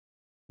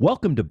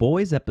Welcome to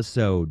Boys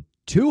episode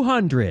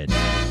 200.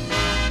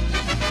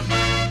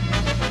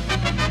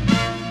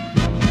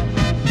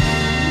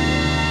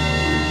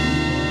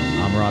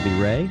 I'm Robbie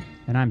Ray.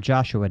 And I'm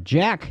Joshua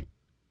Jack.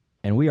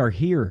 And we are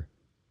here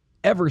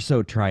ever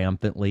so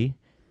triumphantly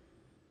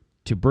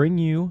to bring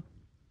you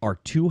our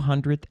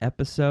 200th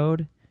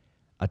episode.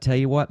 I'll tell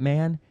you what,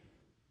 man,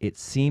 it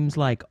seems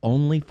like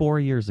only 4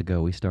 years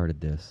ago we started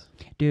this.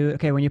 Dude,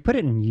 okay, when you put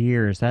it in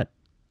years,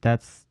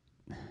 that's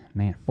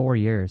 4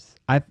 years.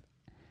 I've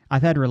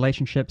had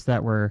relationships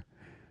that were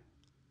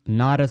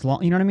not as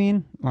long, you know what I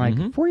mean?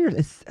 Like 4 years,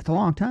 it's a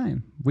long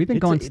time. We've been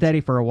going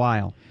steady for a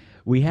while.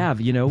 We have,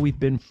 we've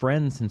been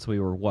friends since we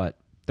were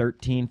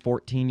 13,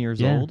 14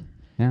 years old.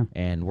 Yeah.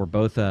 And we're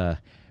both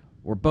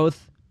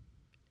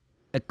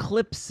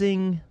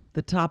eclipsing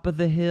the top of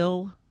the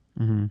hill,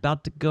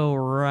 about to go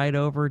right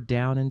over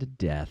down into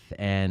death.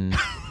 And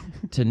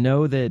to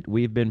know that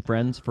we've been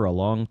friends for a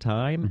long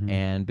time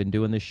and been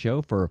doing this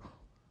show for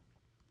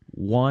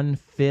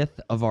 1/5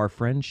 of our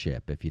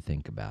friendship, if you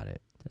think about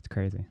it. That's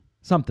crazy.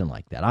 Something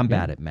like that. I'm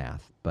bad at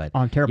math, but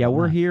I'm terrible. Yeah,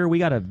 we're at math. here. We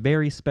got a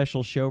very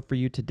special show for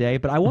you today,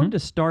 but I wanted to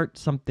start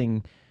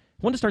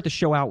the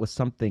show out with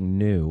something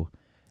new.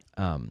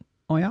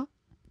 Oh yeah?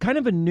 Kind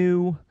of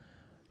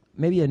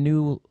maybe a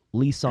new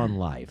lease on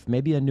life,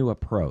 maybe a new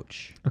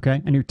approach.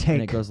 Okay, a new take.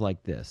 And it goes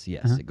like this.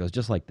 Yes, it goes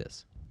just like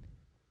this.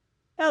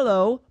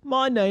 Hello,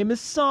 my name is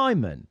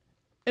Simon,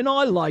 and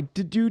I like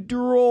to do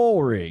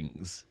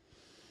drawings.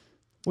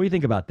 What do you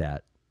think about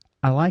that?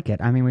 I like it.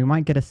 I mean, we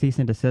might get a cease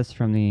and desist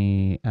from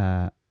the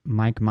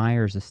Mike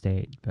Myers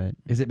estate, but...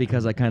 Is it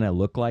because I kind of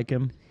look like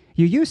him?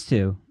 You used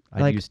to.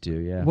 I used to,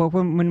 yeah. Well,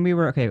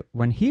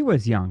 when he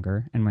was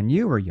younger and when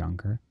you were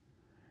younger,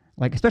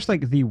 especially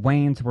the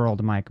Wayne's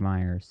World Mike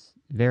Myers,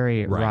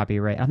 very Right. Robbie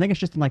Ray. I think it's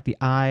just in the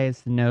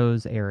eyes,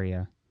 nose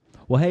area.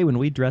 Well, hey, when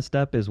we dressed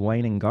up as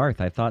Wayne and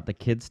Garth, I thought the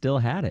kids still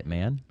had it,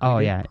 man. Oh,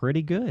 They did yeah.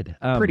 pretty good.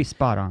 Pretty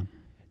spot on.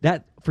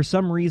 That, for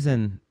some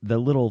reason, the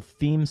little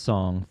theme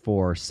song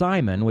for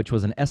Simon, which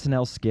was an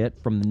SNL skit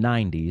from the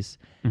 90s,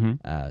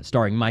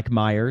 starring Mike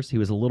Myers. He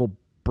was a little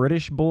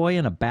British boy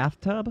in a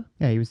bathtub.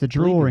 Yeah, he was the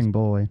drawing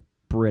boy.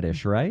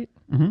 British, right?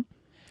 Mm-hmm.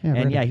 Yeah,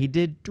 And British. he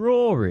did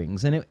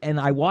drawings. And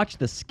I watched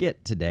the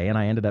skit today, and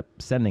I ended up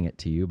sending it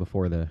to you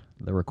before the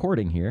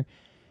recording here.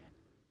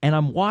 And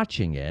I'm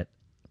watching it.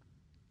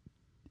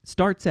 It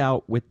starts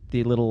out with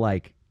the little,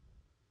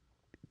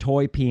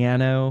 toy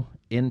piano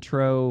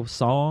intro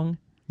song.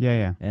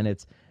 Yeah. And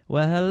it's,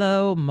 well,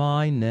 hello,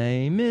 my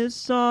name is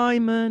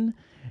Simon,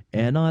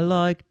 and I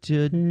like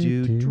to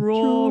do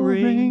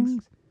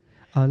drawings.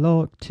 I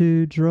like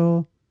to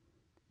draw.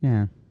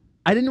 Yeah.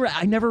 I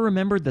never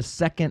remembered the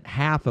second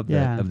half of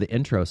the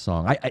intro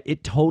song.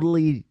 It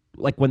totally,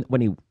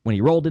 when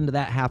he rolled into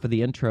that half of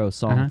the intro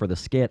song for the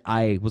skit,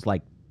 I was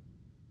like,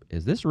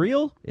 is this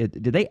real?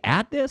 Did they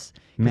add this?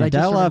 Because I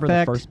just Mandela remember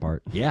effect. the first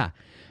part. Yeah.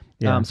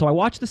 Yeah. So I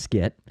watched the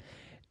skit,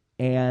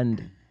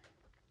 and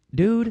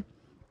dude,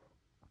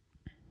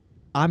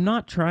 I'm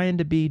not trying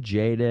to be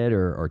jaded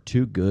or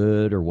too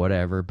good or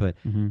whatever, but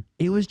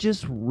it was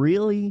just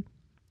really,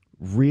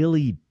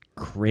 really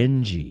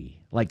cringy.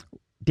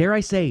 Dare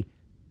I say,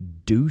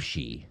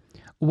 douchey.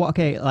 Well,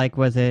 okay,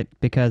 was it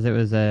because it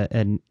was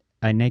a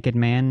naked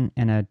man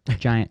in a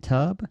giant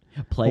tub?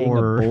 Playing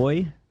Or- a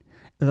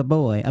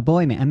boy,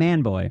 A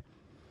man boy.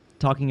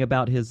 talking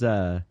about his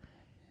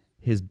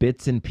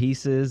bits and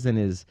pieces and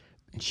his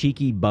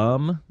cheeky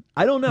bum.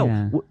 I don't know.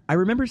 Yeah. I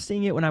remember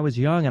seeing it when I was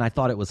young, and I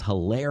thought it was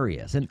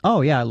hilarious. And Oh,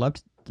 yeah, I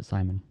loved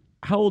Simon.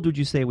 how old would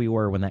you say we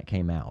were when that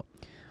came out?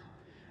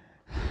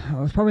 It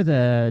was probably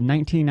the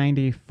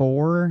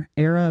 1994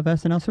 era of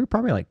SNL, so we were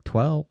probably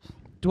 12.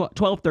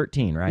 12,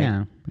 13, right?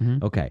 Yeah.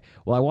 Mhm. Okay.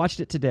 Well, I watched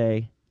it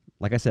today.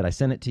 Like I said, I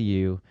sent it to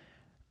you.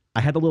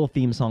 I had the little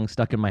theme song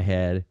stuck in my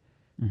head.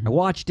 I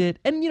watched it,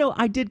 and,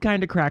 I did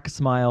kind of crack a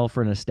smile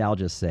for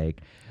nostalgia's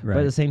sake. But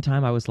at the same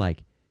time, I was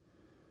like,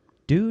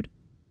 dude,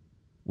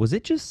 was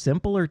it just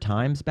simpler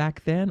times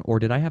back then, or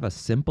did I have a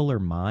simpler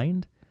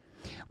mind?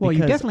 Well, you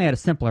Because- definitely had a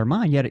simpler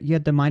mind. You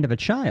had the mind of a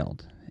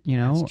child.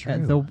 That's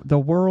true. The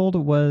world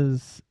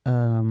was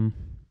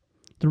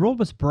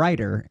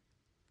brighter.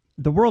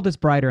 The world is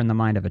brighter in the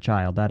mind of a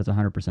child. That is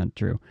 100%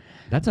 true.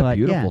 That's a But,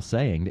 beautiful yeah.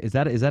 saying. Is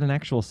that an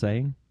actual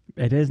saying?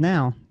 It is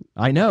now.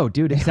 I know,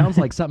 dude. It sounds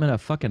like something in a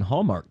fucking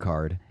Hallmark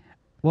card.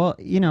 Well,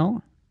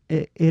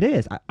 it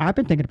is. I've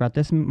been thinking about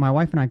this. My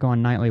wife and I go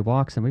on nightly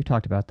walks, and we've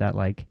talked about that.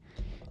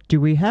 Do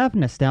we have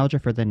nostalgia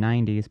for the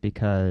 90s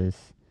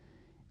because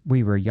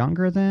we were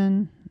younger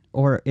then?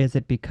 Or is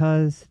it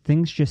because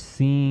things just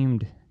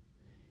seemed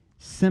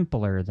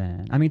simpler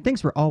then? I mean,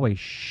 things were always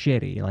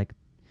shitty.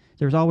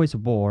 There's always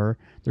war,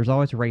 there's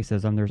always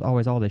racism, there's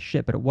always all this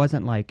shit, but it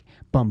wasn't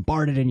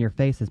bombarded in your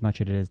face as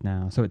much as it is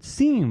now. So it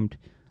seemed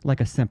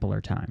like a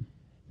simpler time.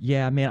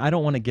 Yeah, man, I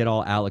don't want to get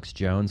all Alex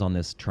Jones on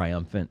this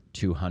triumphant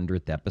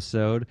 200th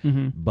episode,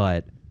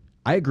 but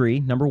I agree,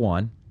 number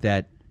one,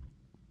 that,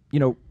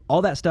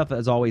 all that stuff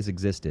has always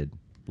existed.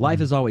 Life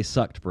has always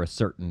sucked for a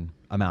certain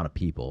amount of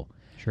people.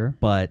 Sure.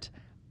 But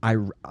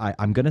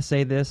I'm going to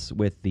say this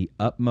with the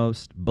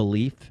utmost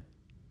belief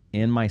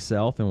in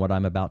myself and what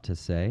I'm about to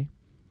say.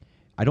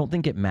 I don't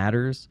think it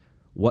matters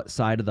what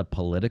side of the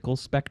political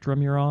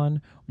spectrum you're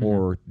on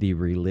or the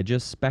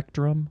religious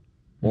spectrum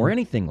or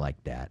anything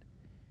like that.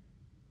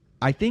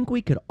 I think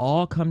we could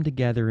all come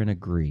together and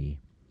agree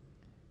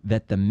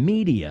that the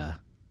media,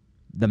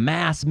 the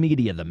mass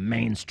media, the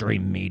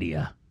mainstream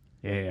media,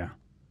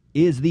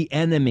 is the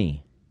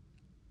enemy.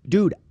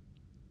 Dude,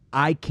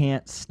 I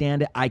can't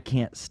stand it. I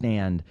can't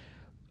stand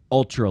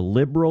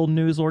ultra-liberal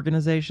news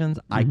organizations.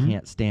 I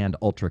can't stand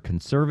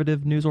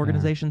ultra-conservative news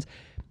organizations.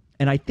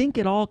 And I think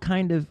it all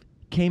kind of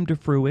came to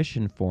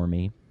fruition for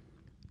me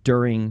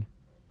during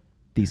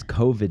these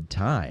COVID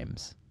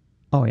times.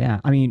 Oh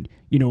yeah, I mean,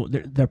 you know,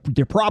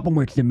 the problem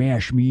with the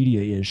mass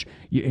media is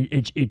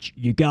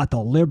you got the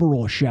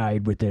liberal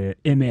side with the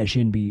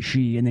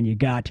MSNBC, and then you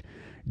got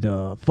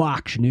the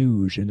Fox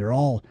News, and they're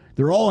all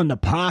in the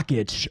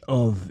pockets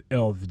of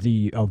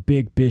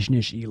big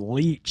business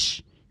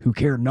elites who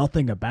care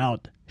nothing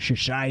about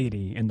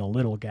society and the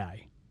little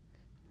guy.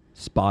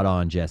 Spot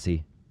on,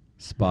 Jesse.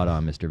 Spot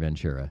on, Mr.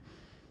 Ventura.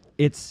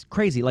 It's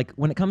crazy. Like,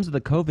 when it comes to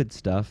the COVID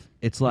stuff,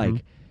 it's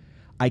like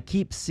I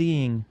keep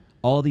seeing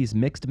all these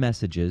mixed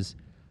messages.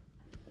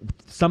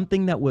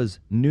 Something that was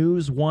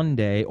news one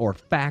day or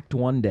fact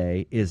one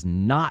day is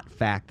not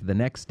fact the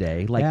next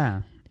day.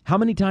 Like, how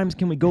many times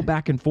can we go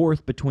back and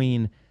forth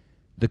between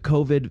the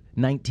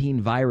COVID-19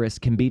 virus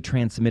can be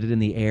transmitted in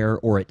the air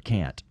or it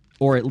can't,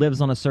 or it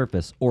lives on a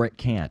surface or it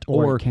can't,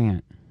 or it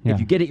can't. If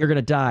you get it, you're going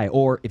to die,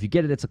 or if you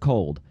get it, it's a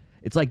cold.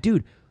 It's like,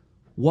 dude,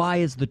 why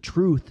is the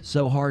truth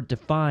so hard to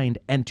find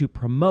and to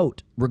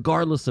promote,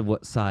 regardless of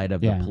what side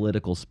of the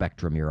political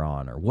spectrum you're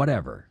on or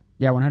whatever?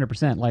 Yeah,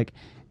 100%. Like,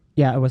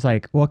 it was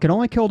like, well, it can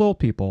only kill old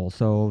people,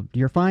 so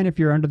you're fine if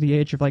you're under the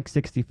age of like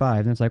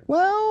 65. And it's like,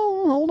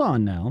 well, hold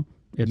on now.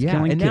 It's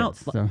killing and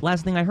kids. Now,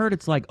 last thing I heard,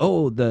 it's like,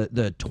 oh,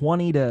 the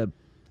 20 to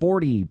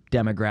 40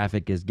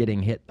 demographic is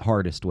getting hit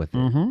hardest with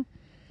it.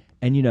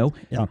 And, you know,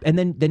 and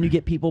then you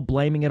get people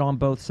blaming it on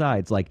both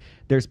sides. Like,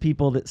 there's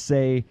people that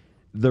say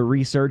the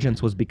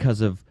resurgence was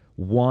because of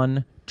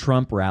one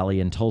Trump rally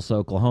in Tulsa,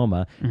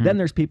 Oklahoma. Then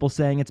there's people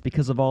saying it's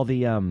because of all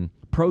the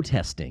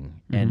protesting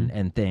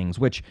and things,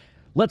 which,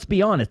 let's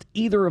be honest,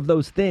 either of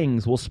those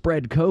things will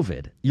spread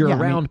COVID. You're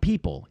around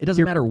people. It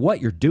doesn't matter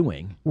what you're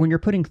doing. When you're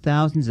putting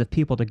thousands of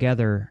people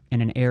together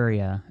in an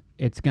area,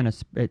 it's a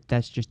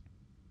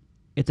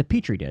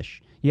petri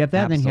dish. You have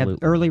that, and then you have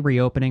early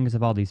reopenings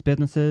of all these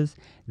businesses.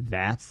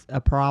 That's a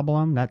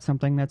problem. That's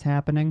something that's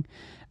happening.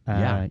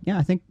 I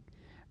think.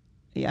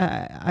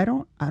 I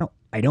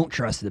don't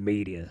trust the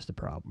media is the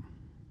problem.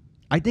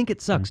 I think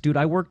it sucks, dude.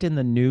 I worked in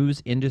the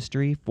news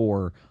industry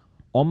for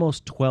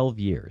almost 12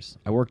 years.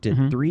 I worked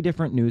at 3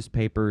 different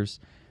newspapers.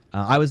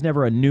 I was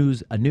never a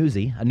news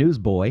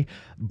boy,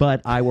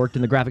 but I worked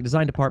in the graphic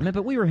design department.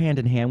 But we were hand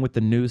in hand with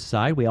the news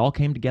side. We all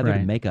came together to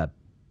make a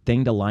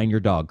thing to line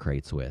your dog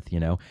crates with, you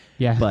know?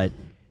 Yeah. But,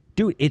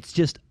 dude,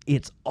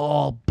 it's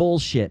all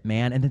bullshit,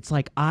 man. And it's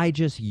like, I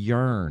just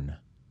yearn.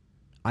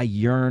 I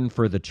yearn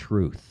for the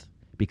truth,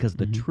 because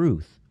the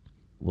truth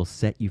will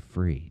set you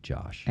free,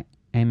 Josh.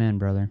 Amen,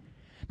 brother.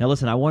 Now,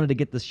 listen, I wanted to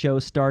get the show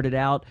started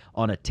out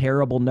on a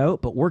terrible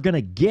note, but we're going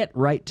to get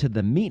right to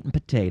the meat and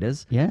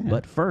potatoes. Yeah.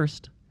 But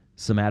first,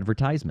 some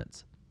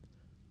advertisements.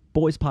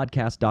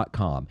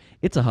 BoysPodcast.com.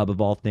 It's a hub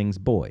of all things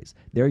boys.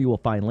 There you will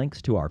find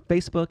links to our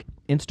Facebook,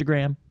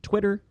 Instagram,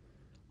 Twitter,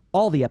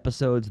 all the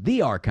episodes,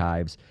 the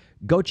archives.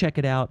 Go check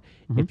it out.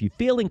 If you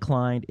feel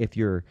inclined, if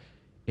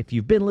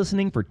you've been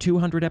listening for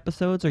 200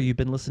 episodes or you've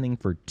been listening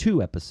for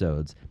 2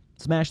 episodes,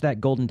 smash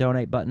that golden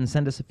donate button.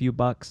 Send us a few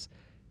bucks.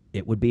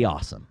 It would be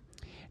awesome.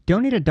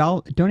 Donate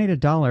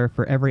 $1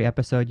 for every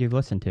episode you've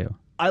listened to.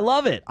 I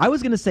love it. I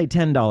was going to say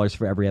 $10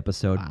 for every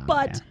episode,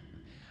 but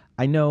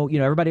I know,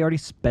 everybody already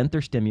spent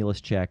their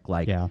stimulus check.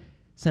 Like,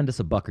 send us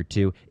 $1 or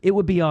 $2. It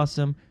would be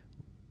awesome.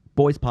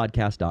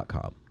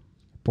 BoysPodcast.com.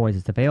 Boys,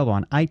 it's available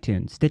on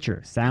iTunes,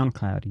 Stitcher,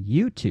 SoundCloud,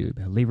 YouTube.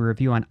 Leave a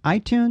review on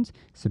iTunes.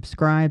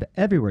 Subscribe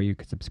everywhere you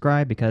can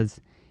subscribe, because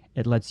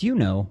it lets you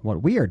know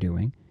what we are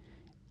doing,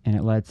 and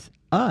it lets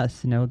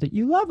us know that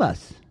you love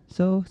us.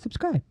 So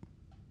subscribe.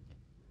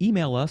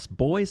 Email us,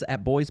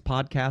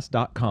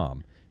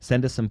 boys@boyspodcast.com.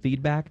 Send us some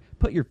feedback.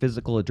 Put your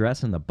physical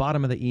address in the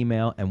bottom of the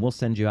email, and we'll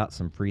send you out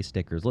some free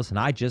stickers. Listen,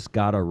 I just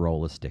got a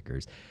roll of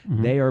stickers.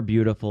 They are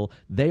beautiful.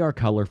 They are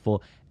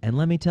colorful. And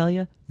let me tell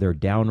you, they're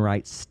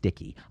downright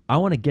sticky. I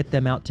want to get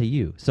them out to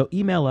you. So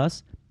email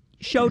us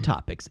show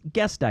topics,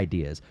 guest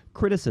ideas,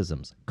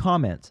 criticisms,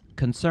 comments,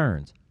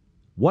 concerns,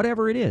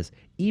 whatever it is.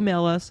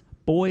 Email us,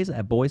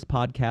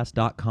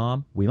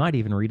 boys@boyspodcast.com. We might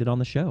even read it on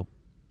the show.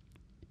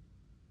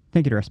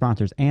 Thank you to our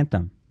sponsors,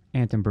 Anthem,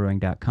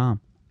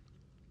 anthembrewing.com.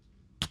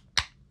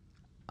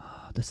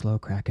 Oh, the slow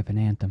crack of an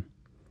anthem.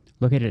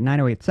 Located at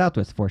 908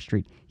 Southwest 4th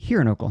Street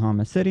here in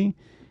Oklahoma City.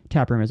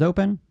 Taproom is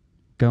open.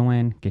 Go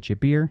in, get you a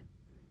beer.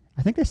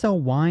 I think they sell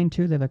wine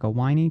too. They have like a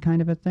winey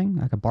kind of a thing,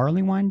 like a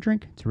barley wine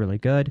drink. It's really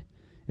good.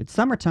 It's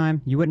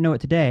summertime. You wouldn't know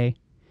it today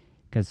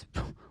because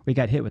we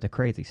got hit with a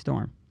crazy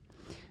storm.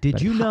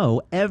 Did you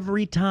know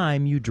every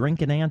time you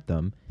drink an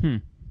Anthem,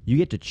 you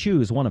get to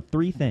choose one of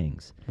three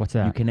things? What's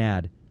that? You can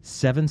add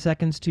 7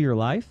 seconds to your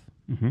life.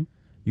 Mm-hmm.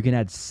 You can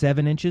add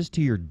 7 inches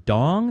to your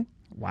dong.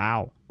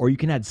 Wow. Or you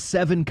can add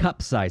 7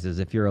 cup sizes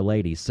if you're a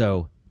lady.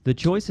 So the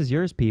choice is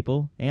yours,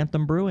 people.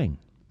 Anthem Brewing.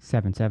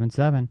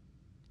 777.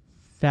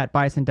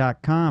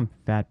 FatBison.com.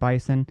 Fat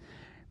Bison,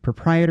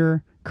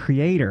 proprietor,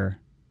 creator,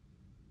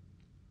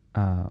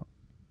 not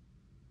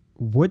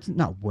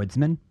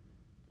woodsman.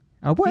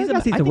 I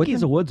think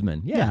he's a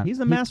woodsman. Yeah, he's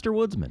a master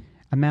woodsman.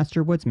 A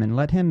master woodsman.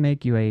 Let him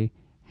make you a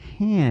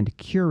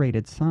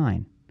hand-curated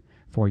sign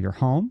for your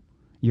home,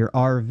 your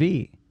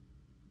RV. A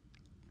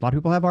lot of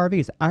people have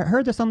RVs. I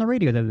heard this on the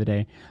radio the other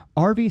day.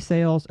 RV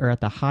sales are at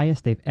the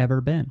highest they've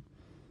ever been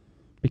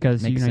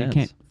because Makes you sense.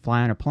 can't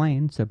fly on a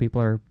plane, so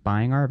people are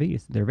buying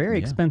RVs. They're very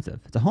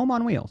expensive. It's a home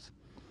on wheels.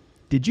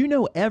 Did you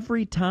know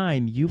every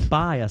time you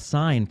buy a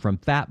sign from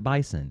Fat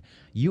Bison,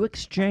 you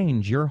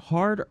exchange your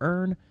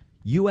hard-earned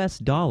U.S.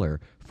 dollar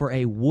for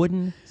a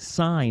wooden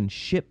sign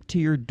shipped to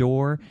your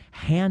door,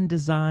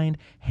 hand-designed,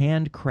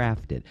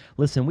 handcrafted?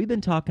 Listen, we've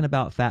been talking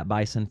about Fat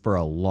Bison for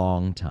a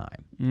long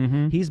time.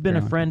 Mm-hmm. He's been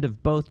a friend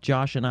of both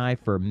Josh and I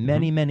for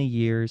many, many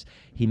years.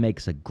 He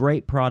makes a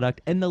great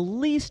product, and the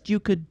least you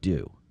could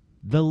do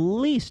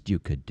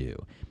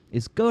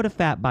is go to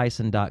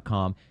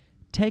fatbison.com,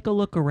 take a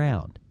look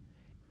around.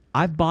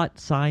 I've bought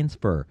signs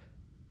for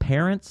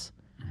parents,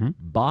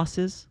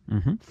 bosses,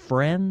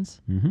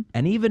 friends,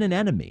 and even an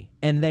enemy,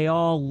 and they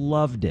all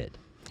loved it.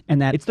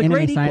 And that It's the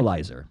great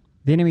equalizer.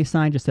 The enemy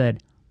sign just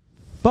said,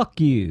 "Fuck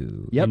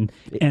you." Yep.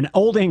 In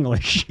Old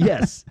English.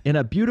 Yes, in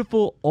a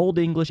beautiful Old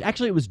English.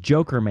 Actually, it was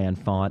Joker Man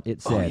font.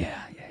 It said,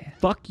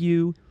 "Fuck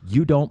you,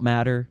 you don't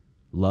matter,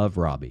 love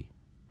Robbie."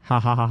 Ha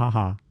ha ha ha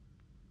ha.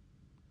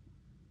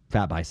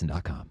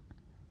 Fatbison.com.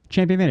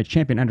 Champion Vintage,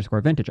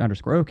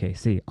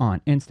 champion_vintage_OKC on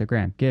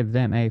Instagram. Give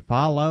them a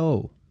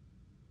follow.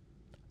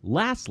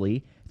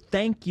 Lastly,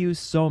 thank you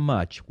so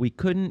much. We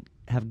couldn't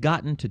have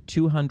gotten to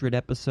 200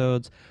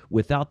 episodes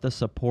without the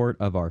support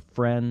of our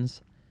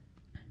friends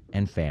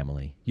and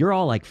family. You're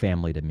all like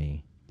family to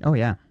me. Oh,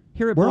 yeah.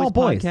 Here at We're Boys all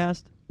boys.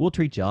 Podcast, we'll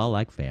treat y'all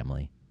like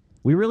family.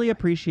 We really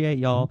appreciate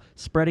y'all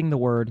spreading the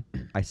word.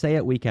 I say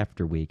it week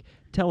after week.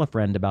 Tell a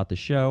friend about the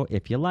show.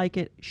 If you like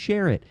it,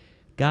 share it.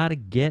 Gotta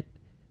get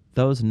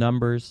those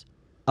numbers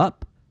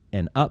up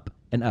and up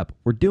and up.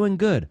 We're doing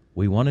good.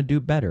 We want to do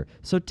better.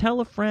 So tell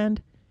a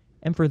friend,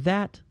 and for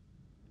that,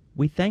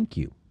 we thank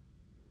you.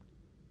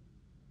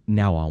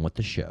 Now on with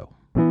the show.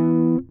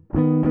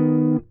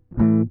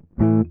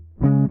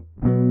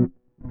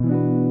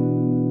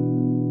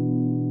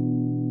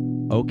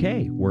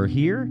 Okay, we're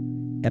here.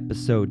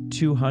 Episode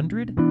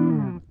 200.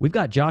 We've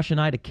got Josh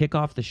and I to kick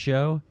off the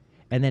show,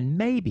 and then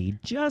maybe,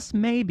 just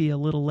maybe a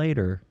little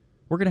later,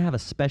 we're going to have a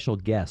special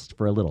guest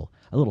for a little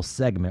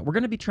segment. We're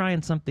going to be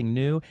trying something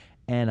new,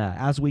 and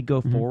as we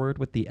go forward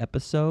with the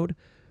episode,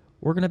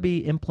 we're going to be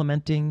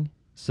implementing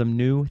some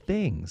new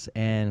things,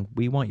 and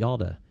we want y'all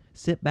to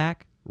sit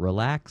back,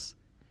 relax,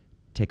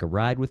 take a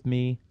ride with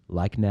me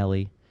like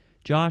Nelly.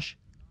 Josh,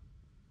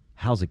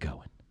 how's it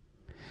going?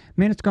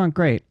 Man, it's going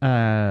great.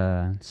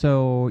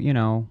 So,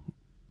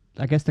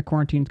 I guess the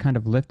quarantine's kind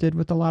of lifted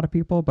with a lot of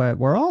people, but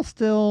we're all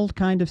still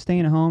kind of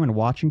staying at home and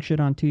watching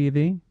shit on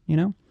TV,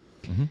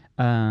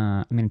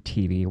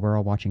 TV. We're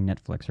all watching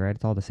Netflix, right?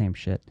 It's all the same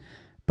shit.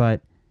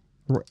 But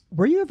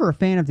were you ever a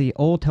fan of the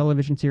old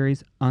television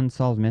series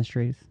Unsolved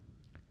Mysteries?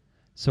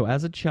 So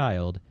as a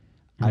child,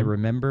 I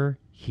remember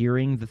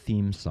hearing the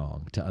theme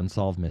song to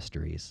Unsolved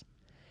Mysteries.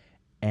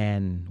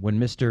 And when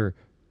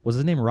was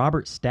his name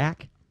Robert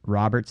Stack?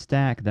 Robert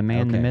Stack, the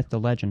man, the myth, the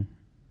legend.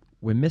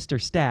 When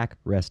Mr. Stack,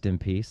 rest in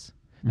peace,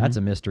 that's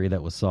a mystery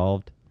that was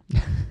solved.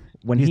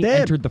 When He's he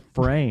dead. entered the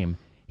frame,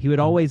 he would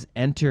always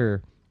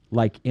enter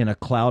like in a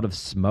cloud of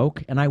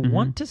smoke. And I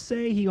want to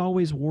say he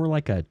always wore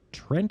like a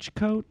trench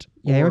coat.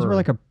 Yeah, he always wore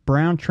like a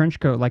brown trench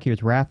coat like he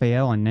was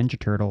Raphael in Ninja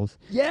Turtles.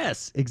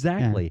 Yes,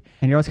 exactly. Yeah.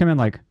 And he always come in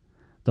like,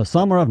 the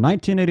summer of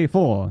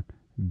 1984,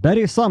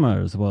 Betty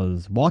Summers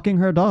was walking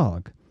her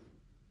dog.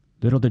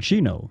 Little did she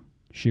know,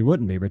 she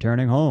wouldn't be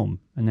returning home.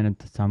 And then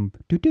it's some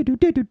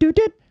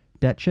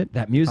that shit.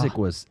 That music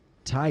was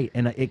tight,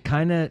 and it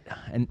kind of,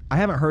 and I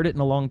haven't heard it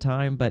in a long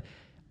time, but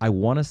I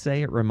want to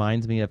say it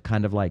reminds me of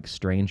kind of like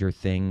Stranger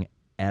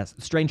Things-esque.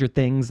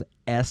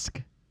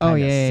 Oh,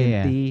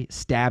 yeah. Synthy,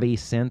 stabby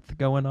synth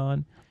going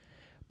on.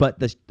 But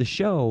the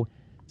show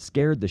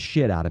scared the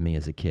shit out of me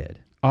as a kid.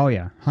 Oh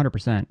yeah,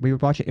 100%. We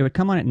would watch it. It would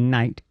come on at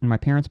night, and my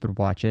parents would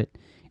watch it,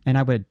 and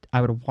I would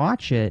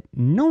watch it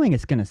knowing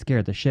it's gonna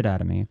scare the shit out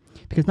of me,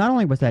 because not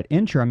only was that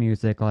intro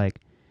music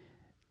like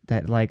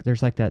that, like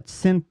there's like that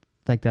synth,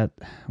 like that,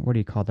 what do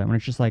you call that when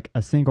it's just like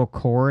a single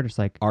chord? It's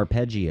like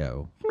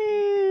Arpeggio,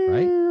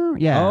 right?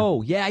 Yeah.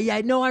 Oh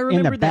yeah. No, I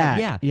remember back.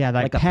 that. Yeah,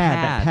 like a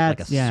pad,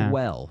 like a yeah.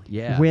 swell.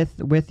 Yeah. With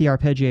the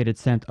arpeggiated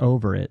synth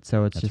over it,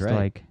 so it's That's just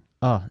right.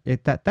 like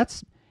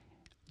that's.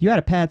 You had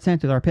a pad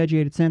synth with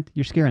arpeggiated synth,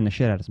 you're scaring the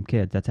shit out of some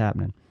kids. That's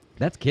happening.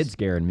 That's kid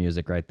scaring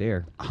music right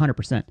there.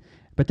 100%.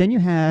 But then you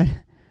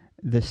had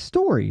the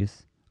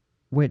stories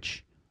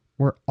which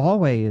were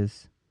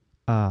always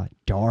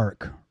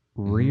dark,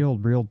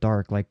 real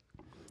dark, like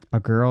a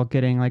girl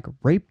getting like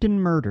raped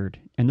and murdered,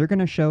 and they're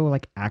gonna show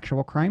like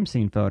actual crime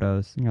scene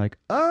photos, and you're like,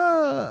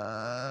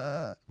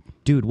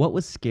 Dude, what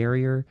was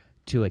scarier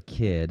to a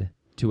kid,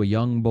 to a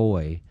young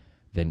boy,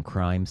 than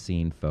crime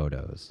scene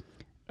photos?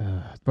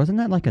 wasn't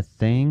that like a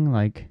thing,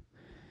 like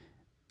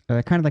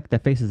kind of like the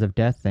Faces of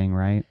Death thing,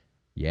 right?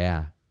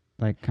 Yeah.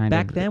 Like kind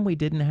Back of then, we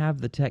didn't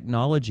have the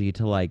technology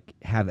to like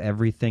have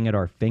everything at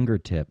our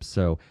fingertips.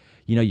 So,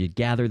 you'd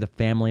gather the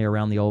family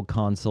around the old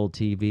console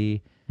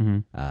TV,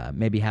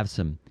 maybe have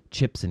some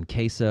chips and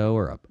queso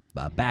or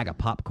a bag of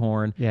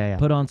popcorn, Yeah.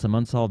 put on some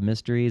Unsolved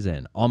Mysteries,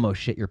 and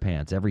almost shit your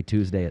pants every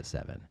Tuesday at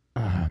 7.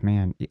 Oh,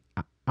 man.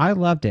 I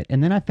loved it.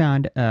 And then I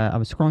found, I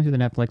was scrolling through the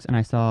Netflix and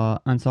I saw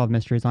Unsolved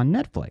Mysteries on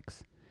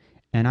Netflix.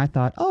 And I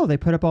thought, oh, they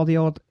put up all the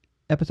old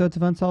episodes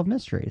of Unsolved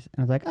Mysteries.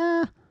 And I was like,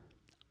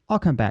 I'll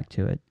come back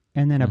to it.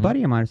 And then a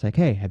buddy of mine was like,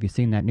 hey, have you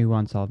seen that new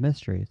Unsolved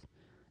Mysteries? I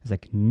was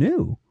like,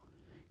 new?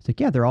 He's like,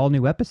 yeah, they're all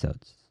new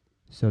episodes.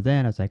 So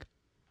then I was like,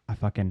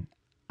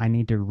 I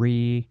need to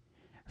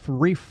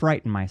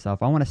re-frighten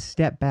myself. I want to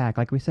step back,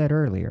 like we said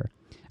earlier.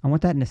 I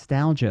want that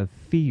nostalgia of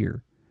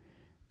fear.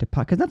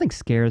 Because nothing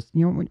scares,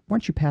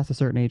 once you pass a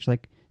certain age,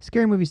 like,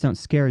 scary movies don't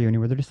scare you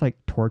anymore. They're just like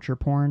torture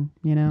porn,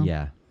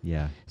 Yeah.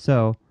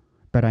 So,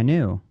 but I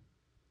knew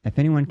if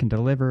anyone can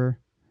deliver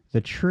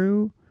the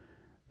true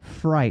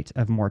fright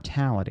of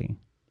mortality,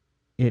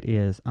 it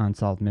is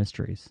Unsolved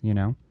Mysteries,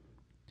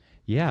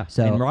 Yeah.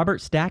 So, and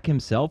Robert Stack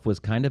himself was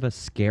kind of a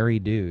scary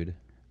dude.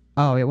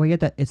 Oh, well,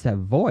 it's that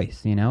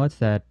voice,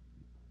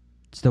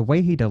 it's the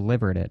way he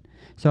delivered it.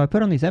 So I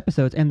put on these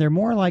episodes, and they're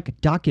more like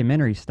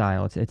documentary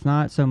style. It's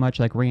not so much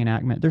like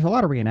reenactment. There's a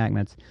lot of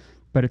reenactments,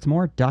 but it's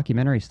more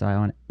documentary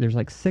style, and there's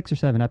like 6 or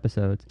 7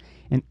 episodes,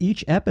 and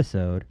each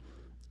episode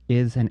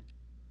is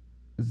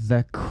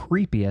the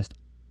creepiest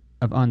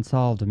of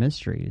unsolved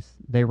mysteries.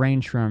 They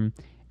range from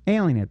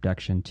alien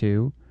abduction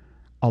to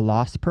a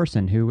lost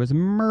person who was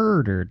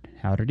murdered.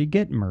 How did he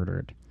get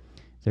murdered?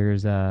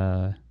 There's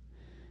a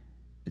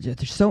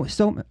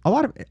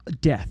lot of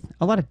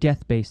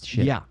death based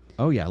shit. Yeah.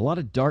 Oh, yeah. A lot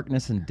of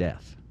darkness and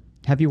death.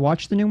 Have you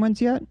watched the new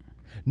ones yet?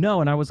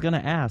 No, and I was going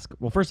to ask.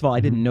 Well, first of all, I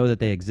didn't know that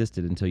they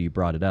existed until you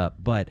brought it up.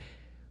 But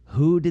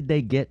who did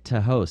they get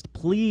to host?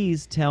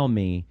 Please tell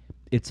me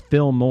it's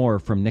Phil Moore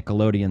from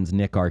Nickelodeon's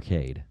Nick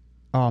Arcade.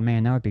 Oh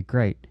man, that would be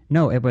great.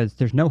 No,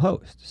 there's no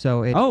host,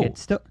 so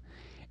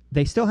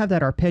they still have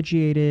that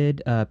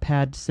arpeggiated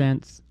pad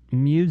sense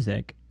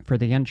music for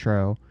the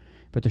intro,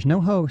 but there's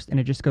no host, and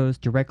it just goes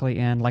directly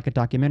in like a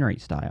documentary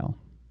style.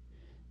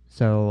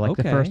 So like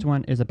the first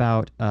one is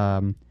about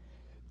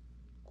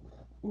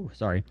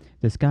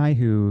this guy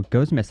who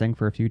goes missing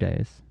for a few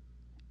days,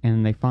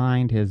 and they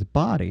find his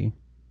body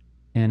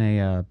in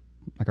a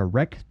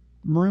rec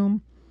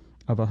room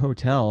of a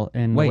hotel,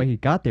 and the way he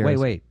got there.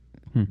 Wait.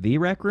 The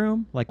rec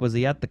room? Like, was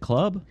he at the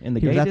club in the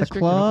gay district?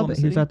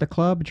 He was at the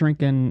club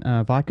drinking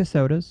vodka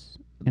sodas.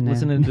 And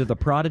listening to The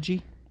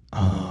Prodigy?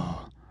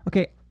 Oh.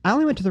 Okay, I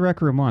only went to the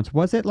rec room once.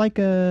 Was it like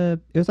it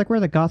was like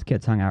where the goth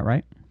kids hung out,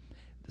 right?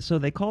 So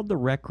they called the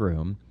rec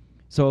room.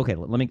 So, okay,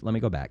 let me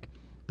go back.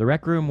 The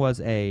rec room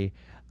was I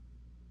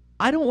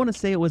don't want to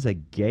say it was a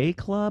gay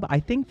club. I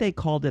think they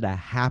called it a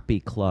happy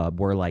club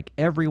where, like,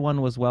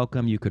 everyone was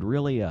welcome. You could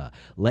really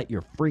let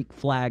your freak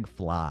flag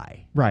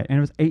fly. Right, and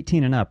it was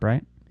 18 and up,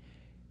 right?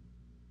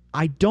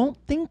 I don't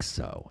think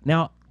so.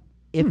 Now,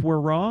 if we're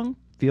wrong,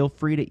 feel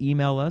free to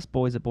email us,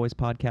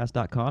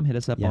 boys@boyspodcast.com. Hit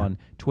us up on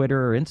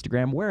Twitter or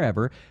Instagram,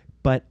 wherever.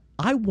 But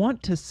I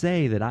want to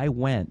say that I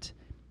went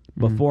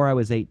before I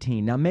was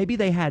 18. Now, maybe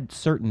they had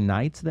certain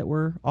nights that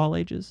were all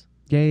ages.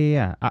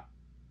 Yeah.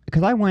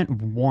 Because I went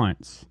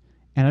once,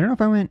 and I don't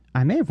know if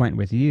I may have went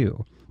with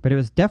you, but it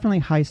was definitely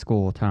high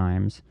school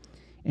times.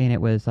 And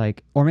it was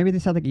like, or maybe they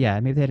said like,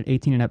 maybe they had an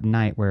 18 and up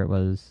night where it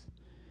was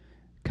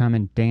come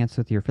and dance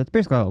with your friends.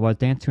 Basically all it was,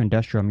 dance to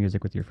industrial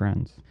music with your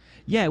friends.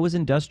 Yeah, it was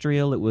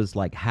industrial. It was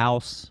like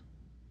house,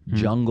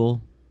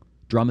 jungle,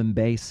 drum and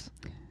bass.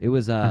 It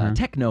was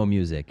techno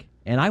music.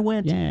 And I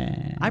went,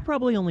 I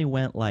probably only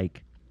went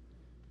like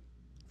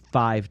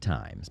 5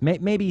 times,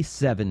 maybe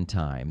 7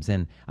 times.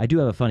 And I do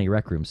have a funny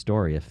rec room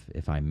story,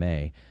 if I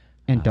may.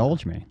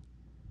 Indulge me.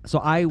 So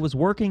I was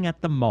working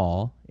at the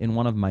mall in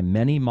one of my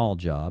many mall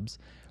jobs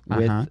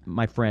with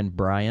my friend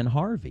Brian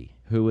Harvey,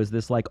 who was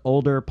this like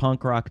older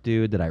punk rock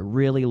dude that I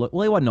really well,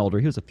 he wasn't older.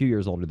 He was a few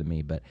years older than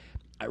me, but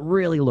I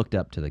really looked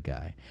up to the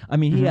guy. I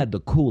mean, he had the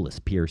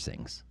coolest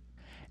piercings.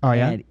 Oh,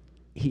 yeah? And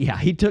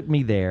he took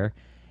me there,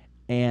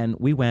 and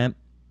we went,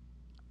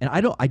 and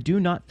I do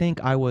not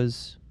think I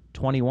was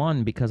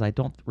 21 because I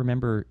don't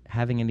remember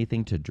having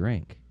anything to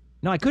drink.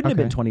 No, I couldn't have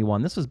been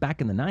 21. This was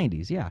back in the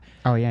 90s, yeah.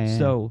 Oh, yeah.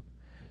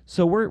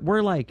 So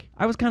we're like,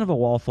 I was kind of a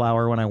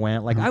wallflower when I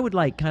went. Like, I would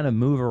like kind of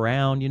move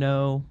around,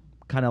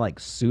 kind of like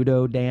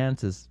pseudo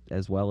dance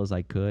as well as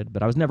I could,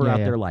 but I was never out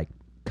there like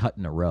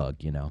cutting a rug,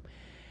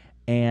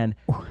 And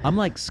I'm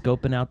like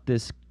scoping out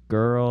this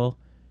girl.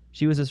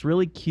 She was this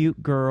really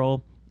cute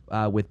girl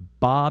with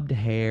bobbed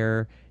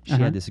hair. She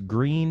had this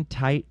green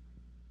tight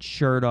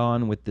shirt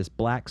on with this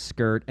black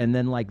skirt, and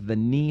then like the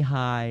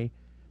knee-high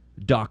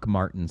Doc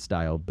Martin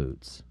style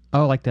boots.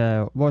 Oh, like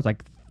not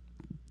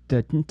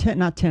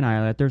 10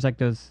 eyelet. There's like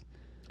those.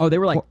 Oh, they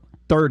were like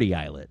 30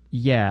 eyelet.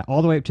 Yeah,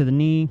 all the way up to the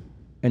knee.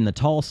 And the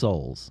tall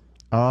soles.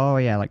 Oh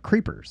yeah, like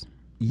creepers.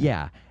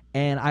 Yeah,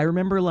 and I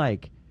remember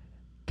like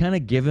kind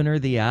of giving her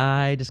the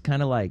eye, just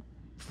kind of like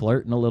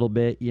flirting a little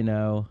bit, you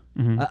know,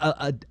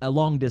 a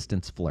long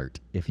distance flirt,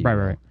 if you will.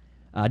 Right.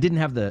 I didn't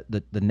have the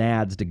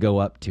nads to go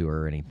up to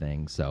her or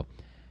anything, so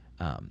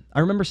I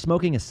remember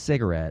smoking a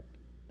cigarette,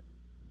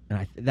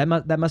 and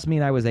that must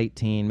mean I was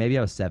 18, maybe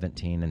I was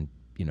 17, and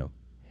you know,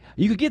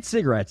 you could get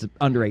cigarettes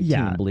under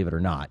 18, believe it or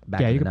not.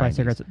 Back in you the could buy 90s.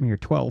 cigarettes when you're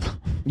 12.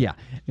 Yeah.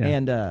 Yeah.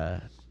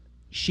 And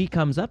she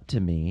comes up to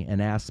me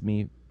and asks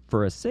me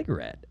for a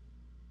cigarette.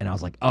 And I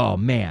was like, oh,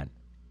 man,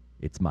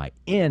 it's my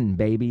in,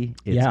 baby.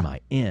 It's my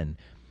in.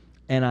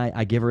 And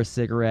I give her a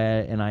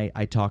cigarette, and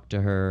I talk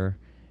to her.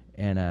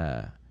 And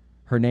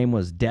her name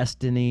was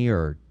Destiny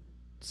or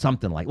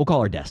something like. We'll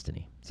call her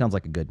Destiny. Sounds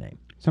like a good name.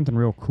 Something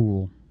real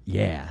cool.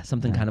 Yeah,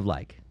 something kind of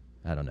like,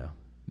 I don't know,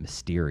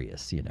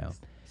 mysterious, you know.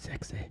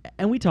 Sexy.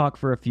 And we talked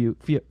for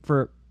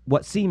for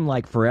what seemed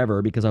like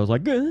forever because I was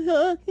like,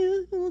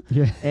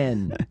 Yeah.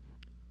 and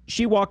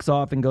she walks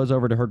off and goes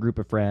over to her group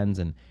of friends,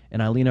 and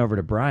I lean over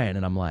to Brian,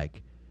 and I'm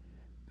like,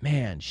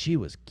 man, she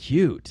was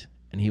cute.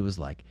 And he was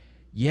like,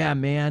 yeah,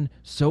 man,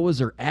 so was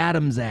her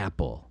Adam's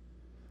apple.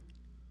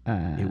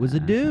 It was a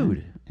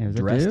dude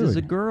dressed as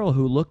a girl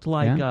who looked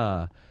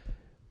like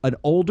an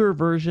older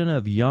version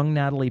of young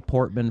Natalie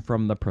Portman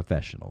from The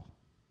Professional.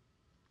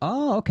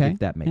 Oh, okay. If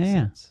that makes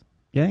sense.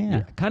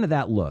 Yeah. Kind of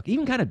that look,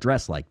 even kind of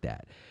dressed like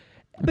that.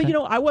 But, you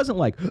know, I wasn't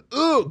like,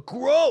 ugh,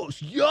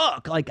 gross,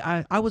 yuck. Like,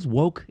 I was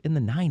woke in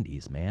the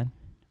 90s, man.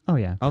 Oh,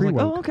 yeah. I was like,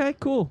 Pre-woke. oh, okay,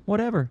 cool,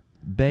 whatever.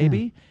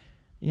 Baby,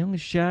 you only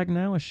shag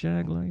now, a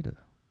shag later.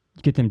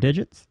 Get them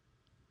digits?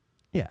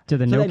 Yeah. To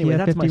the so Nokia anyway,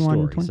 that's my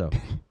story.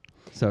 5120.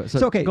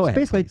 So Okay, go ahead,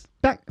 basically, please.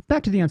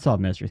 back to the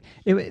Unsolved Mysteries.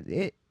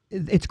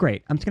 It's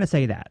great. I'm just going to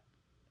say that.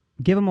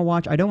 Give them a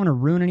watch. I don't want to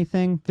ruin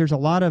anything. There's a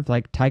lot of,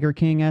 like, Tiger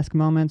King-esque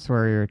moments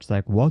where you're just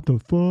like, what the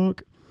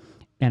fuck?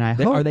 And I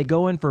hope... Are they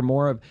going for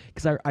more of...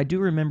 Because I do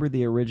remember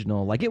the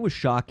original. Like, it was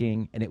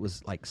shocking, and it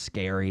was, like,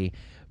 scary.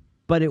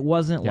 But it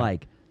wasn't,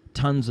 like,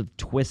 tons of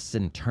twists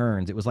and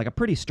turns. It was, like, a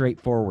pretty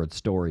straightforward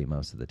story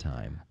most of the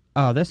time.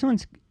 Oh, this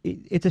one's...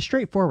 It's a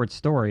straightforward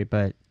story,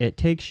 but it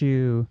takes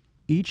you...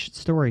 Each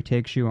story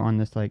takes you on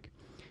this, like,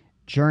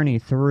 journey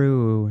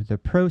through the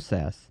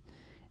process.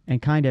 And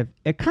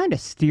it kind of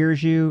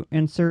steers you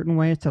in certain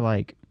ways to,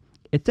 like...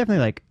 It's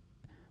definitely, like,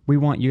 we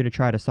want you to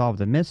try to solve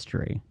the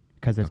mystery.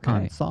 Because it's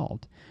kind of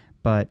solved.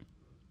 But,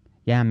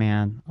 yeah,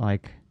 man,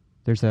 like,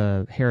 there's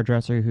a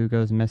hairdresser who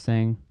goes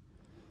missing,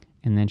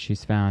 and then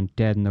she's found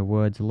dead in the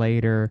woods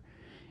later,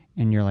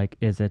 and you're like,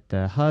 is it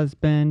the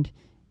husband?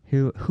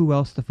 Who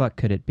else the fuck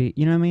could it be?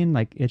 You know what I mean?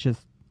 Like, it's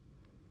just,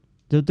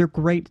 they're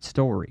great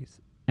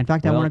stories. In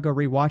fact, I want to go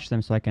rewatch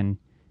them so I can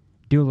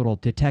do a little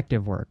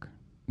detective work.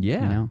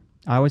 Yeah. You know?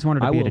 I always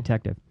wanted to be a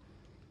detective.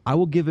 I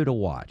will give it a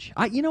watch.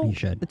 You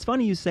should. It's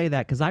funny you say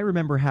that because I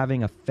remember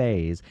having a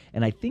phase,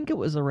 and I think it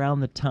was around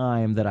the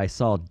time that I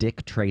saw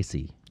Dick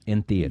Tracy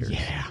in theaters.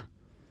 Yeah.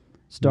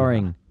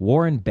 Starring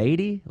Warren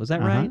Beatty. Was that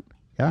right?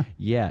 Yeah.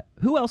 Yeah.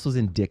 Who else was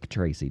in Dick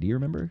Tracy? Do you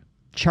remember?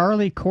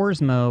 Charlie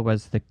Korsmo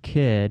was the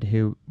kid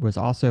who was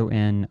also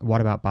in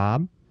What About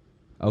Bob?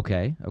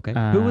 Okay.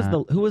 Who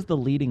was the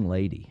leading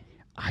lady?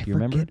 I you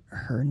remember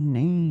her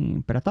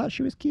name, but I thought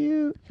she was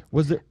cute.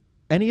 Was there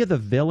any of the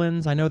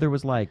villains? I know there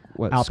was like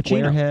Al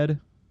Pacino. Squarehead.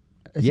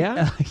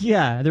 Yeah.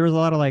 Yeah, there was a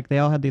lot of like they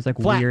all had these like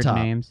Flat weird Top.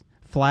 names.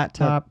 Flat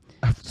Top,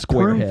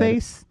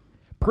 Squarehead.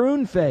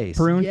 Prune Face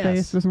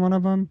Yes. was one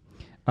of them.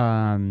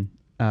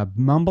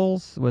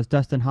 Mumbles was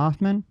Dustin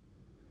Hoffman.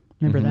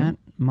 Remember that?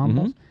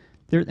 Mumbles.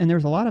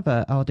 There's a lot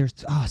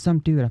of some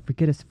dude, I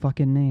forget his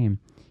fucking name.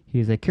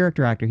 He's a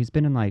character actor. He's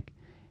been in like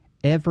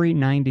every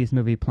 90s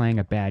movie playing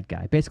a bad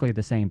guy, basically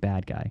the same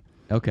bad guy.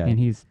 Okay.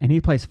 And he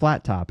plays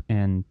Flat Top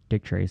in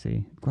Dick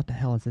Tracy. What the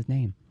hell is his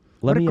name?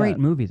 What a great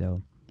movie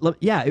though.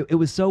 Yeah, it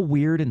was so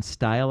weird and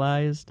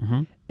stylized,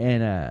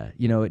 and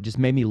it just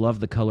made me love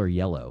the color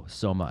yellow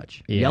so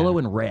much. Yeah. Yellow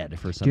and red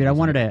for some reason. Dude,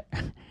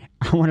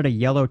 I wanted a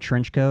yellow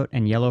trench coat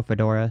and yellow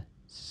fedora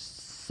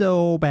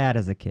so bad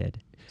as a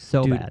kid.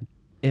 So bad.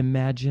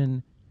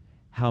 Imagine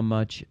how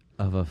much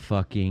of a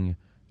fucking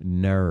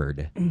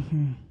nerd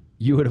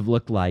you would have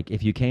looked like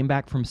if you came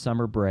back from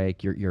summer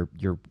break. You're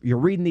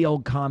reading the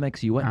old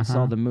comics. You went and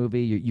saw the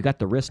movie. You got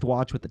the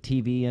wristwatch with the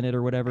TV in it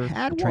or whatever,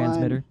 Had the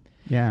transmitter.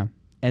 Yeah.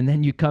 And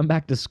then you come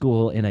back to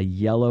school in a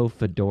yellow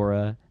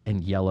fedora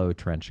and yellow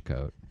trench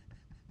coat,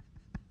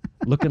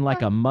 looking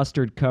like a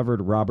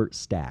mustard-covered Robert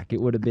Stack.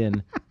 It would have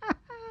been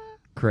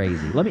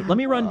crazy. Let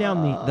me run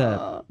down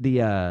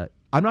the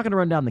I'm not going to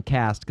run down the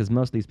cast because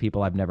most of these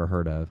people I've never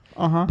heard of.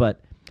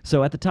 But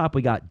so at the top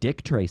we got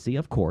Dick Tracy,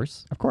 of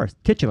course. Of course,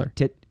 titular.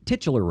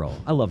 Titular role.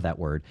 I love that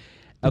word.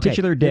 Okay.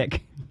 Titular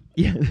Dick.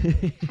 Yeah.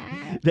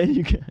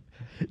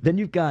 Then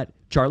you've got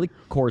Charlie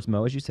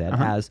Korsmo, as you said,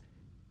 as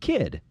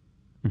Kid.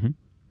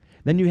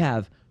 Then you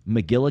have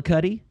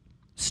McGillicuddy,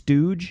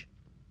 Stooge,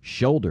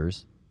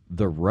 Shoulders,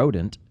 The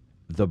Rodent,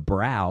 The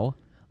Brow,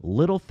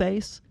 Little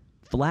Face,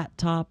 Flat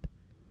Top,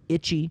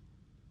 Itchy,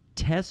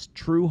 Tess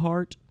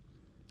Trueheart,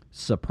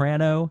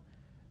 Soprano,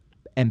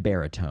 and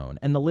Baritone.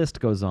 And the list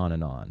goes on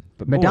and on.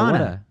 But boy,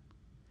 Madonna.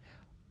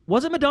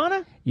 Was it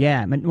Madonna?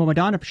 Yeah, well,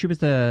 Madonna, she was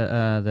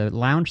the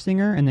lounge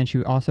singer, and then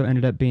she also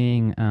ended up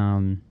being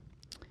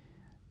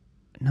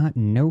not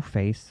No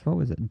Face. What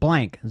was it?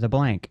 Blank. The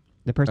Blank.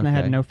 The person that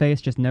had no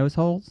face, just nose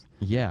holes.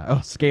 Yeah. Oh,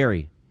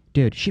 scary.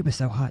 Dude, she was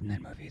so hot in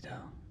that movie, though.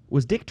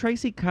 Was Dick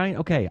Tracy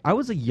Okay, I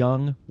was a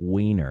young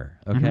wiener,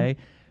 okay?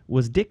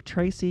 Was Dick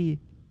Tracy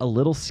a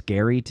little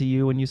scary to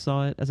you when you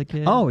saw it as a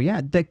kid? Oh,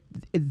 yeah.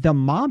 The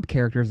mob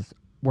characters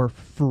were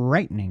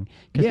frightening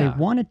because they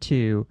wanted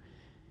to...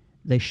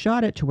 They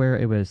shot it to where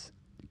it was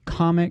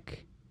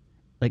comic,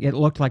 like it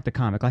looked like the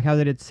comic, like how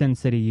they did Sin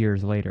City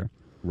years later.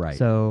 Right.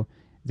 So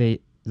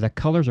the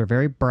colors are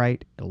very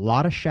bright, a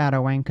lot of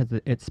shadowing because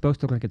it's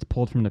supposed to look like it's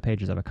pulled from the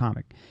pages of a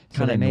comic.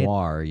 So kind of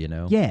noir, you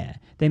know? Yeah.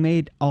 They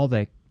made all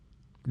the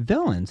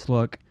villains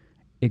look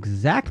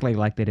exactly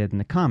like they did in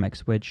the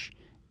comics, which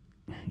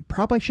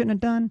probably shouldn't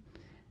have done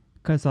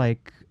because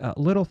like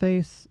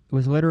Littleface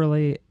was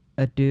literally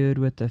a dude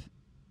with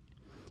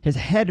his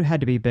head had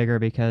to be bigger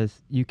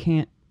because you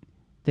can't.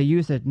 They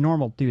used a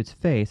normal dude's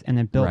face and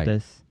then built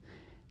this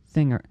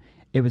thing.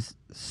 It was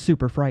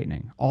super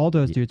frightening. All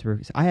those dudes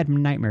were... I had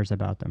nightmares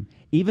about them.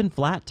 Even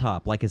Flat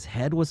Top, like his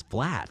head was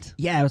flat.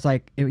 Yeah, it was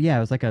like... It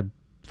was like a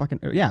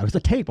fucking... Yeah, it was a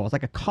table. It was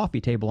like a coffee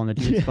table on the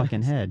dude's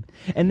fucking head.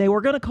 And they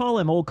were going to call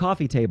him Old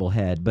Coffee Table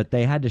Head, but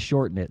they had to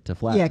shorten it to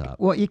Flat Top.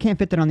 Well, you can't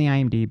fit that on the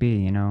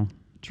IMDb, you know?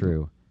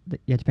 True. You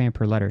have to pay him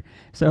per letter.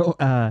 So,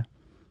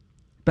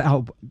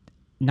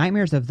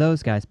 nightmares of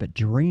those guys, but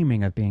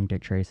dreaming of being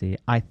Dick Tracy.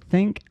 I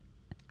think...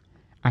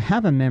 I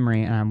have a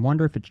memory, and I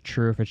wonder if it's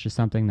true, if it's just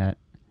something that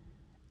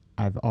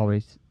I've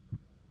always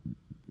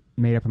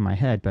made up in my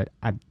head, but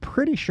I'm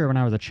pretty sure when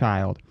I was a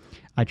child,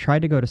 I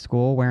tried to go to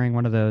school wearing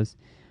one of those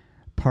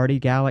Party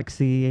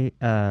Galaxy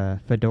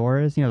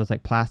fedoras, you know, those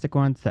like plastic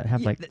ones that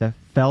have like the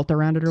felt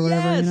around it or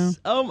whatever, you know?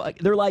 Oh my,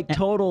 they're like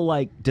total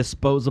like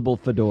disposable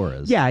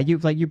fedoras. Yeah, you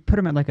put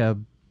them at like a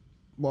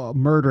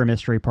murder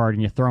mystery party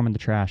and you throw them in the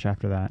trash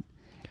after that.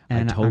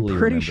 And I'm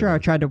pretty sure I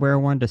tried to wear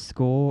one to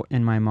school,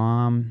 and my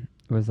mom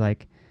was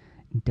like,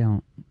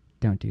 don't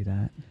do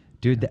that,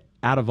 dude.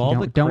 Out of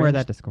all don't wear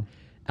that to school.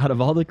 Out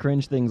of all the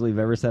cringe things we've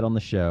ever said on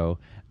the show,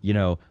 you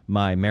know,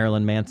 my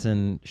Marilyn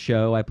Manson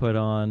show I put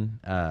on,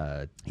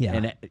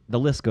 and the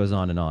list goes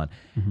on and on.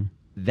 Mm-hmm.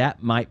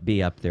 That might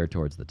be up there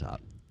towards the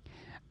top.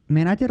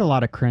 Man, I did a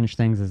lot of cringe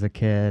things as a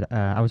kid.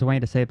 I was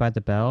waiting to Saved by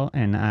the Bell,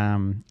 and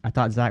I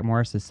thought Zach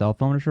Morris's cell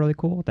phone was really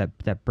cool.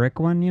 That brick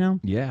one, you know.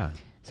 Yeah.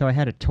 So I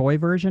had a toy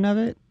version of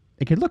it.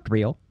 It looked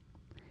real,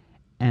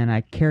 and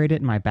I carried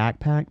it in my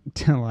backpack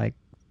till like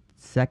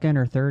 2nd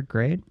or 3rd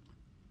grade,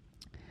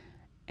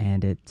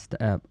 and it's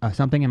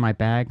something in my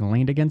bag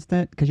leaned against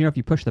it because, you know, if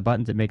you push the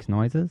buttons it makes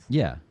noises.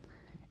 Yeah.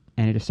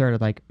 And it just started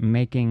like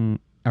making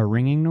a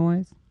ringing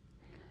noise,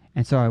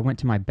 and so I went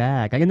to my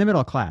bag like in the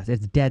middle of class.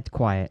 It's dead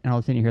quiet, and all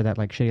of a sudden you hear that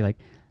like shitty like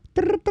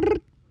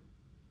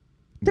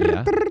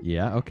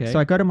yeah, okay. So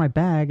I go to my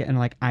bag and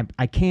like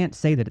I can't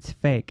say that it's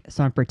fake,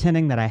 so I'm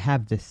pretending that I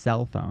have this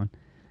cell phone.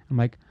 I'm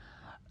like,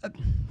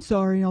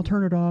 sorry, I'll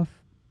turn it off.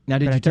 Now,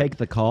 did you take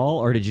the call,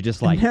 or did you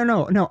just like...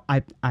 No.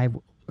 I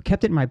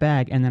kept it in my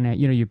bag, and then,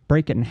 you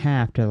break it in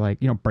half to, like...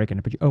 You don't break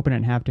it, but you open it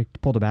in half to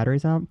pull the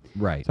batteries out.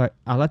 Right. So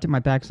I left it in my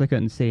bag so I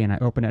couldn't see, and I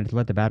opened it to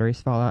let the batteries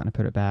fall out, and I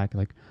put it back.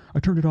 Like, I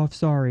turned it off,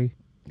 sorry.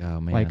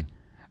 Oh, man. Like,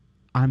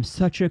 I'm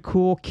such a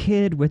cool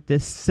kid with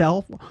this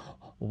cell phone.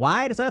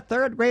 Why does a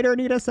 3rd grader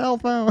need a cell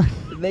phone?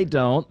 They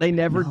don't. They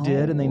never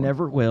did, and they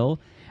never will.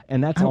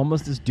 And that's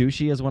almost as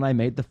douchey as when I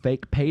made the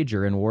fake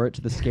pager and wore it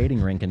to the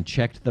skating rink and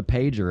checked the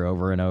pager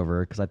over and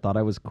over because I thought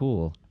I was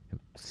cool.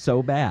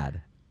 So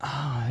bad.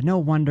 No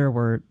wonder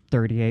we're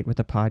 38 with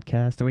a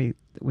podcast.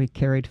 We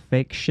carried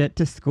fake shit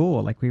to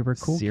school like we were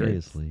cool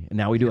Seriously. kids. And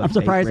now we do a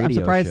fake radio show. I'm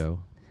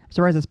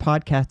surprised this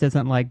podcast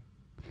isn't like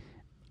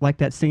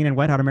that scene in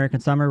Wet Hot American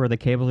Summer where the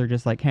cables are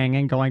just like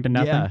hanging, going to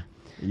nothing.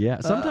 Yeah.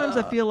 Sometimes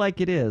I feel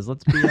like it is.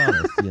 Let's be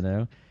honest, you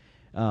know.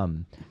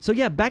 So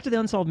yeah, back to the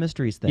Unsolved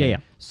Mysteries thing. Yeah.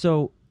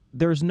 So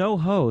there's no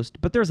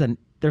host, but there's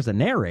a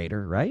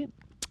narrator, right?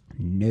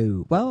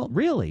 No. Well,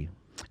 really,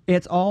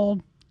 it's all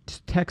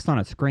text on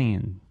a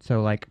screen.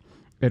 So like,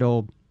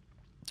 it'll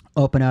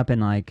open up and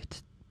like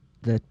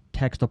the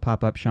text will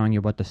pop up showing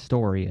you what the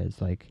story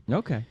is. Like,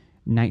 okay,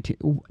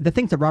 the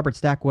things that Robert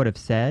Stack would have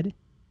said,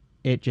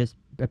 it just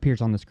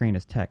appears on the screen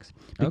as text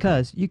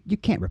because you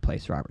can't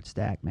replace Robert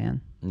Stack, man.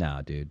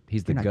 Nah, dude,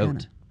 he's the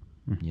goat.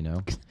 You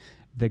know,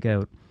 the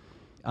goat.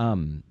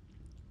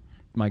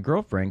 My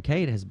girlfriend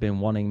Kate has been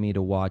wanting me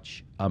to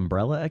watch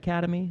Umbrella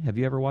Academy. Have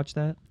you ever watched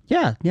that?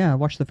 Yeah, I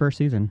watched the first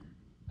season.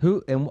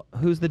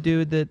 Who's the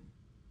dude that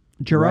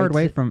Gerard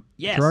Way from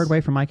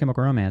My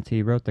Chemical Romance?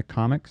 He wrote the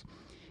comics.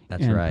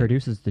 That's and right.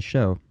 Produces the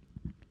show.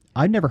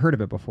 I'd never heard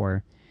of it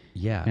before.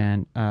 Yeah.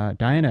 And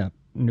Diana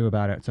knew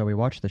about it, so we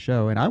watched the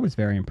show, and I was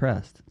very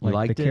impressed. You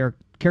liked the it?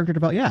 character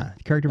development. Yeah,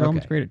 character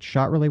development's Okay. great. It's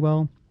shot really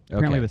well.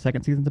 Apparently, Okay. the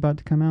second season's about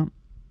to come out.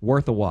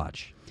 Worth a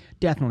watch.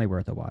 Definitely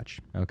worth a watch.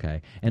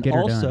 Okay. And Get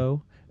her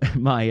also,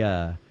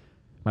 my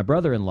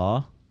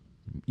brother-in-law,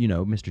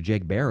 Mr.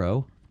 Jake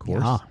Barrow, of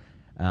course.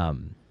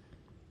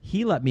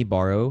 He let me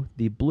borrow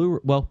the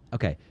Well,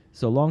 okay.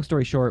 So long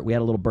story short, we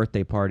had a little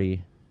birthday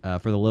party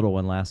for the little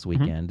one last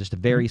weekend. Just a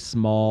very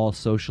small,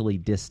 socially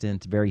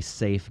distant, very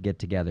safe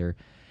get-together.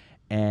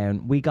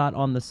 And we got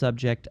on the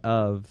subject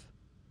of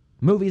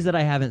movies that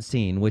I haven't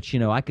seen, which,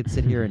 I could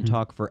sit here and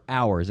talk for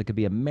hours. It could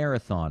be a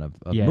marathon of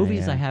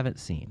movies I haven't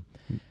seen.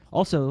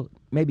 Also,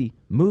 maybe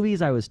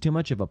movies I was too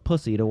much of a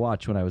pussy to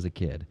watch when I was a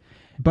kid.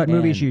 But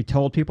movies And- you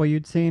told people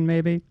you'd seen,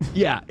 maybe?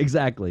 Yeah,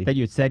 exactly. That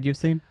you said you've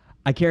seen?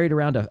 I carried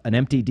around an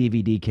empty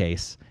DVD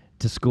case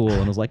to school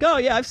and was like, "Oh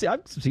yeah, I've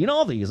seen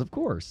all these, of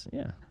course."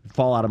 Yeah,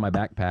 fall out of my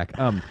backpack.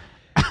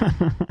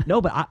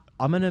 No, but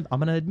I'm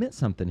gonna admit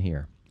something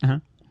here. Uh-huh.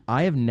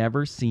 I have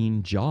never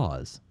seen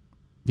Jaws.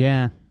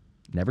 Yeah.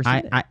 Never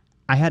seen it.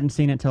 I hadn't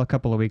seen it until a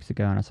couple of weeks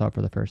ago, and I saw it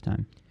for the first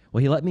time.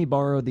 Well, he let me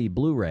borrow the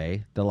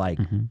Blu-ray,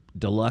 the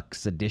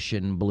deluxe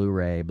edition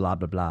Blu-ray, blah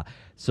blah blah.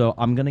 So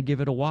I'm gonna give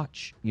it a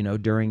watch.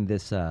 During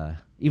this,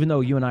 even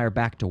though you and I are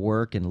back to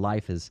work and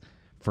life is,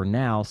 for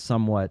now,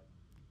 somewhat,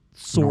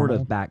 sort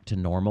Normal. of back to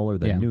normal or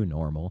the new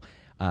normal.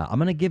 I'm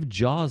gonna give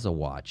Jaws a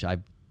watch.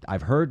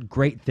 I've heard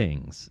great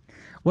things.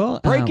 Well,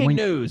 Breaking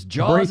news: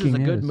 Jaws is a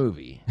breaking good news.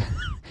 movie.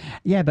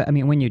 Yeah, but I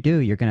mean, when you do,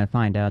 you're going to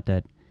find out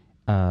that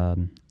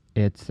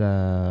it's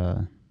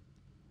a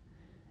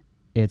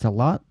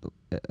lot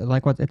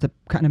like it's a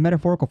kind of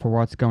metaphorical for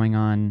what's going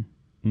on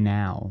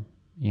now.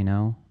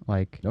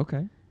 Like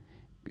Okay.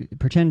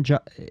 pretend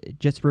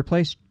just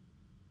replace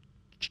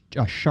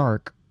a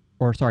shark,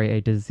 or sorry,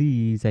 a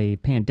disease, a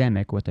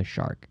pandemic with a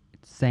shark.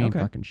 It's the same Okay.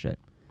 fucking shit.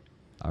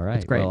 All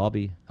right. great. Well,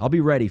 I'll be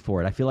ready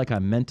for it. I feel like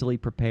I'm mentally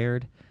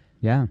prepared.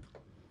 Yeah.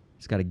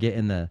 Just got to get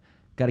in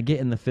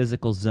the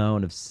physical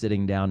zone of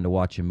sitting down to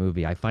watch a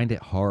movie. I find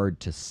it hard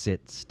to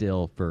sit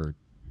still for,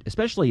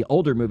 especially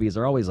older movies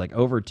are always like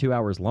over 2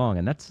 hours long,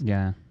 and that's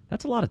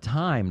a lot of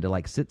time to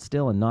like sit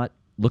still and not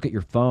look at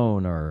your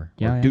phone or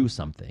do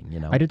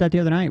something. I did that the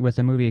other night with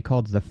a movie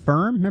called The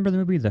Firm. Remember the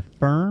movie The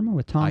Firm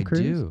with Tom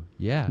Cruise? I do.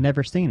 Yeah.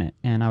 Never seen it,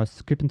 and I was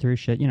skipping through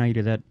shit. You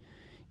do that.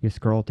 You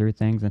scroll through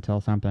things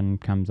until something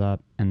comes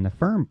up, and The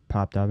Firm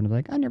popped up, and I was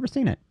like, I've never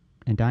seen it.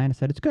 And Diana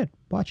said, it's good.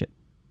 Watch it.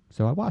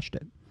 So I watched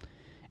it.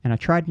 And I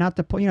tried not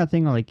to pull,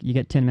 thing like you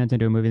get 10 minutes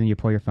into a movie, then you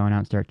pull your phone out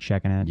and start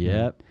checking it.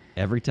 Yep.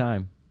 Every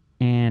time.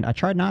 And I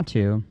tried not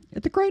to.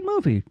 It's a great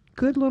movie.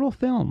 Good little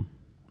film.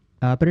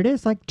 But it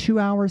is like 2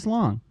 hours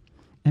long.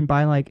 And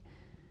by like,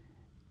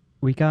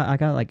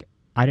 I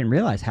didn't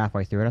realize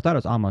halfway through it. I thought it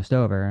was almost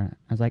over.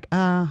 I was like,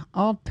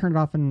 I'll turn it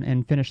off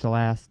and finish the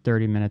last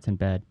 30 minutes in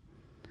bed.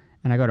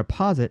 And I go to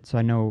pause it so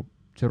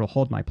it'll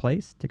hold my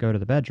place to go to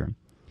the bedroom.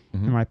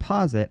 And when I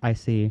pause it, I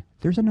see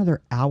there's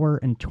another hour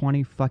and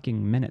 20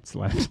 fucking minutes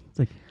left. It's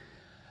like,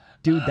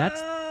 Dude,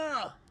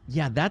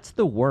 that's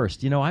the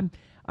worst. I'm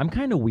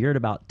kind of weird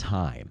about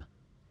time.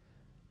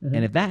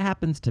 And if that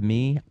happens to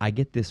me, I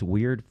get this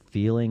weird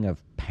feeling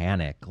of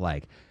panic,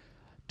 like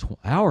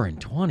hour and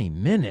 20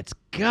 minutes.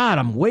 God,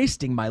 I'm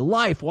wasting my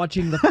life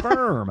watching The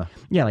Firm.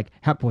 yeah, like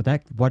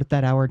what if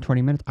that hour and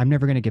 20 minutes? I'm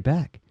never going to get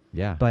back.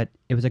 Yeah. But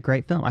it was a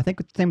great film. I think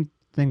it's the same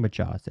thing with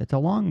Jaws. It's a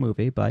long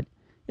movie, but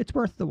it's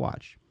worth the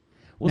watch.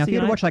 Well, Now, see, if you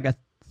had and to watch like a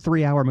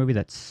 3-hour movie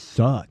that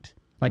sucked,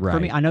 like for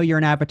Right. me, I know you're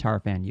an Avatar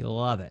fan. You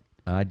love it.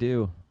 I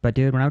do. But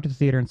dude, when I went to the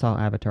theater and saw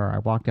Avatar, I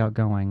walked out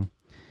going,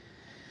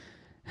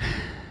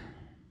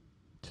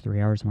 it's 3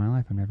 hours of my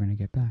life I'm never going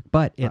to get back.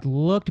 But it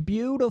looked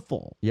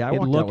beautiful. Yeah, I it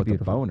walked looked out with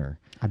beautiful. a boner.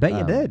 I bet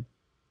you did.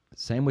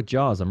 Same with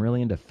Jaws. I'm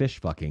really into fish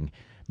fucking,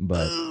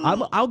 but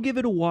I'll give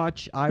it a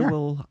watch. I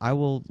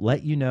will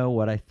let you know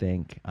what I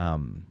think.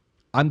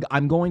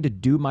 I'm going to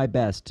do my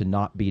best to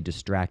not be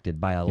distracted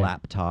by a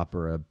laptop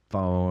or a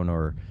phone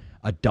or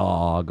a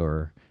dog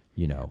or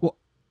Well,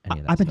 any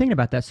of that I've been thinking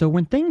about that. So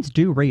when things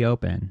do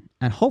reopen,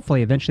 and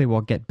hopefully eventually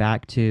we'll get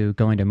back to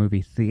going to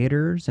movie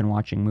theaters and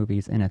watching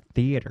movies in a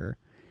theater,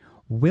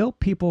 will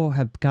people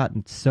have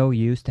gotten so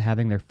used to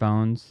having their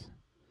phones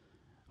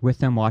with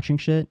them watching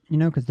shit?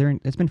 Because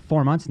it's been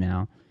 4 months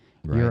now.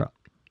 Right.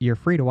 You're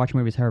free to watch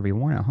movies however you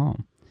want at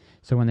home.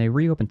 So when they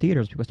reopen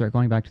theaters, people start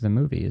going back to the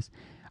movies.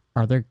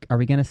 Are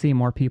we going to see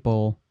more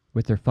people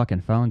with their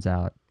fucking phones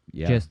out?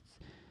 Yeah. Just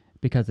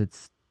because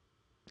it's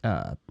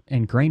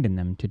ingrained in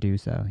them to do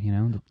so,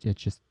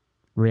 It's just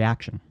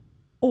reaction.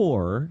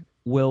 Or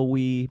will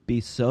we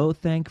be so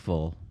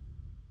thankful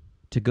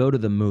to go to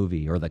the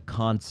movie or the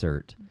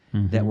concert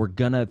that we're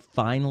going to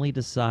finally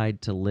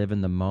decide to live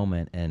in the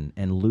moment and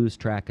lose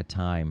track of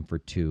time for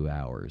 2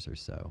 hours or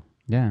so?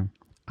 Yeah.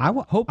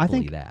 Hopefully I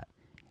think that.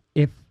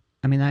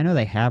 I know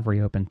they have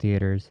reopened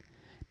theaters,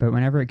 but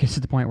whenever it gets to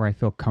the point where I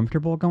feel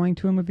comfortable going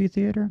to a movie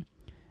theater,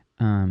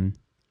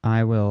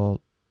 I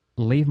will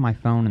leave my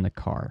phone in the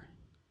car.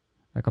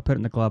 Like I'll put it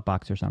in the glove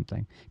box or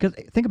something. Because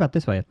think about it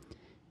this way.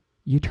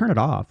 You turn it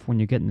off when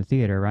you get in the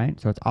theater, right?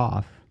 So it's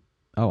off.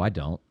 Oh, I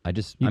don't.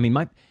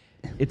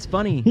 It's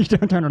funny. You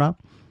don't turn it off?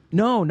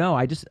 No.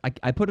 I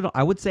put it.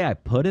 I would say I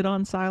put it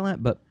on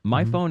silent, but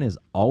my phone is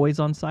always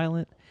on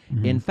silent.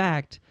 In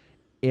fact,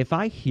 if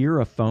I hear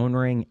a phone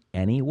ring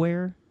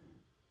anywhere,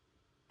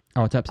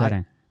 Oh, it's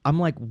upsetting. I'm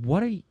like,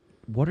 what are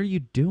you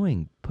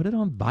doing? Put it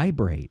on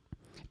vibrate.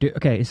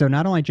 Okay, so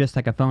not only just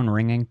like a phone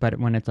ringing, but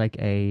when it's like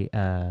a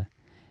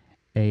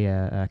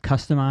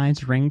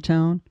customized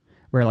ringtone,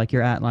 where like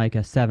you're at like a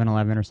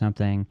 7-Eleven or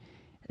something,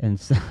 and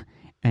so,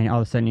 and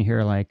all of a sudden you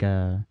hear like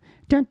like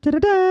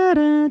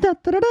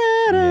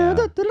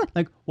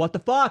what the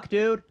fuck,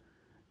 dude?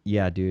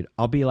 Yeah, dude.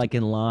 I'll be like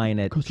in line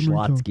at Customer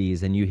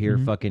Schlotsky's and you hear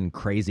fucking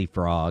Crazy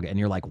Frog and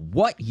you're like,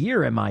 what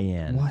year am I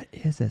in? What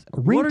is this?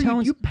 What are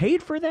Ringtones. you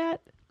paid for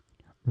that?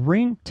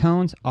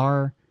 Ringtones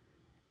are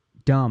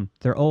dumb.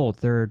 They're old.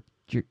 They're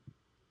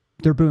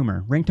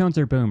boomer. Ringtones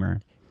are boomer.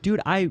 Dude,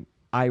 I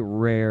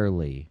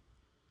rarely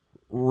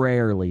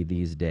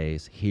these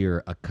days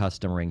hear a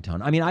custom ringtone.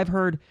 I mean, I've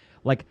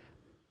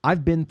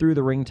been through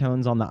the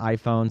ringtones on the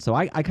iPhone, so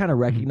I kind of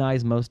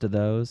recognize most of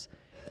those.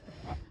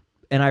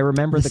 And I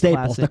remember the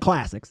staples, classic, the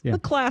classics. Yeah. the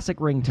classic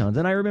ringtones.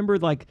 And I remember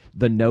like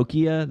the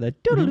Nokia, the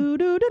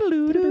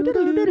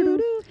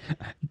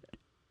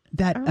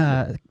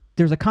that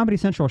there's a Comedy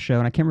Central show,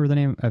 and I can't remember the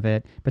name of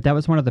it, but that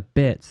was one of the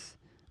bits.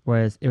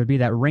 Was it would be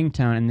that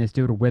ringtone, and this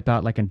dude would whip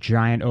out like a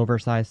giant,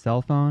 oversized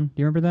cell phone. Do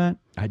you remember that?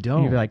 I And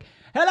don't. you'd be like,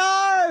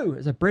 "Hello!"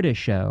 It's a British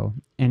show,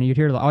 and you'd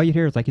hear all you'd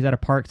hear is like he's at a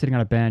park sitting on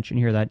a bench, and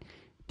you hear that,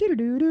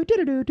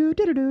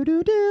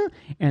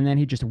 and then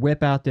he'd just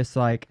whip out this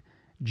like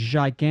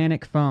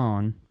gigantic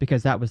phone,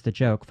 because that was the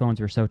joke. Phones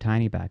were so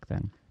tiny back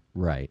then.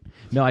 Right.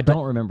 No, I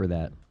don't remember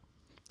that.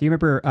 Do you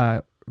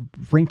remember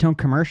ringtone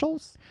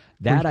commercials?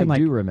 Where That you I can, like,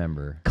 do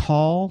remember.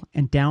 call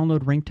and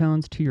download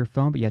ringtones to your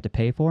phone, but you have to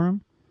pay for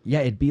them.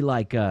 Yeah, it'd be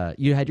like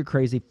you had your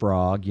Crazy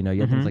Frog, you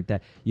had things like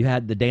that. You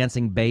had the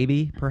Dancing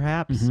Baby,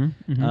 perhaps.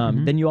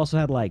 Then you also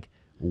had like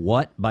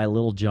What by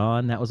Lil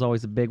Jon. That was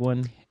always a big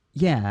one.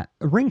 Yeah,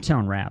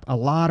 ringtone rap. A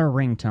lot of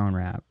ringtone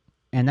rap.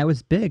 And that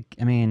was big.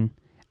 I mean,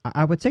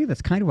 I would say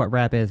that's kind of what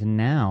rap is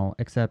now,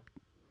 except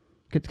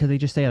because they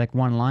just say like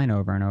one line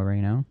over and over,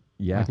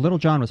 Yeah. Like Lil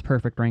Jon was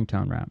perfect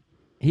ringtone rap.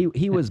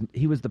 He was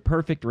the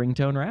perfect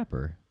ringtone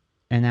rapper.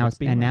 And now Let's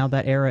be now honest.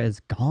 that era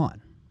is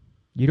gone.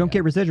 You don't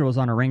get residuals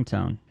on a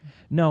ringtone.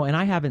 No, and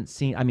I haven't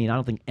seen. I mean, I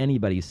don't think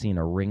anybody's seen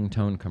a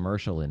ringtone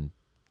commercial in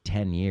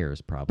 10 years,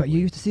 probably. But you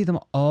used to see them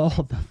all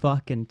the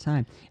fucking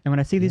time. And when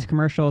I see these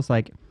commercials,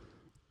 like,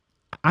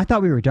 I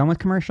thought we were done with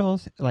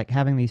commercials, like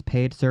having these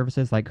paid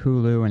services like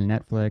Hulu and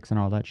Netflix and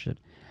all that shit.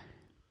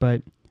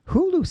 But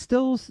Hulu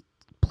still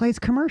plays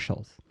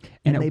commercials.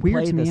 And they it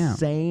weirds play me the out.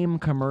 same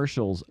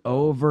commercials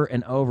over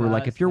and over.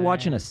 Like if you're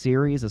watching a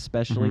series,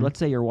 especially, let's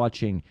say you're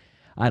watching,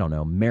 I don't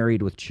know,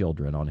 Married with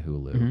Children on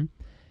Hulu.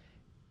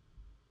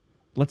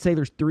 Let's say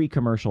there's 3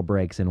 commercial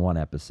breaks in one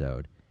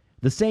episode.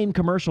 The same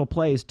commercial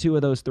plays 2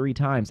 of those 3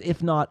 times,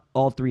 if not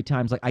all 3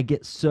 times. Like I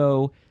get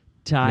so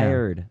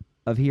tired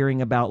of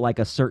hearing about like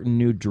a certain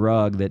new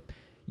drug that,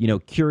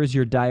 cures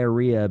your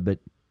diarrhea, but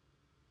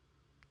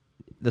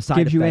the side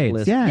Gives you effect AIDS.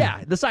 list.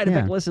 Yeah. The side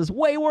effect list is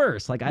way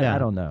worse. Like I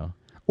don't know.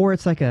 Or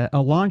it's like a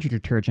laundry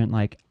detergent,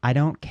 like, I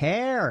don't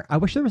care. I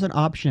wish there was an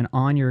option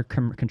on your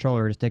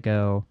controller just to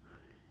go,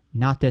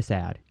 not this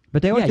ad.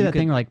 But they always do you that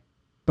thing could like,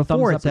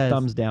 before thumbs it up says, or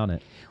thumbs down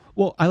it.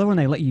 well, I love when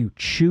they let you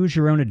choose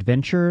your own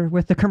adventure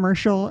with the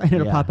commercial, and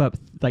it'll Yeah. pop up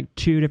like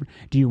 2 different.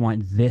 Do you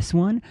want this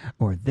one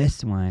or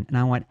this one? And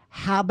I want,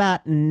 how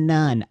about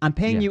none? I'm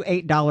paying you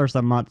 $8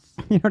 a month.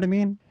 You know what I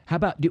mean? How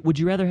about, would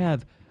you rather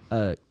have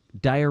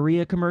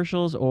diarrhea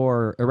commercials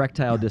or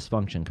erectile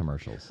dysfunction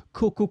commercials?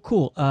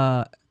 Cool.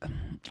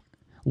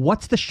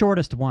 What's the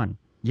shortest one?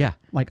 Yeah.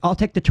 Like, I'll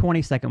take the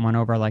 20-second one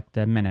over like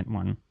the minute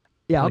one.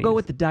 Yeah, I'll go Please.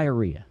 with the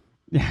diarrhea.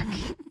 Yeah,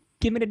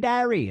 give me the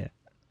diarrhea.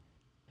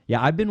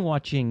 Yeah, I've been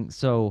watching,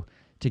 so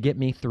to get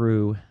me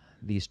through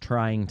these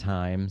trying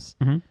times,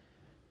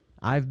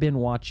 I've been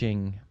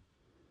watching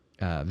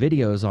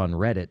videos on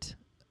Reddit,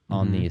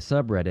 on the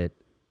subreddit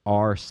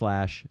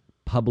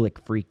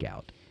r/public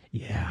freakout.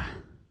 Yeah.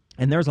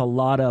 And there's a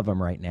lot of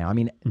them right now. I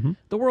mean,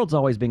 the world's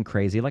always been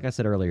crazy. Like I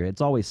said earlier,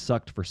 it's always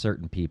sucked for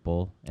certain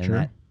people, and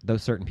Sure.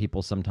 those certain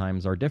people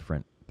sometimes are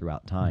different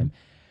throughout time.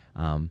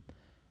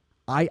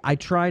 I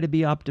try to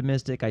be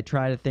optimistic. I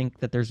try to think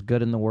that there's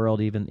good in the world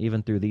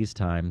even through these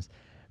times.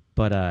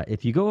 But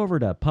if you go over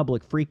to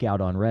public freakout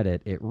on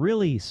Reddit, it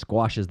really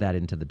squashes that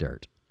into the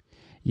dirt.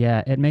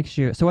 Yeah, it makes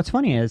you. So what's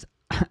funny is,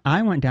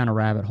 I went down a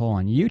rabbit hole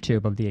on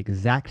YouTube of the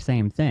exact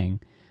same thing,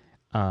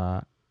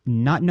 not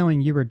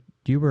knowing you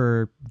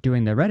were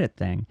doing the Reddit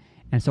thing,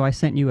 and so I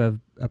sent you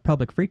a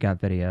public freakout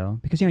video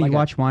because Like you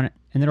watch one and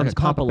then it'll Like a just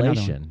pop up another one.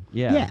 compilation.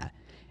 Yeah. Yeah.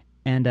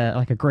 And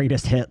like a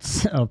greatest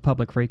hits of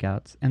public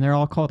freakouts. And they're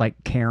all called like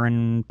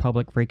Karen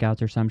public freakouts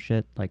or some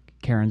shit, like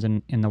Karen's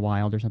in the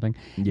wild or something.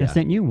 And Yeah. I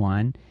sent you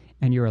one,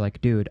 and you were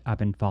like, dude, I've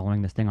been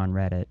following this thing on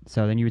Reddit.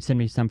 So then you would send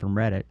me some from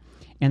Reddit.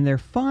 And they're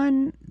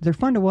fun. They're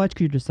fun to watch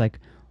because you're just like,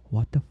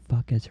 what the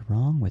fuck is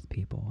wrong with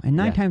people? And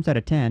 9 times out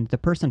of 10, the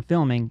person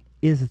filming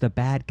is the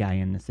bad guy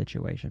in the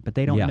situation, but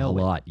they don't know a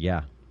it. lot.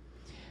 Yeah.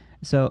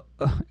 So,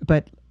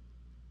 but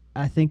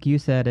I think you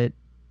said it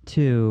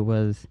too,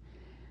 was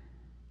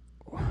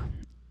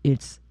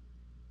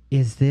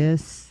is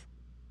this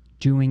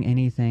doing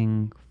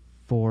anything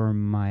for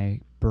my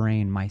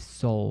brain, my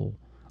soul?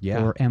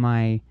 Yeah. Or am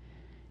I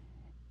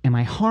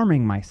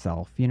harming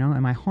myself? You know,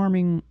 am I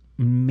harming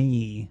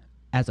me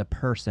as a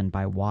person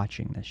by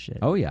watching this shit?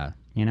 Oh yeah.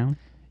 You know?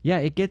 Yeah,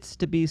 it gets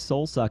to be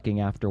soul sucking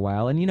after a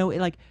while. And you know,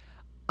 like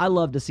I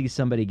love to see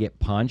somebody get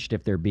punched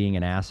if they're being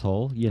an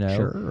asshole, you know.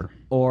 Sure.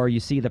 Or you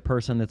see the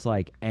person that's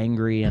like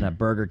angry in a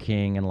Burger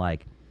King and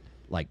like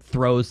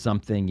throws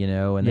something, you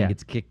know, and then Yeah.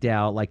 gets kicked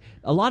out. Like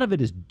a lot of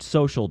it is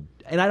social,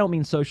 and I don't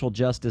mean social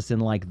justice in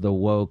like the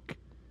woke,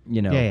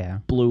 you know, Yeah.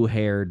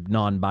 blue-haired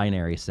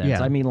non-binary sense.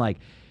 Yeah. I mean like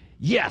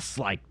yes,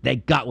 like they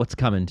got what's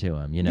coming to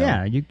them, you know.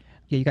 Yeah,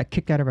 you got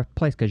kicked out of a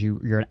place because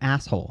you're an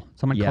asshole.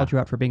 Someone Yeah. called you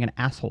out for being an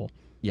asshole.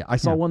 Yeah, I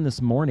saw one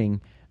this morning.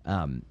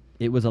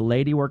 It was a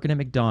lady working at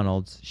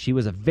McDonald's. She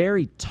was a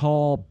very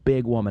tall,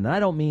 big woman. And I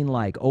don't mean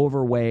like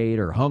overweight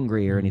or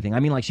hungry or anything. I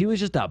mean like she was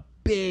just a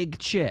big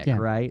chick, Yeah,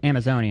 right?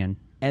 Amazonian.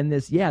 And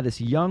this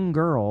young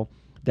girl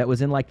that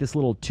was in like this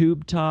little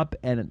tube top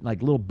and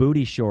like little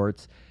booty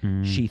shorts,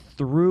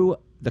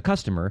 the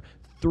customer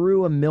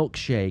threw a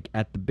milkshake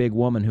at the big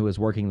woman who was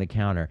working the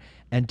counter.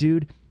 And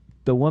dude,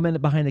 the woman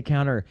behind the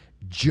counter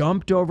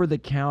jumped over the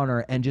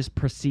counter and just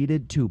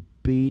proceeded to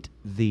beat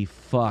the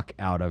fuck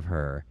out of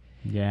her.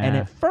 Yeah. And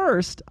at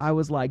first, I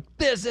was like,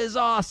 this is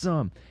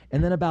awesome.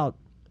 And then about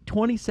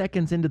 20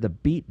 seconds into the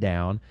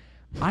beatdown,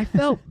 I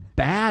felt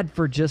bad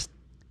for just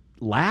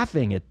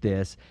laughing at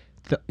this.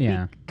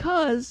 Yeah.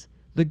 Because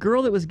the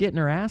girl that was getting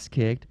her ass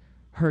kicked,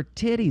 her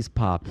titties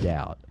popped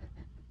out.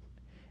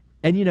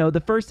 And, you know, the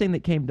first thing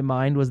that came to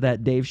mind was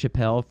that Dave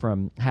Chappelle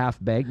from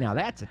Half Baked. Now,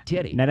 that's a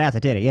titty. Now that's a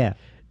titty, yeah.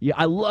 Yeah,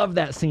 I love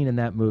that scene in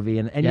that movie.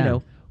 And Yeah. you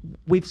know,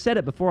 we've said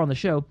it before on the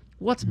show.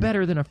 What's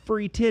better than a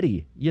free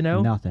titty, you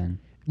know? Nothing.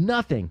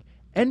 Nothing.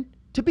 And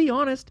to be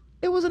honest,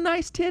 it was a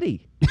nice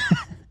titty.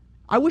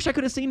 I wish I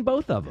could have seen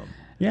both of them.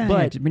 Yeah,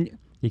 But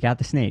you got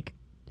the snake.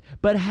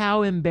 but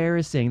how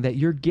embarrassing that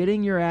you're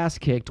getting your ass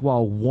kicked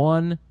while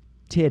one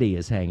titty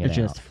is hanging It out.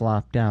 just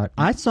flopped out.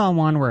 I saw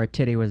one where a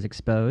titty was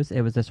exposed.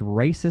 It was this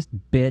racist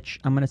bitch.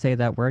 I'm going to say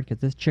that word because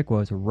this chick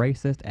was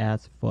racist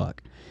as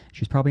fuck.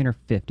 She's probably in her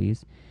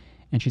 50s,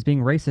 and she's being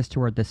racist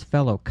toward this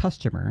fellow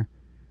customer,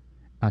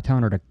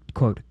 telling her to,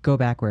 quote, go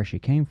back where she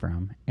came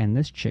from. And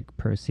this chick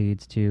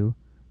proceeds to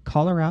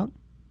call her out,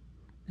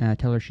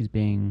 tell her she's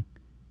being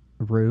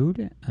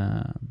rude.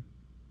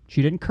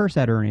 She didn't curse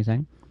at her or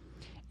anything.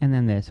 And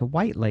then this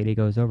white lady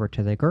goes over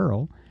to the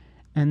girl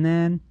and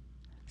then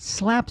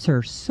slaps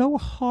her so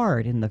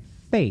hard in the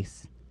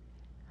face,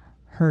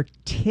 her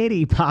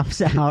titty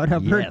pops out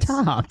of her Yes.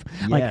 top.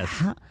 Like,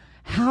 Yes.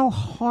 how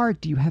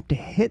hard do you have to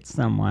hit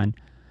someone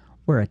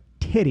where a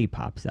titty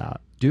pops out?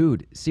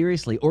 Dude,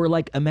 seriously. Or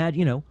like imagine,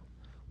 you know,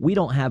 we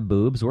don't have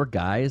boobs, we're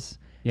guys.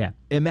 Yeah.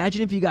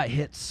 Imagine if you got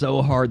hit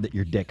so hard that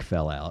your dick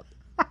fell out.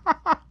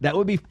 That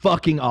would be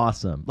fucking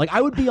awesome. Like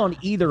I would be on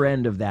either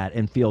end of that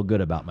and feel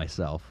good about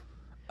myself.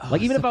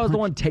 Like even if I was the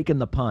one taking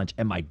the punch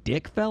and my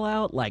dick fell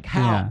out, like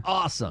how Yeah.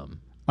 awesome.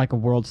 Like a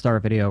World Star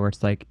video where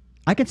it's like,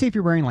 I can see if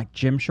you're wearing like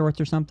gym shorts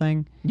or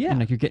something. Yeah. And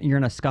like you're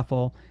in a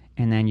scuffle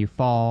and then you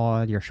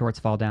fall, your shorts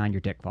fall down,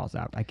 your dick falls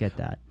out. I get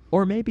that.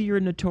 Or maybe you're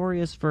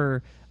notorious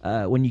for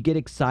when you get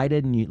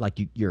excited and your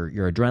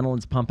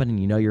adrenaline's pumping and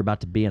you know you're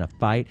about to be in a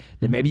fight,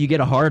 then maybe you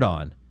get a hard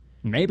on.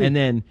 Maybe. And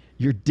then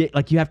your dick,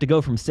 like you have to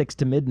go from 6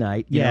 to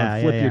midnight, you Yeah, know,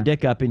 yeah, flip yeah. your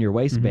dick up in your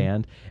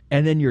waistband,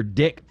 and then your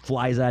dick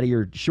flies out of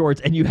your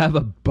shorts and you have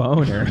a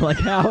boner. Like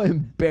how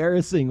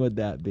embarrassing would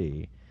that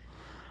be?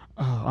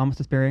 Oh, almost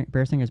as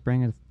embarrassing as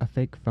bringing a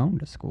fake phone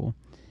to school.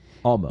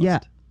 Almost. Yeah,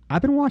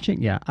 I've been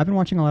watching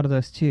a lot of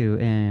those too,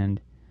 and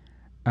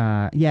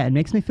yeah, it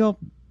makes me feel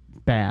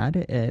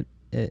bad.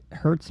 It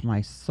hurts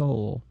my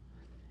soul,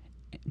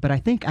 but I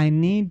think I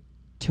need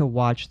to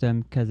watch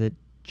them because it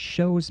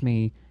shows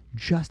me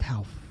just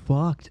how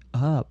fucked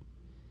up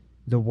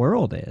the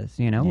world is.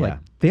 You know, Yeah. like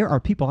there are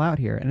people out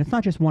here, and it's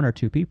not just one or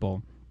two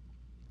people.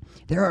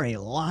 There are a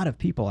lot of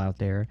people out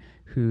there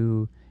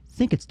who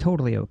think it's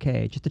totally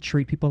okay just to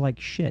treat people like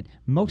shit.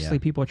 Mostly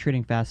Yeah. people are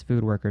treating fast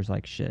food workers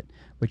like shit,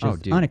 which Oh, is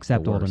dude,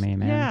 unacceptable the to worst. me,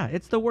 man. Yeah,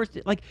 it's the worst.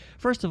 Like,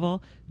 first of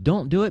all,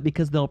 don't do it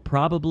because they'll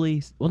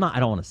probably, well, not, I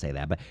don't want to say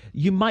that, but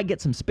you might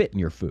get some spit in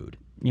your food.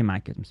 You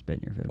might get them spit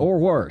in your food. Or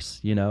worse,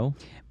 you know?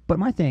 But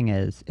my thing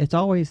is,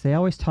 they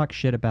always talk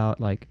shit about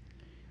like,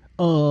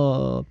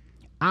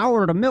 I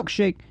ordered a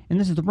milkshake and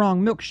this is the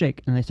wrong milkshake,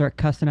 and they start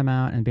cussing them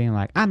out and being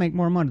like, I make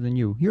more money than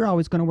you. You're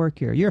always gonna work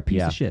here. You're a piece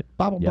Yeah. of shit.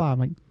 Blah blah Yep. blah. I'm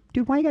like,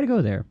 dude, why you gotta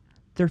go there?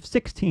 They're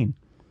 16.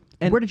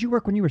 And- Where did you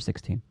work when you were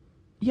 16?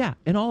 Yeah,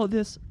 and all of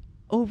this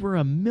over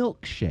a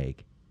milkshake.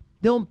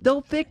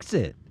 They'll fix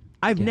it.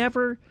 I've Yeah.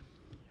 never,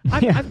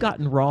 Yeah. I've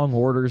gotten wrong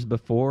orders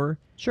before.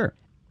 Sure.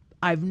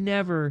 I've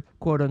never,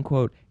 quote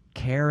unquote,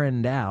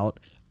 Karened out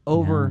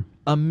over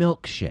a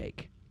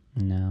milkshake.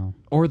 No.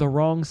 Or the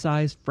wrong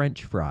size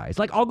French fries.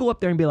 Like, I'll go up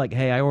there and be like,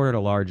 hey, I ordered a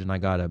large and I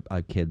got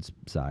a kid's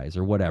size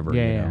or whatever,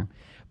 Yeah, you yeah. know.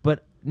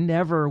 But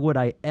never would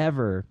I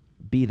ever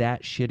be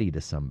that shitty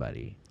to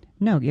somebody.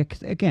 No, yeah,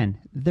 'cause again,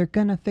 they're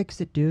gonna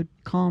fix it, dude.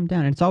 Calm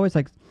down. And it's always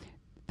like,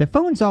 the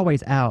phone's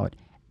always out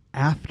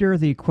after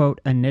the quote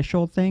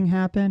initial thing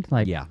happened.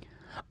 Like, Yeah.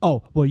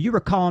 oh, well, you were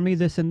calling me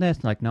this and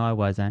this. Like, no, I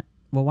wasn't.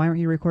 Well, why weren't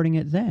you recording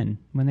it then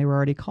when they were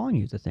already calling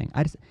you the thing?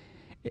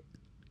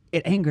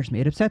 It angers me.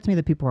 It upsets me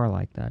that people are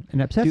like that. And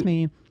it upsets Dude,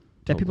 me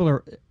that people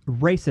are,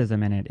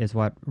 racism in it is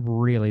what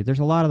really, there's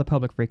a lot of the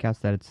public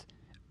freakouts that it's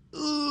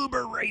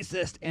uber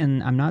racist.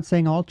 And I'm not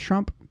saying all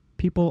Trump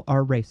people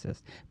are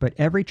racist, but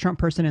every Trump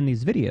person in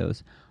these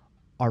videos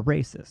are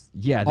racist.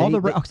 Yeah, all the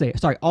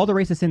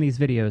racists in these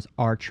videos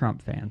are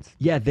Trump fans.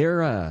 Yeah,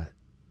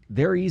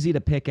 they're easy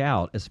to pick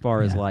out as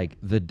far as like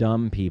the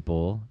dumb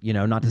people. You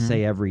know, not to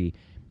say every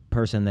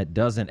person that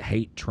doesn't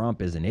hate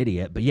Trump is an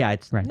idiot, but yeah,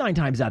 it's 9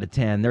 times out of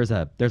 10.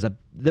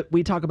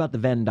 We talk about the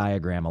Venn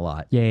diagram a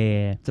lot.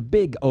 Yeah. It's a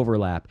big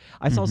overlap.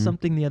 I saw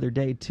something the other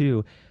day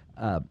too,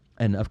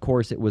 and of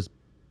course it was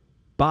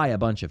by a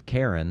bunch of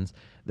Karens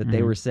that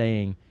they were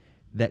saying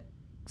that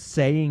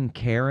saying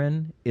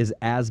Karen is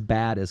as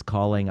bad as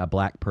calling a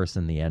black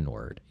person the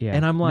N-word. Yeah.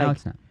 And I'm like, no,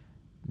 it's not.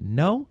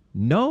 No.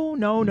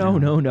 No,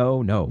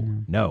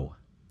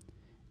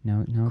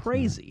 it's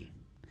Crazy.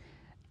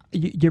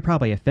 not. You're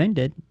probably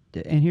offended.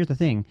 And here's the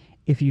thing.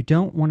 If you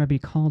don't want to be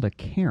called a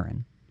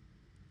Karen,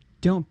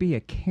 don't be a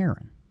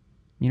Karen.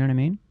 You know what I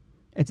mean?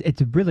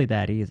 It's really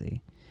that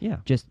easy. Yeah.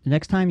 Just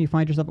next time you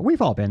find yourself,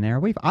 we've all been there.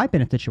 I've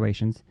been in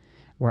situations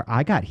where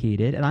I got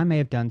heated and I may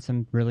have done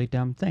some really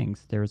dumb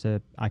things.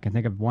 I can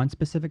think of one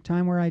specific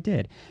time where I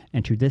did.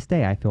 And to this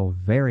day, I feel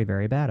very,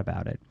 very bad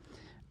about it.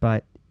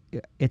 But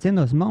it's in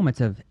those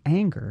moments of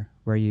anger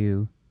where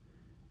you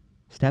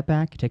step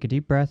back, you take a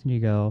deep breath, and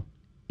you go,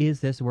 is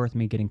this worth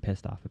me getting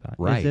pissed off about?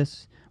 Right. Is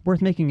this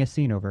worth making a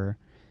scene over?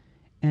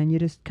 And you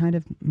just kind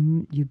of,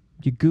 you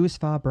goose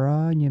fa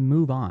bra and you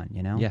move on,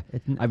 you know? Yeah.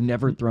 I've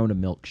never thrown a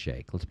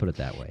milkshake. Let's put it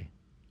that way.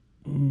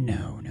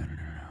 No.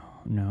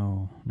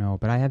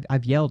 But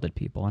I've yelled at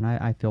people and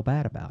I feel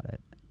bad about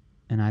it.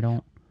 And I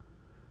don't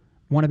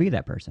want to be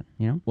that person,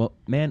 you know? Well,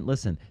 man,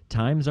 listen,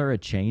 times are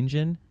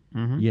a-changing,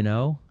 you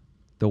know?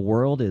 The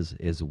world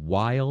is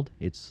wild.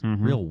 It's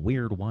real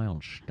weird,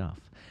 wild stuff.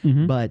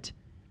 But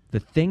the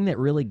thing that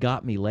really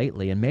got me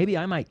lately, and maybe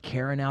I might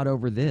Karen out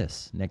over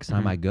this next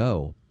time I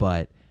go,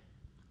 but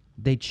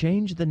they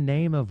changed the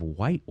name of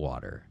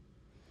Whitewater.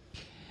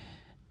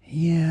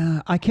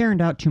 Yeah, I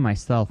Karened out to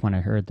myself when I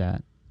heard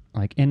that.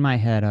 Like, in my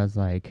head, I was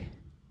like,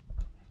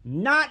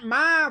 not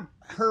my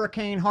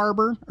Hurricane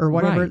Harbor, or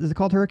whatever. Right. Is it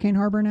called Hurricane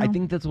Harbor now? I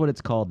think that's what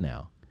it's called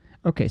now.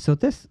 Okay, so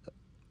this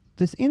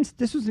was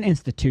an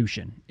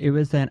institution. It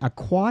was an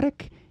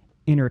aquatic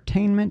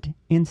entertainment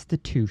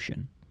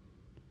institution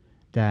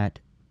that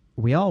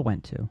we all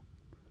went to.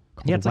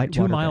 Yeah, it's like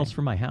 2 Whitewater miles Bay.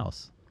 from my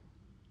house.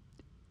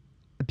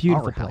 A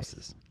beautiful Our place.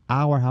 houses.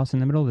 Our house in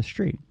the middle of the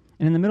street.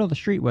 And in the middle of the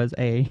street was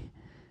a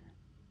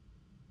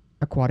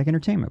aquatic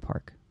entertainment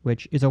park,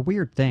 which is a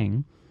weird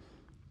thing,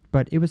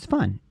 but it was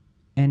fun.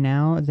 And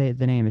now the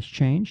name has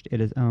changed.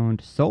 It is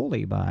owned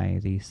solely by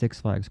the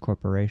Six Flags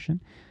Corporation.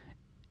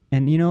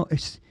 And, you know,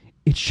 it's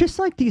just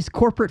like these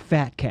corporate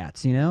fat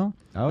cats, you know?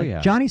 Oh, like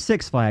yeah. Johnny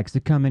Six Flags to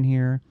come in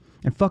here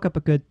and fuck up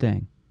a good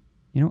thing.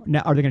 You know?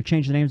 Now, are they going to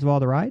change the names of all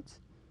the rides?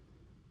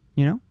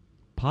 You know?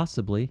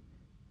 Possibly.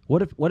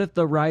 What if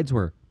the rides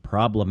were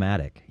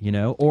problematic, you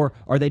know? Or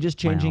are they just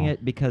changing Wow.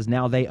 it because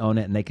now they own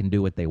it and they can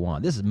do what they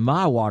want? This is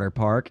my water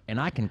park, and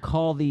I can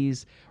call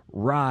these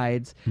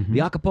rides the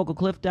Acapulco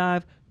Cliff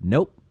Dive.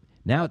 Nope.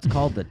 Now it's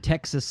called the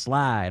Texas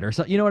Slide or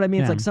something. You know what I mean?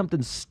 Yeah. It's like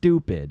something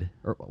stupid.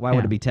 Or why would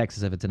Yeah. it be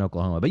Texas if it's in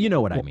Oklahoma? But you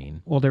know what I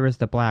mean. Well, there is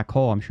the black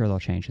hole. I'm sure they'll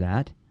change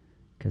that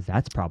because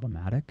that's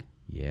problematic.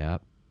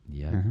 Yep.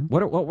 Yeah.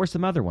 What were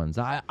some other ones?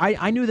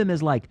 I knew them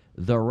as like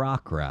the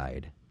Rock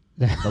Ride.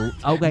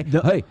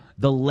 The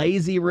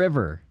Lazy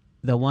River.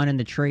 The one in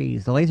the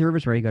trees. The lazy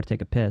river's where you go to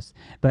take a piss.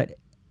 But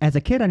as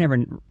a kid, I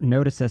never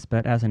noticed this,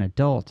 but as an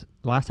adult,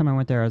 the last time I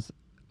went there, I was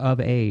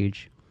of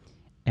age.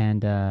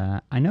 And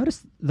I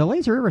noticed the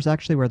lazy river is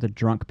actually where the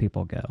drunk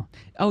people go.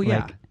 Oh,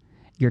 yeah. Like,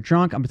 you're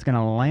drunk, I'm just going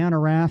to lay on a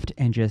raft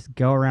and just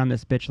go around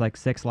this bitch like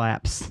 6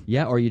 laps.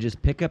 Yeah, or you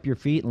just pick up your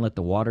feet and let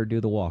the water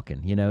do the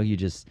walking. You know, you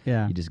just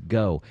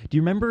go. Do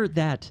you remember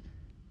that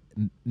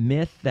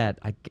myth that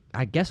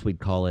I guess we'd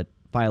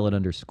file it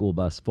under school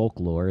bus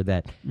folklore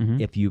that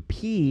if you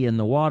pee in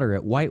the water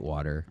at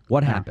Whitewater,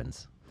 what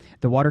happens?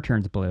 The water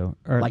turns blue.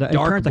 Or Like it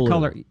dark turns blue. the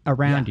color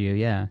around you,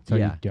 yeah. So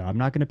Yeah. I'm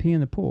not going to pee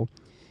in the pool.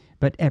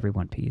 But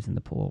everyone pees in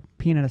the pool.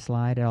 Peeing in a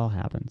slide, it all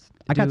happens.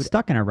 I got Dude.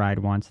 stuck in a ride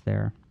once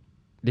there.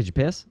 Did you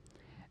piss?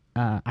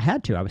 I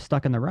had to. I was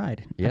stuck in the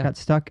ride. Yeah.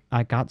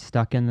 I got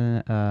stuck in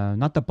the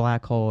not the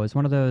black hole. It's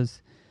one of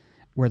those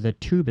where the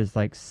tube is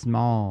like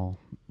small.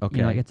 Okay.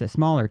 You know, like it's a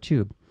smaller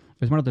tube. It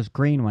was one of those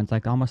green ones,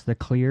 like almost the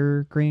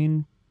clear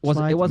green.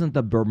 It wasn't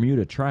the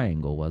Bermuda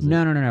Triangle, was it?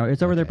 No.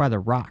 It's over there by the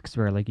rocks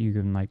where like you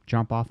can like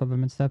jump off of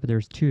them and stuff. But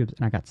there's tubes,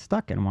 and I got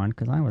stuck in one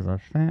because I was a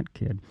fat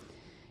kid,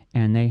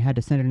 and they had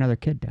to send another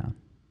kid down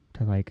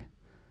to like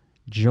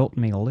jolt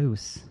me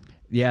loose.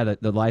 Yeah,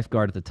 the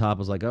lifeguard at the top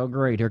was like, "Oh,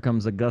 great, here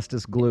comes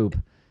Augustus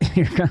Gloop.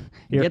 Here comes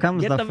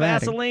Get the the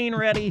fatty. Vaseline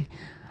ready."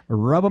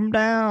 Rub them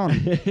down.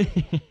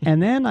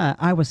 And then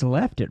I was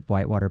left at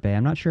Whitewater Bay.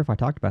 I'm not sure if I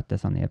talked about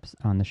this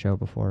on the show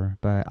before,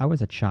 but I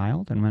was a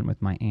child and went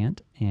with my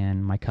aunt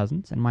and my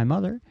cousins and my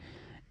mother,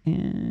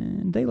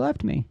 and they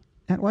left me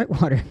at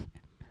Whitewater.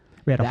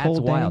 We had a whole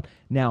That's day. wild.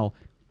 Now,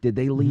 did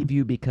they leave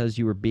you because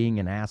you were being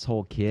an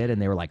asshole kid,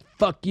 and they were like,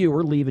 "Fuck you,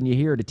 we're leaving you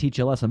here to teach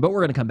you a lesson, but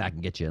we're gonna come back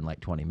and get you in like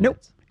 20 Nope.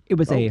 minutes"? It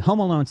was a Home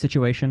Alone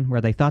situation where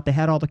they thought they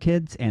had all the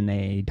kids, and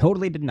they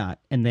totally did not,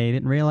 and they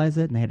didn't realize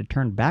it, and they had to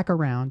turn back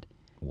around.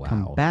 Wow.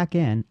 Come back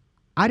in.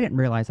 I didn't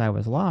realize I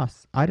was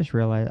lost. I just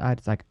realized I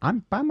was like,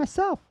 I'm by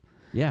myself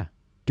Yeah.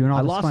 doing all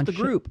I this lost fun the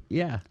shit. group.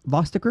 Yeah.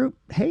 Lost the group.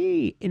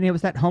 Hey, and it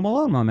was that Home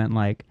Alone moment.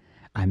 Like,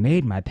 I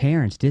made my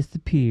parents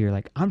disappear.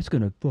 Like, I'm just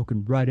gonna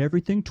fucking write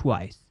everything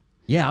twice.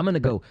 Yeah, I'm gonna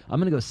go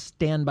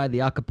stand by the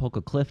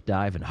Acapulco cliff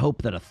dive and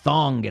hope that a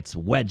thong gets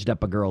wedged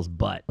up a girl's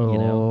butt. You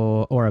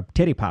know? Or a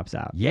titty pops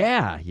out.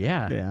 Yeah.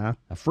 Yeah.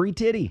 A free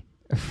titty.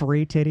 A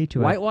free titty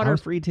to Whitewater I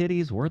free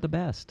titties were the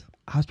best.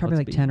 was probably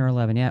Let's like be- 10 or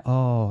 11. Yeah.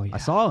 Oh, yeah. I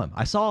saw them.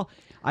 I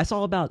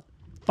saw about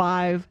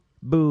 5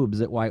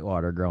 boobs at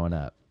Whitewater growing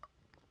up.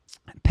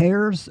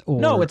 Pairs or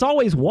No, it's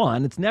always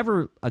one. It's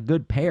never a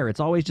good pair. It's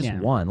always just Yeah.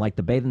 one. Like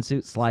the bathing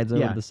suit slides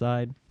over Yeah. to the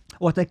side.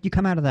 well, it's like you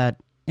come out of that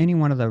any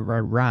one of the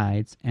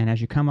rides, and as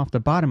you come off the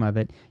bottom of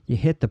it, you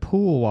hit the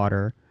pool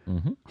water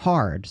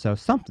hard. So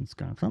something's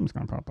gonna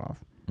pop off.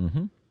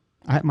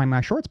 Mm-hmm.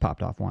 My shorts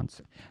popped off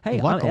once.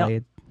 Hey,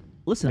 luckily.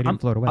 Listen, They didn't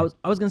float away.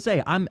 I was gonna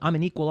say I'm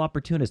an equal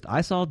opportunist.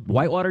 I saw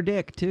Whitewater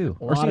Dick too.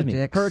 A lot of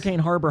dicks. Hurricane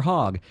Harbor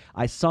Hog.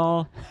 I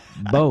saw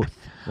both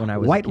when I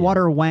was a kid.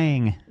 Whitewater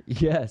Wang.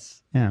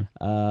 Yes.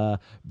 Yeah.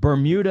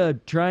 Bermuda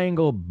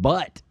Triangle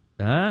Butt.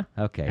 Huh?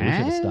 Okay, we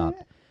should have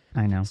stopped.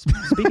 I know.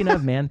 Speaking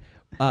of, man,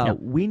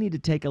 we need to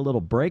take a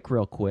little break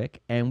real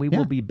quick, and we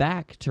will be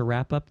back to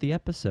wrap up the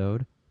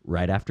episode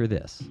right after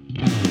this.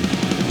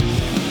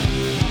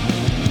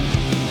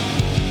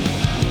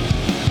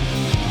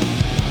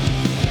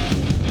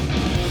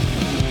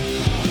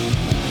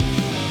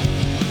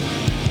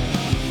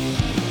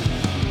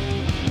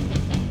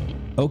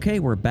 Okay,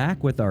 we're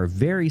back with our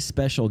very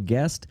special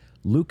guest,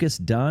 Lucas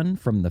Dunn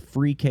from the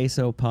Free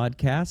Queso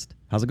podcast.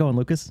 How's it going,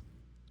 Lucas?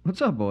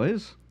 What's up,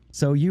 boys?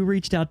 So you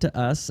reached out to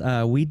us.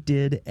 We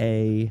did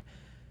a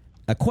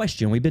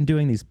question. We've been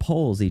doing these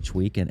polls each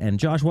week. And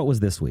Josh, what was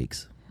this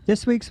week's?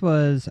 This week's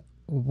was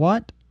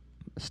what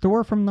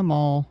store from the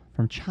mall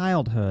from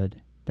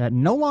childhood that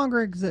no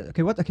longer exists.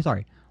 Okay,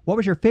 sorry. What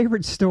was your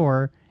favorite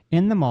store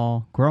in the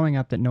mall growing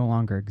up that no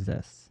longer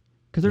exists?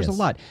 Because there's a Yes.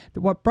 lot.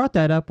 What brought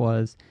that up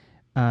was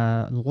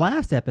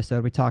last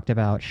episode we talked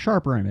about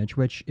Sharper Image,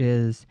 which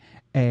is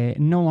a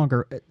no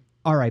longer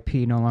RIP,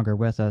 no longer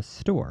with us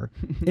store.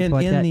 In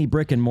But that- the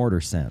brick and mortar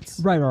sense.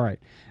 Right.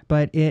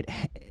 But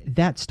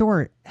that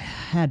store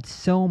had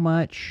so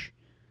much.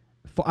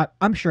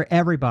 I'm sure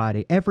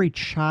every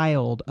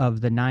child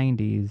of the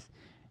 '90s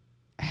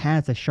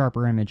has a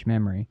Sharper Image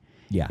memory.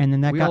 Yeah. And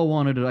then that We got all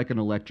wanted like an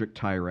electric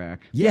tie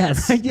rack.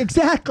 Yes.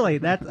 exactly.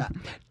 That's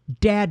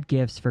dad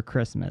gifts for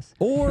Christmas.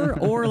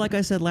 or like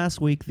I said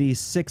last week, the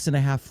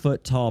 6.5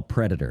 foot tall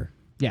Predator.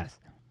 Yes.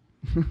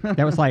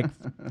 That was like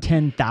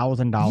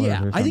 $10,000.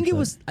 Yeah, or I think it something.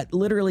 was not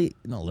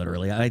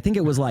literally. I think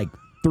it was like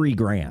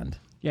 $3,000.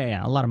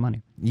 Yeah, a lot of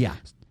money. Yeah.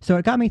 So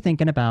it got me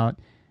thinking about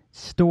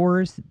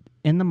stores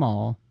in the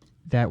mall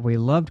that we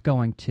loved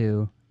going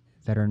to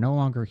that are no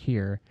longer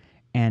here.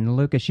 And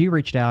Lucas, you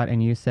reached out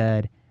and you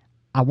said,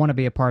 I want to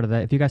be a part of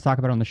that. If you guys talk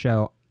about it on the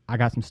show, I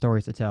got some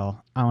stories to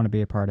tell. I want to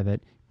be a part of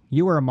it.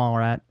 You were a mall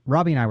rat.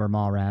 Robbie and I were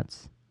mall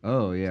rats.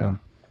 Oh yeah. So-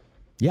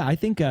 Yeah, I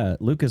think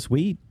Lucas,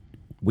 we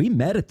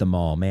met at the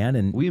mall, man,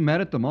 and We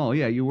met at the mall.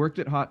 Yeah, you worked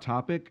at Hot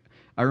Topic.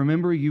 I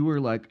remember you were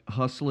like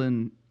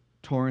hustling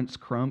Torrance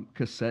Crump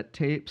cassette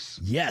tapes,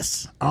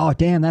 yes. Oh,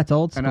 damn, that's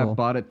old and I school.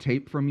 bought a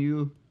tape from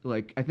you.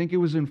 Like I think it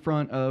was in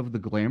front of the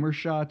Glamour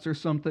Shots or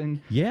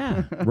something.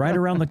 Yeah, right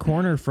around the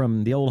corner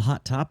from the old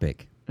Hot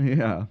Topic.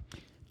 Yeah.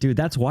 Dude,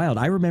 that's wild.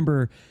 I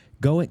remember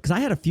going, because I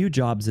had a few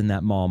jobs in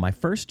that mall. My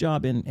first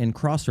job in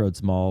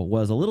Crossroads Mall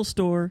was a little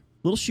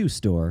shoe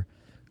store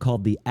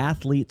called the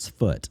Athlete's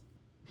Foot,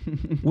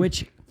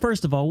 which,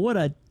 first of all, what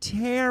a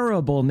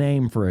terrible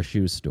name for a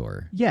shoe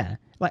store. Yeah.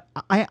 Like,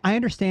 I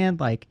understand,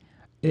 like,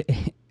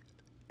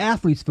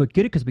 Athlete's Foot,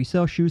 get it? Because we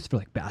sell shoes for,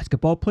 like,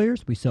 basketball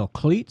players. We sell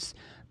cleats.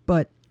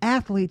 But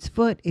Athlete's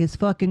Foot is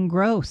fucking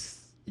gross.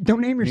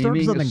 Don't name your store for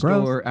Naming something a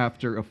gross. store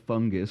after a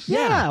fungus.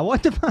 Yeah,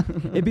 what the fuck?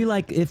 It'd be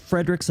like if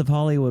Fredericks of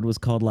Hollywood was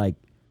called like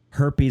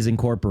Herpes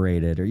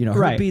Incorporated or,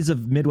 Right. Herpes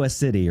of Midwest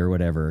City or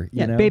whatever.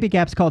 Yeah, you know? Baby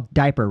Gap's called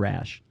Diaper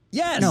Rash.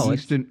 Yes. No,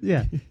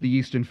 The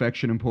yeast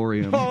infection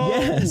emporium.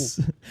 Yes.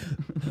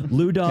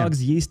 Lou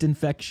Dog's yeast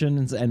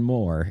infections and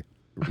more.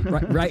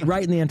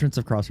 Right in the entrance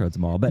of Crossroads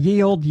Mall. But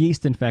Ye old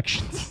yeast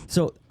infections.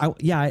 so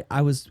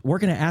I was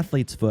working at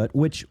Athlete's Foot,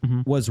 which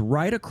was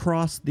right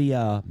across the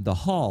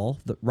hall,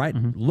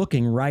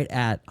 looking right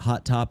at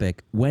Hot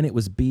Topic when it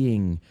was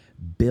being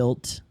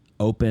built,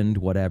 opened,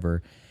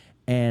 whatever.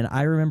 And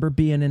I remember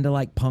being into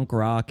like punk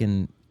rock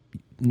and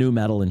new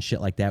metal and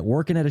shit like that,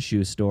 working at a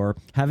shoe store,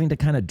 having to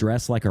kind of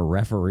dress like a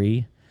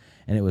referee.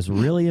 And it was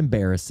really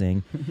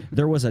embarrassing.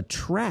 There was a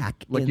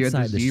track Like inside you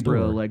had the zebra,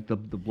 store. like the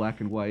black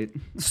and white.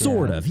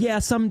 Sort of. Yeah,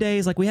 some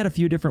days, like we had a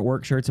few different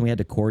work shirts and we had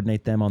to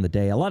coordinate them on the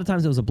day. A lot of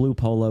times it was a blue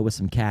polo with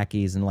some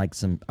khakis and like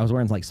I was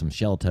wearing like some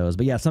shell toes.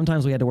 But yeah,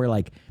 sometimes we had to wear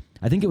like,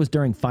 I think it was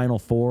during Final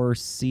Four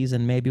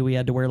season, maybe we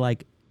had to wear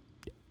like,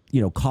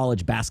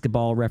 college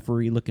basketball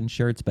referee looking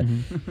shirts. But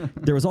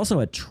there was also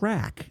a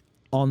track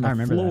on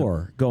the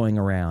floor going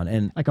around.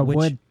 And like a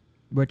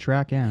wood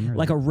track, yeah.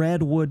 Like a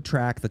red wood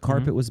track. The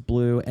carpet was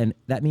blue, and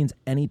that means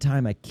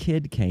anytime a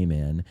kid came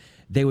in,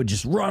 they would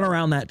just run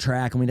around that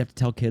track, and we'd have to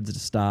tell kids to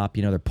stop.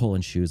 They're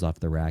pulling shoes off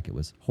the rack. It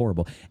was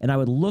horrible. And I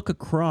would look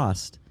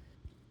across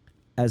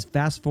as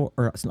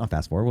it's not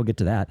fast forward, we'll get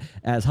to that,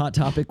 as Hot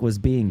Topic was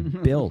being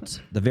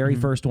built, the very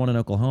first one in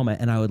Oklahoma,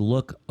 and I would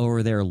look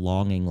over there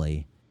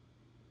longingly,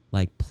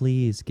 like,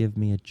 please give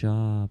me a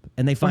job.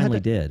 And they finally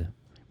did.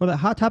 Well, the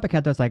Hot Topic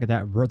had those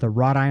the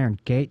wrought iron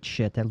gate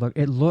shit that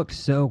looked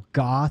so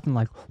goth and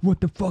like,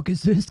 what the fuck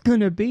is this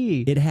gonna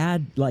be? It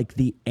had like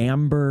the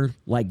amber,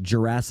 like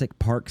Jurassic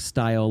Park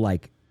style,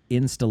 like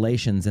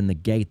installations in the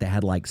gate that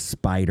had like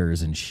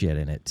spiders and shit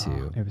in it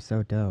too. It was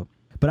so dope.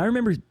 But I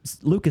remember,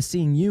 Lucas,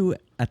 seeing you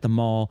at the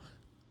mall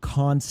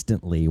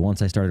constantly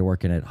once I started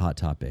working at Hot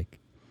Topic.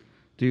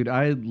 Dude,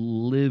 I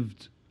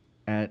lived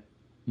at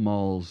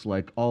malls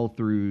like all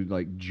through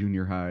like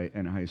junior high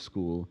and high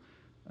school.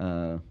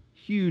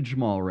 Huge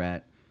mall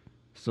rat.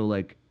 So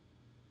like,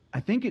 I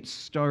think it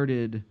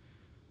started,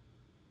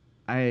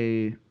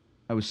 I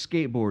was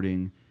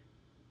skateboarding,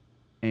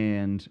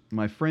 and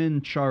my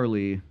friend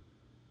Charlie,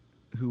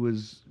 who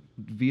was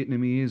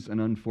Vietnamese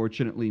and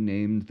unfortunately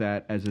named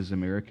that as his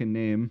American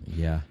name.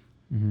 Yeah.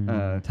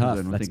 Tough. 'cause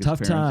I don't That's think his tough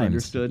parents times.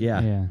 understood.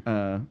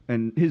 Yeah.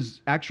 And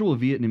his actual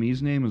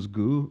Vietnamese name is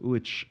Gu,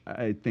 which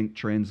I think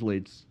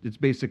translates, it's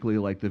basically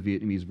like the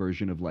Vietnamese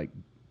version of like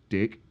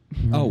dick.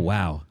 Oh,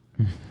 wow.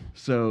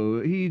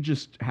 So he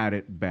just had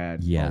it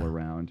bad Yeah. all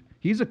around.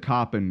 He's a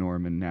cop in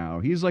Norman now.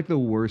 He's like the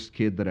worst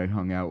kid that I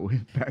hung out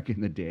with back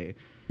in the day.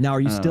 Now, are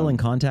you still in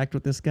contact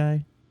with this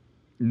guy?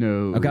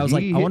 No. Okay, I was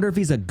I wonder if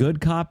he's a good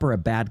cop or a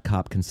bad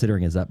cop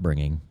considering his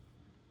upbringing.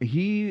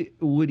 He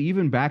would,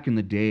 even back in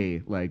the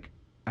day, like,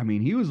 I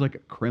mean, he was like a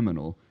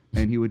criminal,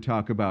 and he would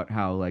talk about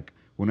how, like,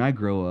 when I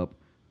grow up,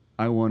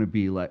 I want to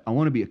be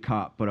a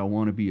cop, but I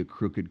want to be a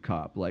crooked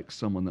cop, like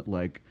someone that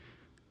like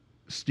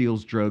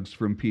steals drugs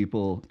from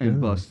people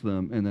and busts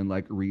them and then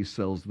like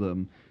resells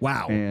them.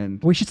 Wow.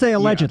 And We should say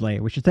allegedly. Yeah.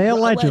 We should say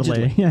allegedly.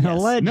 Allegedly. Yeah, Yes.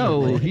 allegedly.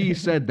 no, he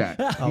said that.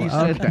 He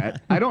said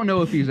that. I don't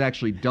know if he's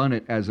actually done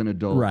it as an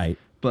adult. Right.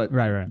 But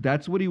Right.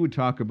 that's what he would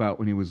talk about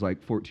when he was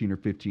like 14 or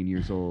 15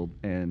 years old.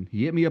 And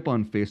he hit me up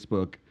on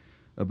Facebook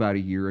about a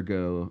year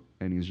ago,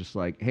 and he's just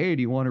like, hey,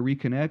 do you want to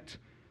reconnect?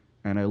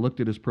 And I looked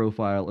at his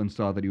profile and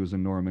saw that he was a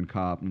Norman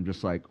cop, and I'm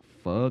just like,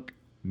 fuck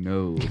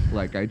no.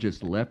 Like, I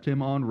just left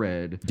him on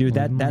red. Dude,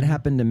 that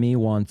happened to me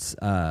once,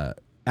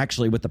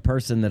 actually with the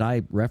person that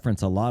I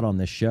reference a lot on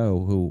this show,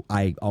 who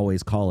I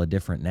always call a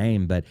different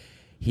name, but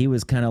he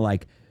was kind of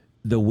like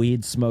the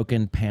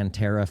weed-smoking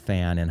Pantera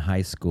fan in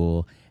high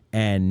school,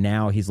 and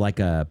now he's like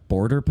a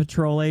Border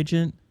Patrol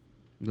agent.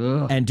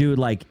 Ugh. And dude,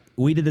 like,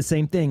 we did the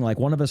same thing. Like,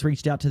 one of us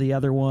reached out to the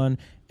other one,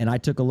 and I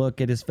took a look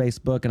at his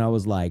Facebook, and I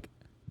was like,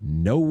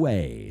 no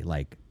way.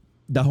 Like,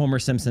 the Homer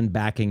Simpson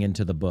backing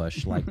into the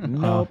bush. Like,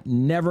 nope,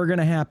 never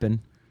gonna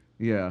happen.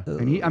 Yeah.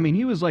 And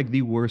he was like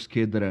the worst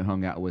kid that I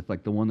hung out with,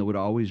 like the one that would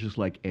always just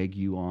like egg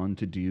you on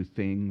to do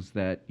things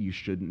that you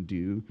shouldn't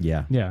do.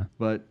 Yeah. Yeah.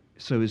 But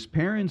so his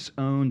parents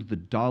owned the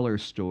dollar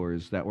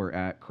stores that were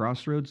at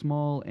Crossroads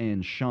Mall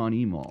and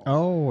Shawnee Mall.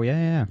 Oh,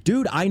 yeah.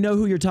 Dude, I know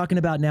who you're talking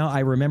about now. I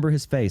remember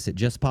his face. It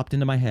just popped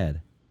into my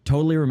head.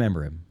 Totally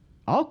remember him.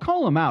 I'll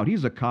call him out.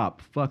 He's a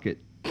cop. Fuck it.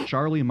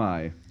 Charlie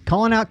Mai.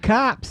 Calling out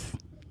cops.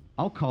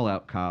 I'll call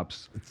out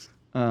cops.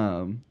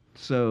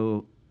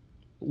 So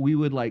we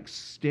would like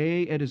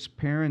stay at his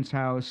parents'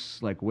 house,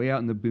 like way out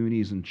in the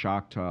boonies in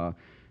Choctaw,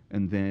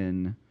 and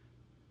then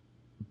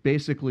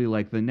basically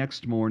like the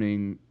next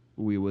morning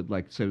we would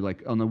like, so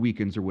like on the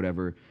weekends or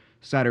whatever,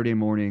 Saturday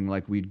morning,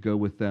 like we'd go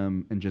with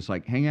them and just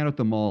like hang out at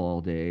the mall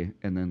all day,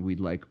 and then we'd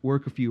like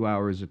work a few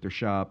hours at their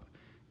shop,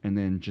 and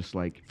then just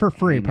like For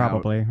free, hang out.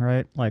 probably,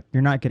 right? Like,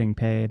 you're not getting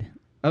paid.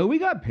 Oh, we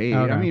got paid.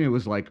 Okay. I mean, it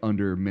was like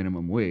under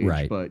minimum wage,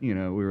 Right. but you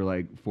know, we were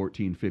like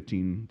 14,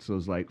 15, so it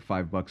was like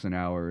 $5 an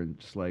hour, and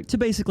just like, To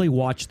basically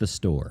watch the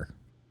store.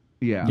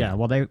 yeah. Yeah,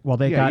 well, they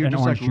Yeah, got you're an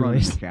just orange like running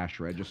juice. the cash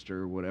register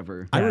or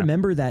whatever. I Yeah.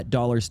 remember that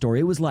dollar store.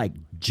 It was like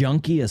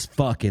junky as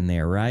fuck in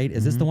there, right?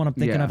 Is this the one I'm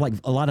thinking Yeah. of? Like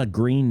a lot of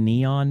green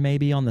neon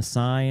maybe on the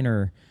sign,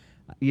 or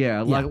Yeah,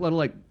 like a lot of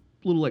like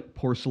little like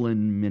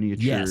porcelain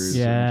miniatures. Yes.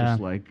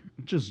 and Yeah.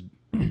 just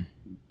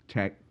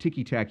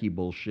ticky tacky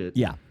bullshit.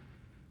 yeah.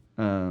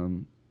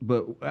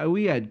 But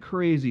we had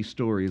crazy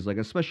stories, like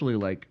especially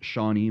like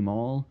Shawnee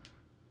Mall,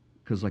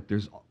 because like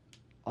there's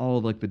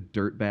all like the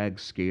dirtbag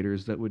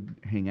skaters that would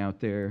hang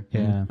out there.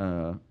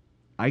 Yeah.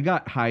 I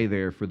got high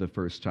there for the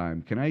first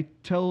time. Can I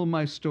tell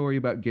my story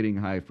about getting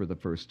high for the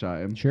first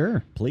time?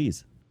 Sure.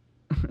 Please.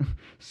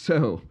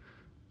 So,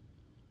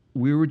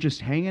 we were just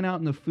hanging out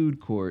in the food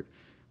court.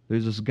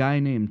 There's this guy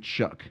named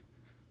Chuck.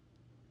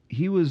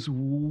 He was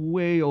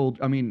way old.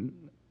 I mean,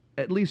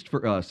 at least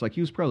for us, like he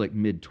was probably like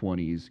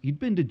mid-20s. He'd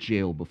been to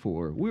jail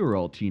before. We were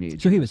all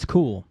teenagers. So he was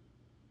cool.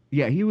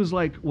 Yeah, he was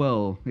like,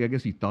 well, I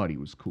guess he thought he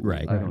was cool.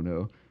 Right. I don't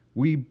know.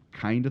 We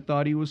kind of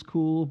thought he was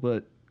cool,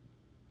 but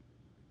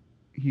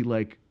he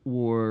like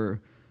wore,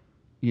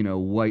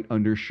 white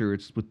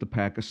undershirts with the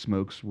pack of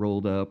smokes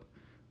rolled up.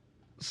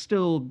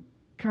 Still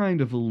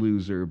kind of a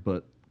loser,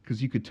 but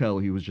because you could tell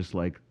he was just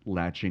like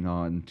latching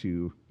on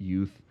to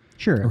youth.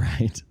 Sure.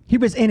 Right. He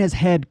was in his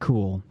head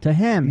cool. To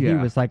him, he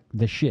Yeah. was like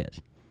the shit.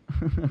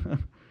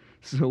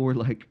 So we're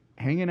like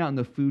hanging out in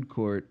the food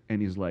court,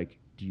 and he's like,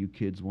 do you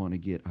kids want to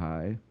get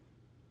high?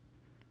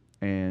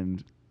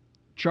 And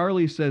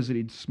Charlie says that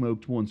he'd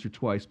smoked once or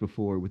twice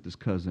before with his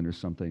cousin or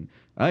something.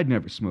 I'd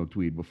never smoked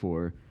weed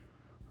before,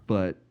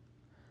 but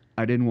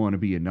I didn't want to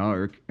be a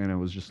narc, and I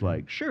was just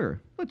like, sure,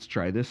 let's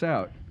try this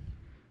out.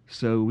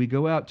 So we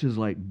go out to his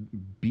like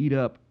beat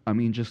up,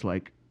 just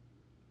like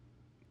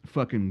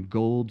fucking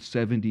gold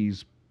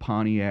 70s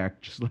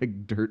Pontiac, just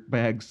like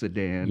dirtbag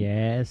sedan.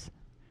 Yes.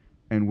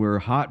 And we're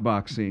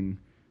hotboxing,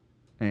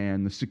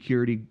 and the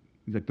security,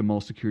 like the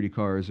mall security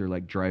cars are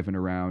like driving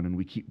around, and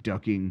we keep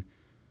ducking.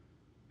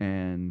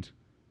 And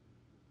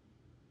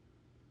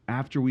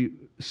after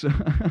so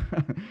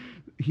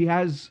he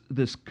has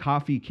this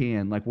coffee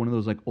can, like one of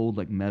those like old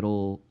like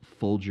metal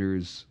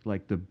Folgers,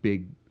 like the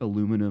big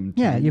aluminum.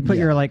 Yeah, tin. you put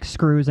your like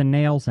screws and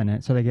nails in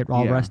it so they get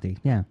all Yeah. rusty.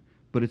 Yeah.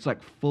 But it's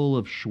like full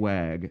of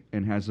swag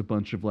and has a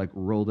bunch of like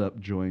rolled up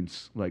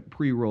joints, like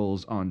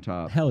pre-rolls on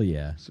top. Hell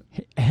yeah.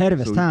 Ahead of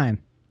his So-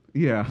 time.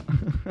 Yeah.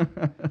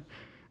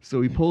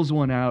 So he pulls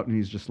one out, and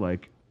he's just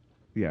like,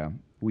 yeah,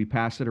 we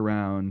pass it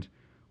around.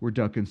 We're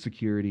ducking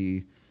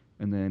security.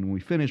 And then when we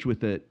finish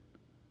with it,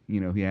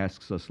 he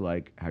asks us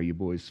like, how you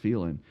boys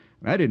feeling?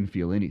 And I didn't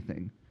feel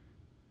anything.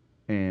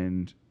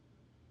 And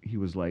he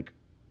was like,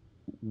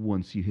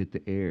 once you hit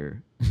the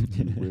air,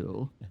 you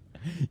will.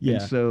 Yeah.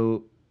 And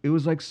so it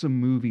was like some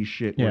movie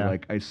shit where Yeah.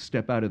 like I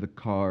step out of the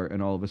car,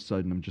 and all of a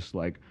sudden I'm just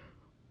like,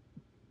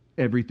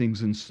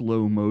 everything's in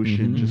slow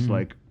motion, just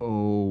like,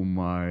 oh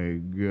my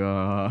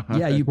God.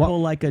 Yeah, you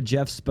pull like a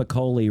Jeff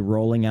Spicoli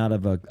rolling out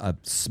of a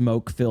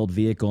smoke-filled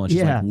vehicle, and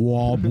she's Yeah. like,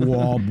 womp,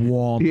 womp,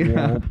 womp, Yeah.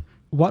 womp.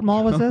 What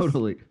mall was this?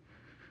 Totally.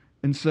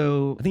 And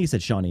so I think you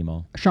said Shawnee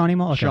Mall. Shawnee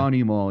Mall? Okay.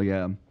 Shawnee Mall,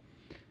 yeah.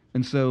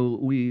 And so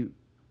we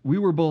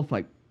were both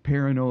like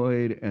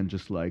paranoid, and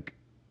just like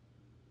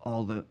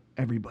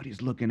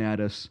everybody's looking at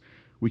us.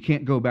 We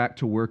can't go back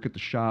to work at the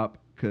shop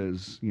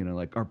because,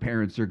 like our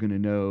parents are going to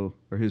know,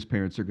 or his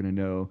parents are going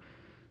to know.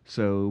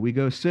 So we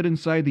go sit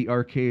inside the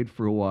arcade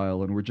for a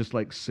while, and we're just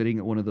like sitting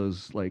at one of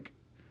those like,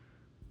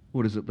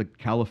 what is it, like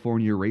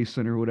California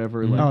Racing or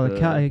whatever? Like Oh,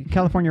 the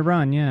California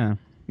Run, yeah.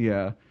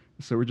 yeah.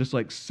 So we're just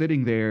like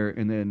sitting there,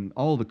 and then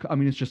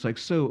it's just like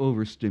so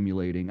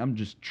overstimulating. I'm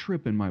just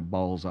tripping my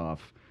balls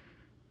off,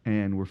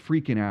 and we're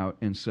freaking out.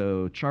 And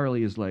so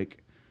Charlie is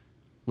like,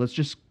 let's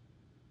just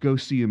go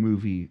see a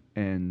movie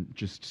and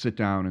just sit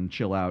down and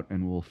chill out,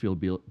 and we'll feel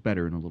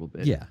better in a little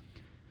bit. Yeah.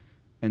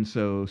 And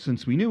so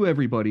since we knew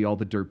everybody, all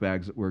the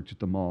dirtbags that worked at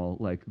the mall,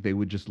 like they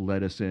would just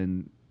let us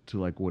in to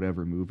like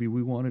whatever movie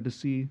we wanted to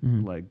see,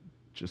 like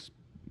just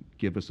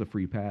give us a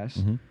free pass.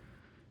 Mhm.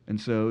 And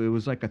so it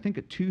was like, I think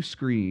a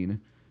 2-screen,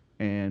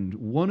 and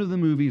one of the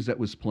movies that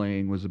was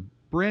playing was a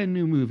brand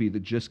new movie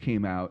that just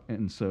came out.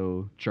 And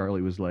so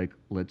Charlie was like,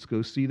 let's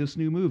go see this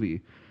new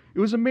movie. It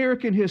was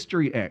American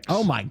History X.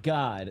 Oh my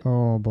God.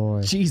 Oh,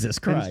 boy. Jesus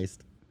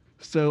Christ.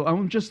 So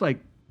I'm just like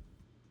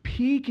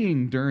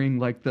peeking during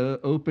like the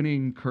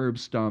opening curb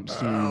stomp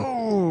scene.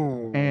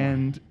 Oh.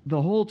 And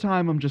the whole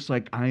time I'm just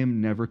like, I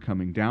am never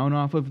coming down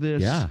off of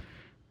this. Yeah.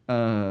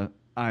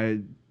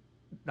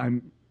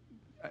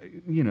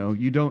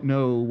 You don't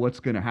know what's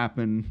going to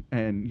happen.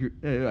 And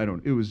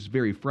it was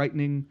very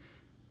frightening.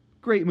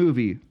 Great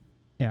movie.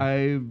 Yeah.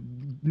 I've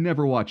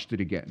never watched it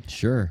again.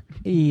 Sure.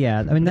 Yeah,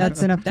 I mean,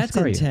 that's enough to That's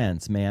scar you.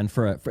 intense, man.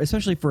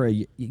 Especially for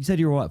you said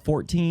you were what,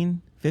 14,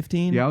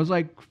 15? Yeah, I was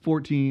like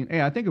 14.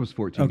 Yeah, I think it was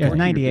 14. Okay. Yeah, 14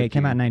 or 98.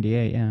 Came 15. out in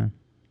 98, yeah.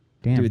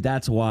 Damn. Dude,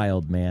 that's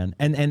wild, man.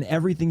 And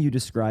everything you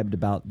described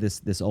about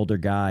this older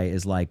guy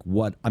is like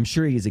what I'm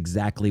sure he's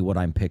exactly what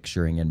I'm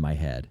picturing in my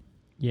head.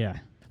 Yeah.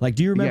 Like,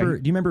 do you remember?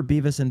 Yeah. Do you remember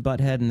Beavis and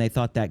Butthead? And they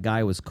thought that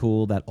guy was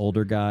cool, that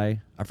older guy.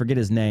 I forget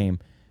his name,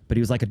 but he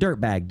was like a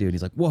dirtbag dude.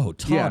 He's like, "Whoa,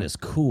 Todd Yeah. is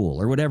cool,"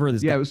 or whatever.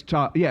 This Yeah, guy. it was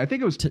Todd. Yeah, I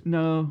think it was.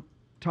 No,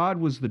 Todd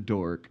was the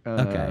dork.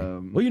 Okay.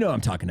 Well, you know what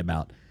I'm talking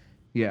about.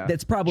 Yeah,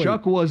 That's probably-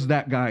 Chuck was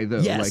that guy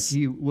though. Yes. Like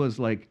he was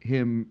like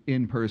him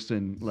in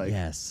person. Like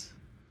Yes.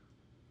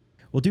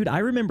 Well, dude, I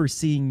remember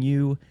seeing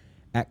you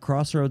at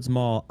Crossroads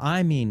Mall.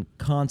 I mean,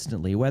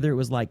 constantly. Whether it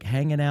was like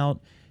hanging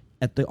out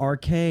at the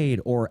arcade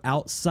or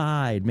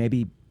outside,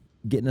 maybe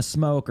getting a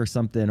smoke or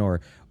something,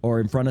 or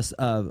in front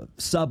of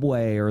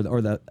Subway or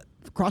the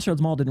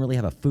Crossroads Mall didn't really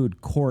have a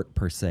food court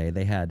per se.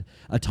 They had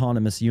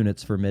autonomous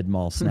units for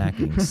mid-mall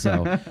snacking.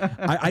 So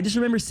I just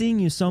remember seeing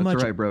you so much.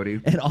 That's right, Brody.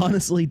 And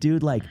honestly,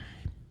 dude, like,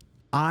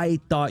 I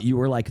thought you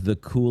were like the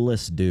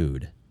coolest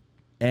dude.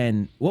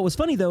 And what was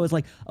funny, though, is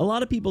like a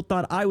lot of people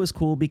thought I was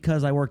cool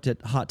because I worked at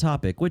Hot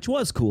Topic, which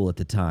was cool at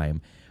the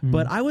time.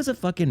 But I was a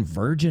fucking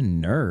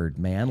virgin nerd,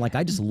 man. Like,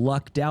 I just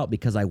lucked out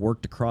because I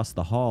worked across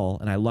the hall,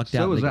 and I lucked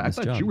out. So was to get I. I this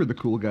thought job. you were the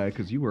cool guy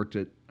because you worked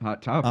at Hot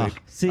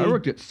Topic. see? I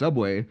worked at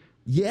Subway.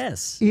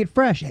 Yes. Eat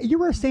fresh. You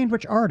were a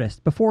sandwich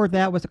artist. Before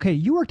that was okay.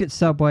 You worked at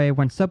Subway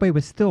when Subway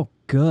was still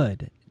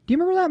good. Do you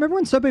remember that? Remember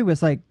when Subway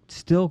was like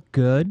still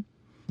good?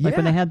 Like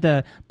when they had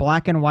the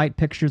black and white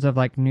pictures of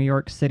like New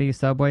York City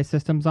subway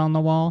systems on the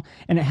wall,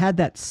 and it had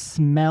that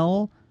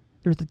smell.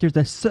 There's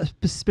a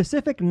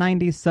specific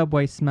 '90s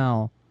Subway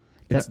smell.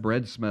 It's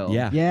bread smell.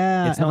 Yeah.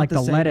 Yeah, It's and not like the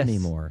the same lettuce.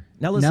 anymore.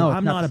 Now listen, No, it's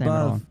I'm not not the same at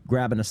all. above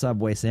grabbing a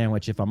Subway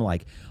sandwich if I'm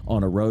like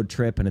on a road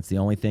trip and it's the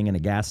only thing in a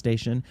gas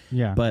station.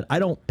 Yeah. But I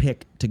don't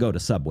pick to go to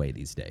Subway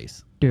these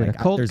days. Dude, Like,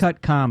 a cold there's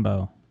cut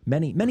combo.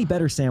 many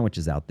better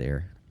sandwiches out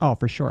there. Oh,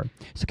 for sure.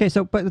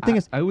 But the thing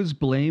is, I was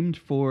blamed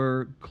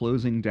for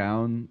closing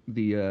down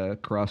the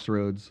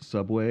Crossroads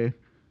Subway.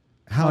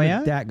 How Oh, did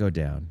yeah? that go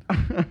down?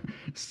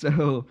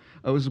 So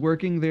I was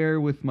working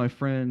there with my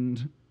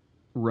friend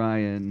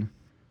Ryan,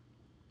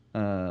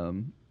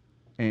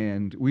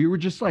 and we were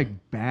just like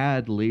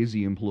bad,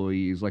 lazy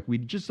employees. Like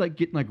we'd just like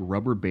get in like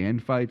rubber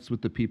band fights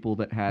with the people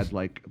that had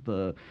like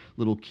the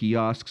little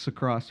kiosks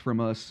across from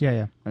us.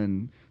 Yeah.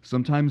 And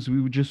sometimes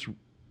we would just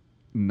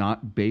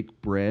not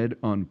bake bread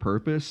on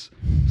purpose.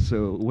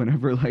 So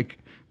whenever like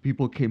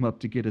people came up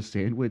to get a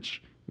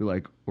sandwich, we're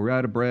like, we're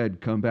out of bread,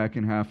 come back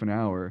in half an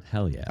hour.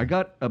 Hell yeah. I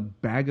got a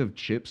bag of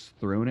chips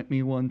thrown at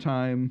me one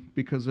time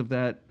because of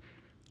that.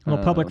 a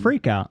little public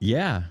freak out,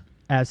 Yeah.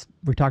 as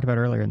we talked about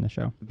earlier in the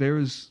show.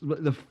 There's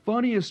the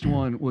funniest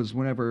one was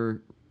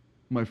whenever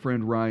my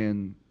friend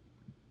Ryan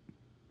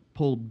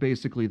pulled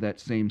basically that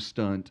same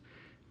stunt,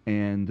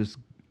 and this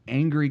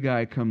angry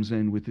guy comes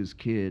in with his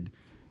kid,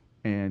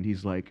 and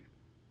he's like,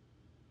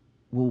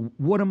 well,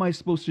 what am I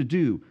supposed to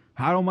do?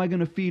 How am I going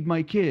to feed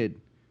my kid?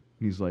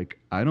 And he's like,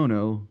 I don't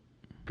know.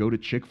 Go to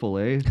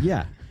Chick-fil-A.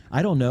 Yeah.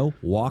 I don't know.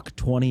 Walk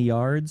 20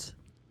 yards.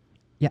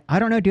 Yeah, I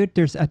don't know, dude.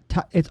 There's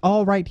it's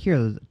all right here.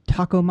 There's a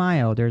Taco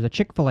Mayo. There's a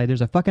Chick-fil-A.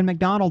 There's a fucking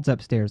McDonald's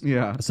upstairs.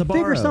 Yeah. Sbarro.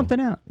 Figure something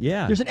out.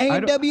 Yeah. There's an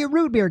A&W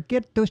root beer.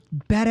 Get those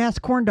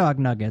badass corn dog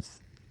nuggets.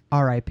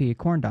 R.I.P.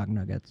 corn dog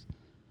nuggets.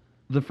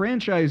 The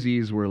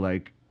franchisees were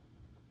like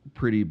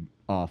pretty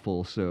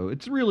awful, so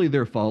it's really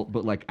their fault.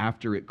 But like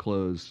after it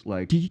closed,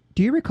 like Do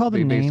you recall the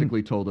they name?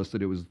 basically told us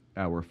that it was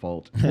our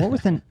fault. What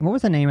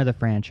was the name of the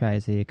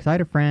franchisee? Because I had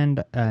a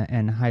friend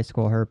in high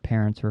school. Her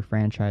parents were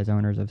franchise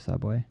owners of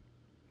Subway.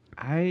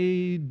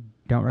 I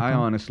Don't recall. I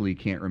honestly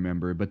can't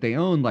remember, but they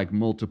owned like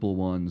multiple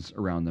ones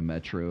around the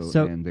metro,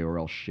 So- and they were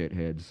all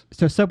shitheads.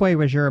 So Subway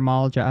was your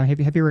mall job.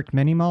 Have you worked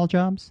many mall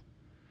jobs?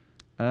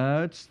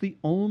 It's the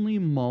only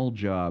mall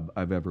job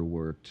I've ever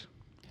worked.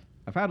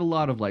 I've had a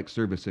lot of like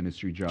service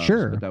industry jobs,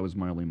 Sure. but that was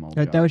my only mall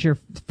job. That was your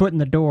foot in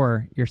the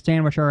door. You're a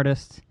sandwich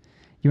artist.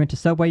 You went to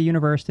Subway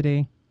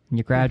University and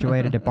you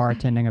graduated to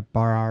bartending at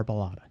Bar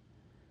Arbolada.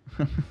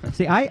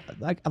 See, I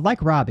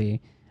like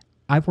Robbie.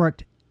 I've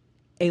worked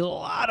a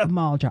lot of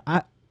mall jobs.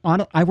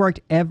 I've worked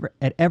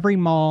at every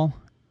mall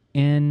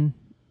in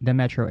the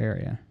metro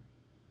area.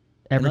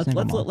 Every And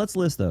single mall. let's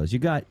list those. You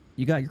got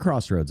your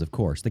Crossroads, of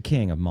course, the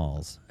king of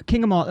malls.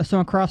 King of Mall. So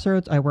on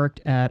Crossroads, I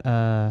worked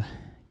at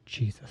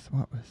Jesus,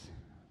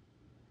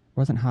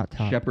 wasn't Hot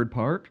Top. Shepherd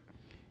Park.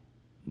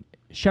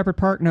 Shepherd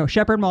Park? No,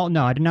 Shepherd Mall.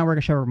 No, I did not work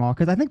at Shepherd Mall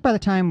because I think by the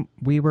time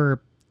we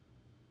were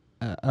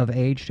of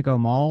age to go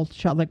mall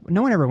shop, like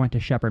no one ever went to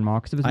Shepherd Mall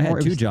because it was. I more,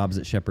 had two jobs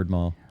at Shepherd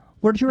Mall.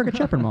 Where did you work at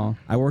Shepherd Mall?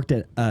 I worked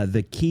at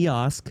the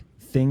kiosk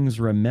Things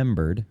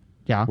Remembered,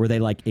 Yeah. where they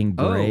like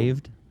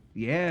engraved.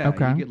 Yeah.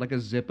 Okay. You get like a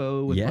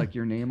Zippo with Yeah. like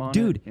your name on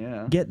Dude, it.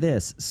 Yeah. get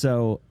this.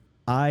 So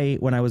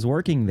when I was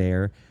working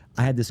there,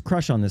 I had this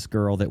crush on this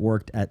girl that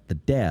worked at the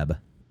Deb,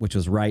 which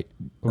was right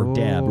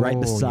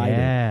beside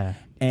yeah. it.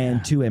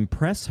 And to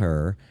impress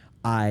her,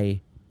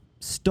 I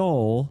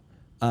stole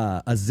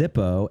a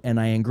Zippo and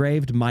I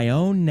engraved my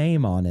own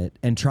name on it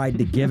and tried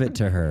to give it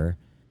to her.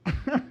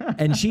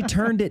 And she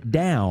turned it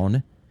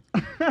down.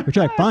 Which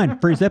you're like, fine,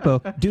 free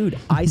Zippo. Dude,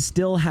 I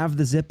still have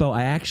the Zippo.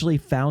 I actually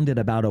found it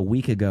about a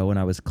week ago when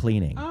I was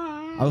cleaning.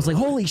 I was like,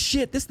 holy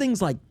shit, this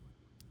thing's like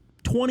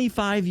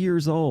 25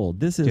 years old.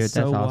 This is Dude, that's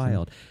so awesome.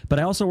 wild. But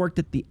I also worked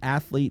at the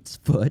Athlete's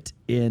Foot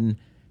in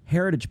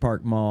Heritage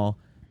Park Mall,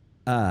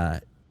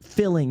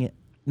 filling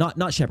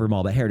not Shepherd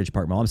Mall, but Heritage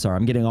Park Mall. I'm sorry,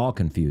 I'm getting all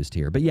confused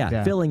here. But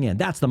yeah, filling in.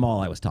 That's the mall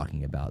I was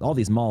talking about. All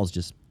these malls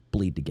just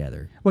bleed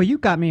together. Well, you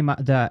got me.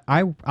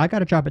 I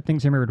got a job at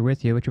Things Remembered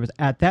with you, which was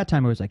at that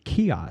time it was a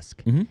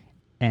kiosk. Mhm.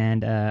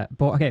 And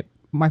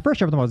my first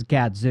job was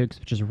Gadzooks,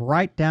 which is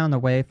right down the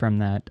way from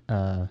that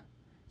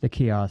the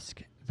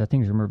kiosk, the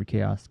Things Remembered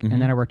kiosk. And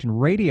then I worked in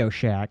Radio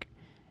Shack.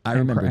 I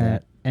remember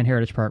that. And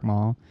Heritage Park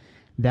Mall.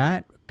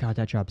 That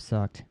job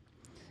sucked.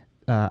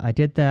 I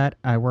did that.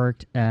 I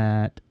worked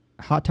at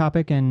Hot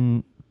Topic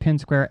and Penn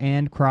Square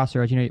and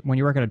Crossroads. You know, when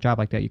you work at a job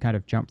like that, you kind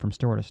of jump from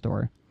store to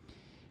store.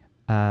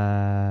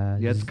 Yeah,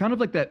 it's kind of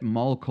like that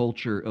mall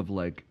culture of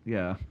like,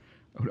 yeah,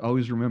 I would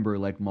always remember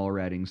like mall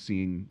ratting,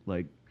 seeing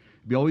like,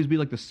 always be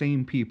like the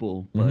same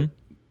people, but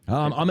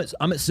I'm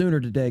at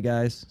Sooner today,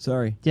 guys.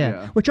 Sorry.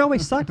 Yeah, which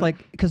always sucked,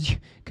 like, because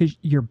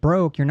you're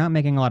broke, you're not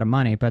making a lot of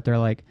money, but they're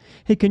like,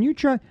 hey, can you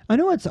drive? I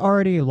know it's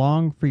already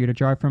long for you to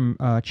drive from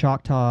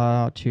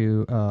Choctaw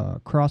to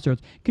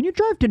Crossroads. Can you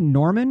drive to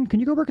Norman? Can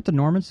you go work at the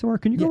Norman store?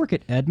 Can you go work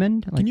at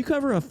Edmond? Like, Can you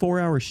cover a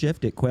 4-hour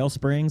shift at Quail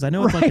Springs? I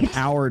know it's like an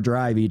hour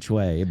drive each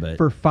way, but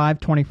for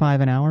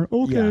 $5.25 an hour?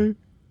 Okay.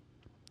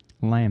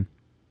 Lame.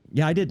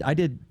 Yeah, I did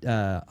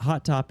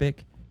Hot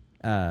Topic,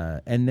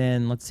 and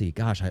then let's see.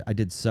 Gosh, I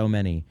did so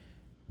many.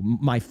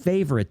 My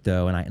favorite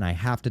though, and I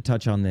have to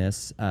touch on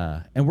this,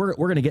 and we're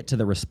gonna get to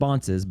the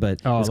responses,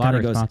 but a this lot kind of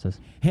of goes responses.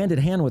 hand in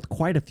hand with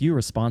quite a few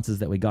responses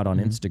that we got on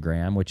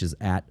Instagram, which is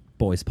at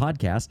Boys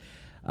Podcast.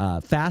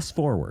 Fast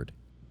Forward.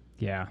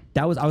 Yeah.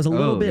 I was a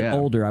little bit yeah.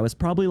 older. I was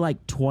probably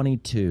like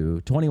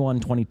 21,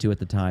 22 at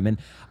the time. And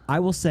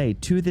I will say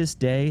to this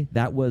day,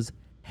 that was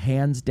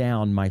hands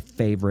down my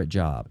favorite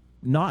job.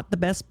 Not the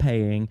best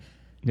paying,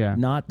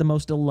 not the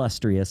most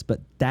illustrious,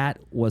 but that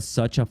was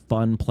such a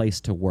fun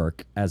place to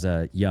work as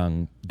a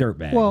young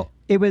dirtbag. Well,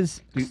 it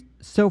was,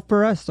 so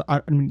for us, I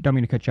don't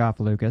mean to cut you off,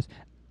 Lucas.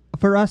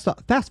 For us,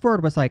 Fast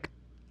Forward was like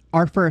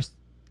our first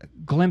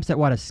glimpse at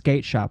what a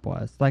skate shop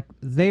was. Like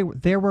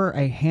there were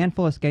a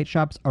handful of skate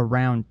shops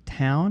around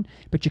town,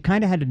 but you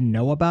kind of had to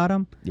know about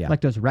them. Yeah. Like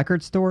those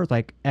record stores,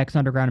 like X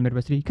Underground and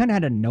Midwest City, you kind of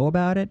had to know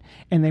about it,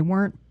 and they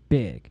weren't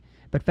big.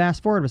 But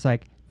Fast Forward was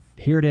like,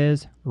 here it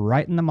is,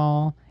 right in the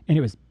mall, and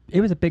it was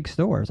a big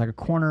store. It was like a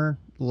corner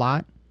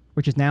lot,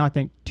 which is now I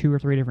think 2 or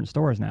 3 different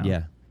stores now.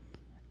 yeah.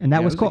 And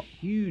that was it cool. a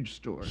huge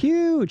store.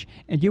 Huge.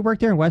 And you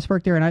worked there and Wes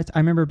worked there, and I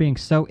remember being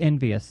so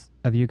envious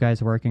of you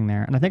guys working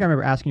there. And I think I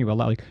remember asking you a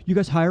lot, like, you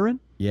guys hiring?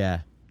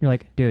 Yeah. You're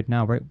like, dude,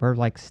 no, we're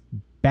like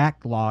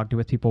backlogged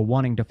with people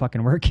wanting to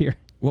fucking work here.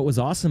 What was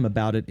awesome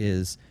about it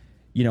is,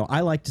 you know, I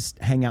like to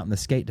hang out in the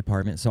skate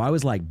department. So I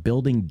was like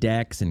building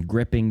decks and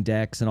gripping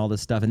decks and all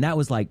this stuff. And that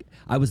was like,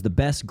 I was the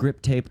best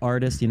grip tape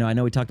artist. You know, I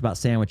know we talked about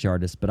sandwich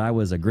artists, but I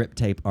was a grip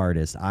tape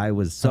artist. I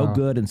was so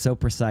good and so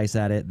precise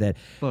at it that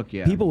Fuck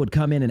yeah. people would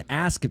come in and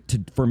ask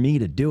for me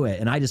to do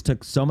it. And I just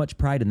took so much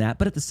pride in that.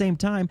 But at the same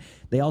time,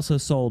 they also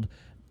sold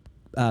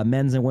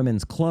men's and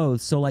women's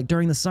clothes. So like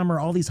during the summer,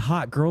 all these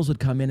hot girls would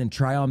come in and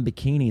try on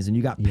bikinis, and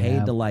you got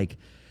paid to like,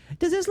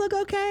 does this look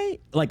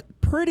okay? Like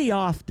pretty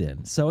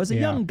often. So as a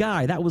young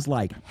guy, that was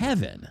like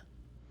heaven.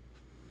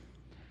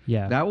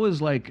 Yeah. That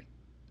was like,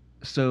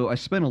 so I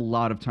spent a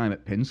lot of time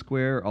at Penn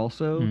Square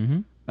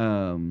also,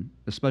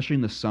 especially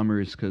in the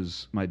summers,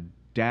 because my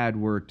dad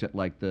worked at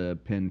like the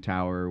Penn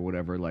Tower or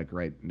whatever, like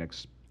right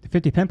next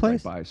 50 Penn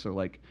Place? right by. So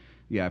like,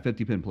 yeah,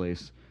 50 Penn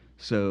Place.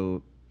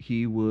 So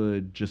he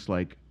would just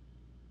like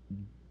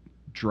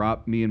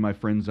drop me and my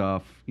friends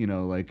off, you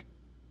know, like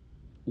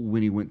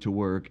when he went to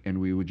work, and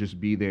we would just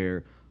be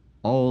there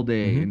all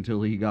day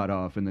until he got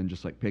off, and then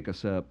just like pick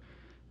us up.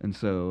 And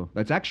so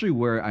that's actually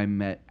where I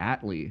met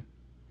Atlee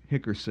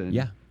Hickerson.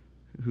 Yeah.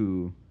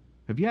 Who,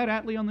 have you had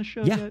Atlee on the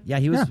show yet? Yeah,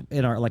 he was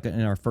in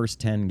our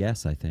first 10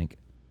 guests, I think.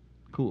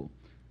 Cool.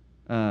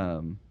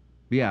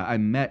 Yeah, I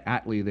met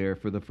Atlee there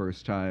for the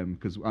first time,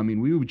 because I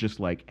mean we would just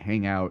like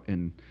hang out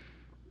and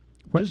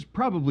just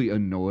probably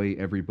annoy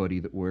everybody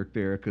that worked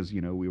there, because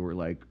you know we were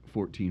like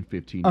 14,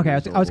 15 Okay,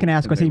 years I was going to old,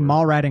 ask, was and he they were-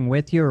 mall ratting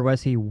with you, or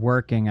was he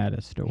working at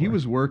a store? He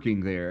was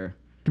working there. Do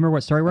you remember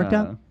what store he worked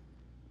at?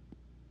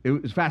 It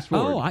was Fast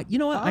Forward. Oh, you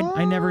know what?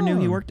 I never knew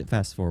he worked at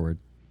Fast Forward.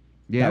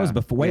 yeah, That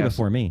was way yeah,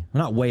 before me.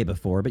 Well, not way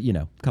before, but you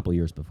know, a couple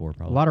years before A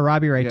probably. lot of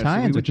Robbie Ray Yeah, so we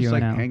tie-ins would with you just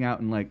like now. hang out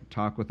and like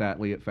talk with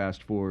Atlee at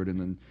Fast Forward, and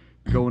then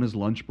go on his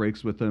lunch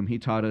breaks with him. He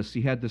taught us.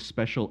 He had this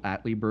special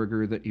Atlee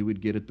burger that you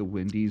would get at the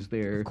Wendy's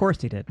there. Of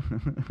course he did.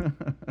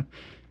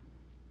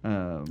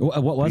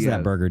 What was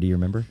that burger? Do you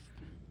remember?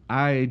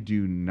 I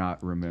do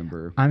not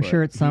remember. I'm but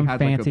sure it's he some had,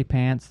 like, fancy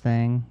pants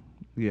thing.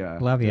 Yeah,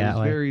 Love you, it was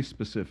Atlee. very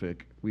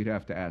specific. We'd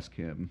have to ask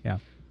him. Yeah.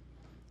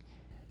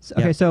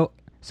 Okay, so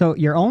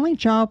your only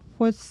job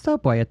was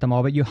Subway at the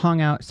mall, but you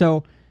hung out.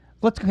 So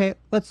let's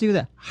do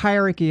the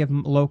hierarchy of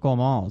local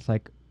malls,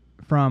 like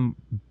from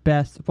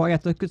best. Well, yeah,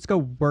 let's go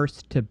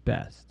worst to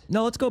best.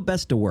 No, let's go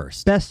best to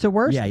worst. Best to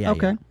worst. Yeah.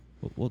 Okay.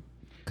 We'll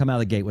come out of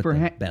the gate with For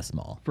the best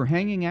mall. For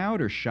hanging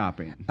out or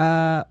shopping?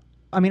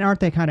 I mean, aren't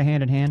they kind of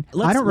hand in hand?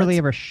 I don't really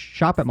ever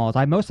shop at malls.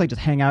 I mostly just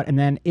hang out, and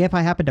then if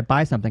I happen to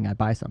buy something, I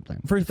buy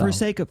something. For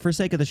sake of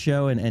the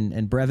show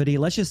and brevity,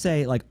 let's just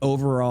say like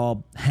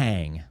overall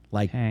hang.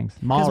 Like Hangs.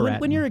 'cause Mall when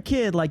ratting. you're a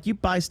kid, like you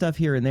buy stuff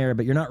here and there,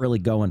 but you're not really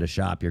going to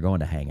shop. You're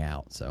going to hang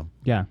out. So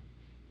Yeah.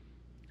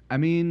 I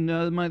mean,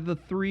 the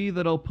 3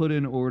 that I'll put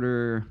in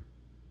order,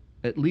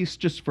 at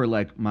least just for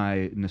like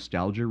my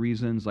nostalgia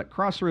reasons, like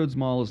Crossroads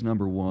Mall is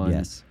number 1.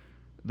 yes,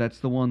 That's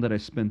the one that I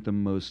spent the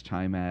most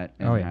time at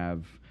and Oh, yeah.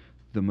 have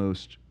the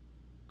most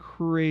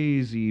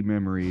crazy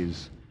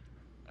memories.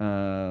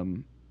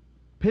 Penn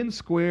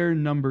Square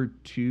number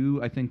 2,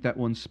 I think that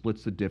one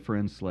splits the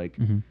difference. Like,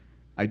 Mm-hmm.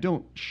 I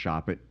don't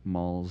shop at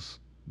malls,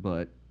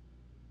 but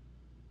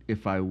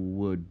if I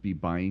would be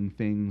buying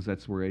things,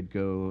 that's where I'd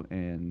go.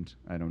 And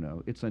I don't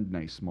know, it's a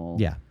nice mall.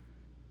 Yeah.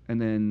 And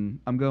then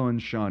I'm going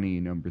Shawnee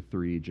number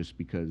 3 just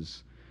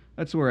because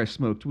that's where I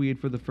smoked weed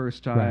for the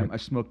first time. Right. I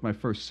smoked my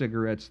first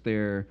cigarettes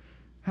there.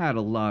 Had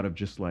a lot of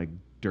just like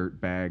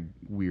dirtbag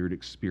weird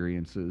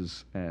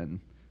experiences. And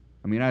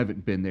I mean, I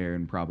haven't been there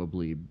in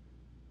probably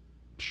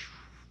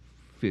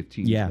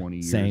 15, Yeah, 20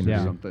 years same. or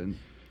Yeah. something.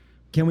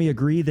 Can we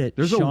agree that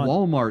There's Sean- a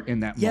Walmart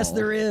in that mall. Yes,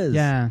 there is.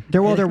 Yeah.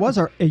 There was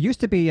it used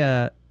to be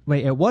it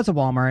was a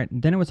Walmart,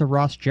 then it was a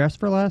Ross Dress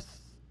for Less,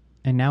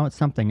 and now it's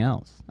something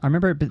else. I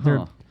remember there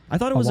Huh. I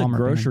thought it was a Walmart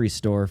grocery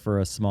store for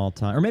a small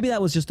time. Or maybe that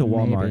was just a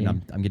Walmart Maybe.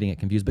 and I'm getting it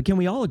confused. But can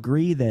we all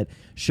agree that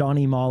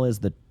Shawnee Mall is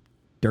the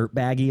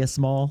dirtbaggiest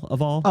mall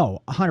of all?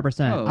 Oh,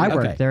 100%. Oh, I okay.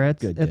 worked there. It's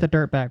Good, at the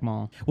good. Dirtbag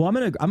Mall. Well, I'm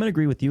gonna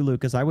agree with you,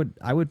 Lucas. I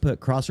would put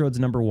Crossroads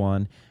number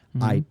 1.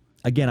 I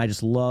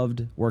just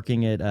loved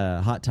working at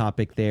Hot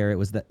Topic there. It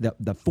was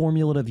the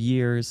formulative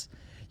years.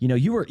 You know,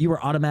 you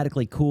were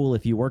automatically cool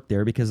if you worked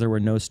there because there were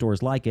no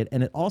stores like it,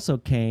 and it also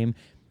came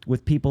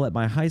with people at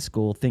my high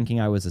school thinking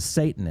I was a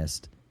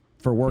Satanist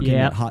for working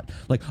Yep. at Hot.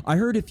 Like, I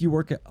heard if you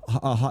work at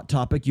a Hot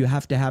Topic, you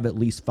have to have at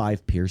least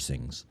 5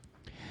 piercings.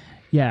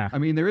 Yeah. I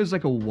mean, there is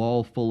like a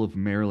wall full of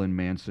Marilyn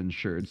Manson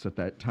shirts at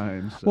that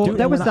time. So. Well, Dude,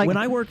 that and was when I, like- when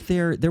I worked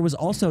there was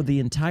also the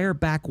entire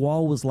back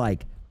wall was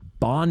like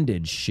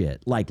bondage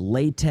shit, like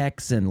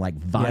latex and like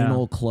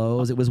vinyl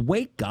clothes. It was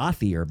way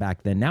gothier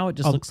back then. Now it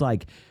just looks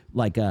like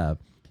a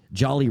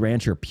Jolly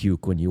Rancher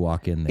puke when you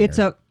walk in there. It's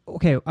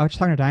okay. I was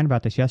talking to Diane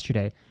about this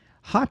yesterday.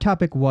 Hot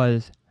Topic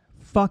was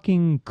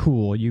fucking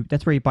cool.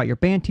 That's where you bought your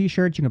band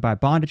T-shirts. You can buy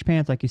bondage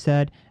pants, like you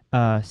said,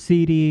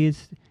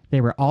 CDs.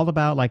 They were all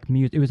about like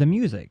music. It was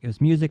music. It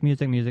was music.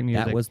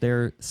 That was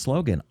their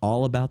slogan,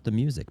 all about the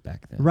music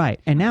back then. right.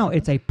 And now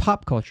it's a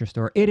pop culture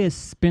store. It is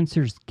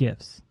Spencer's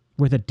Gifts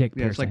with a dick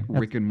Yeah, it's piercing. like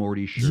That's- Rick and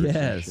Morty shirts. and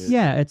Yes. shit.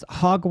 Yeah, it's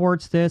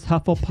Hogwarts this,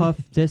 Hufflepuff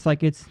this,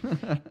 like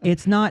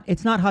it's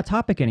not Hot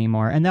Topic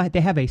anymore. And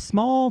they have a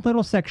small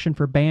little section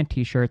for band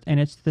T-shirts, and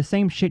it's the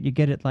same shit you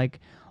get at like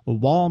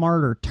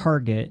Walmart or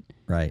Target,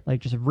 Right. like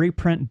just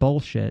reprint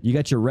bullshit. You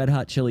got your Red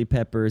Hot Chili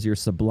Peppers, your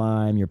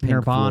Sublime, your Pink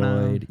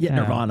Nirvana. Floyd. Yeah, Yeah.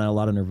 Nirvana, a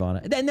lot of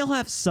Nirvana. Then they'll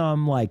have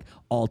some like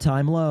All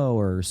Time Low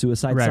or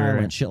Suicide Right,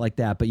 Silence, right. shit like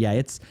that. But yeah,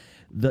 it's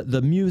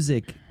the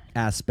music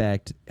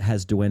aspect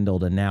has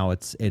dwindled, and now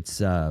it's It's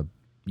gone.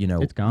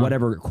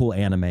 whatever cool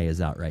anime is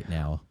out right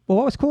now. Well,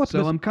 what was cool?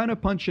 So I'm kind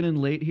of punching in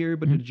late here,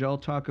 but did y'all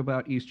talk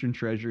about Eastern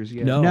Treasures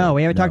yet? No. no,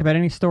 we haven't no. talked about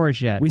any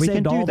stores yet. We can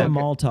saved do all that. the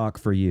mall talk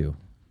for you.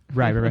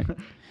 Right.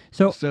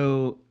 So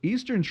So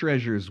Eastern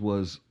Treasures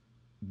was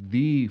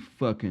the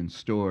fucking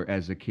store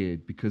as a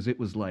kid because it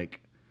was like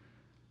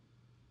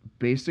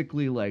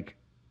basically like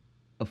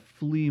a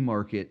flea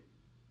market,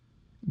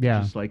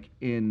 yeah, just like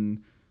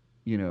in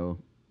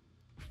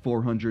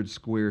 400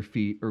 square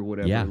feet or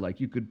whatever. Yeah. Like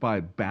you could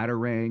buy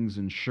batarangs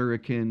and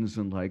shurikens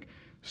and like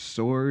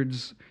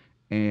swords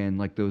and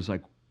like those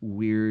like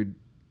weird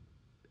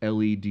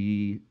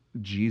LED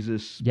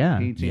Jesus Yeah.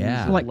 paintings.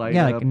 Yeah. that like light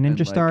like up ninja and,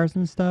 like, stars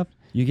and stuff.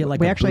 You get like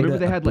We a actually- Buddha,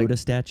 Remember they had, a Buddha like-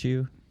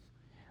 statue.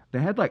 They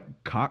had like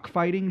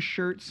cockfighting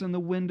shirts in the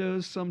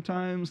windows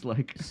sometimes.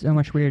 Like So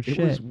much weird it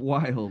shit. was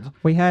wild.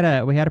 We had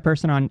a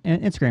person on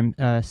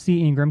Instagram, C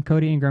Ingram,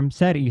 Cody Ingram,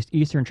 said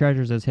Eastern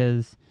Treasures is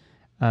his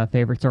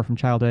favorite store from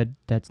childhood.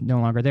 That's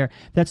no longer there.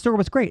 That store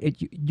was great.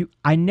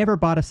 I never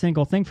bought a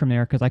single thing from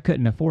there because I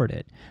couldn't afford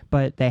it.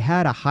 But they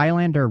had a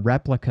Highlander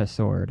replica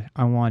sword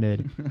I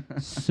wanted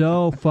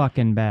so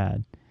fucking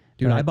bad.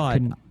 Dude, but I bought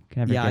couldn't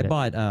ever I get it.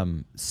 bought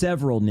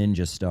several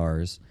ninja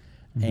stars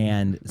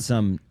and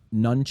some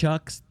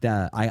nunchucks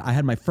that I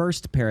had my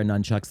first pair of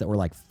nunchucks that were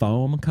like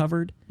foam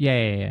covered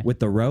Yeah. with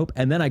the rope,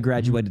 and then I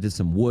graduated to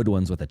some wood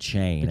ones with a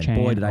chain. The And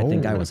boy, chain. did I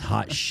think I Oh. was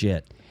hot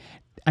shit.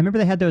 I remember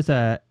they had those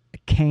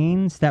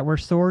canes that were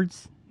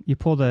swords. You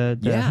pull the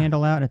Yeah.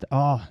 handle out. And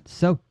it's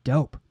so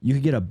dope. You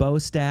could get a bow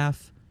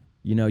staff.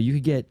 You know, you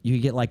could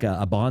get like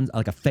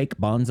a fake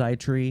bonsai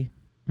tree.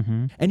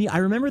 Mm-hmm. And I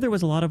remember there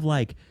was a lot of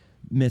like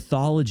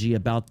mythology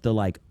about the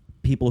like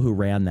people who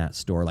ran that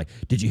store. Like,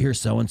 did you hear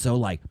so and so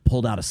like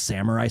pulled out a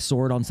samurai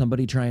sword on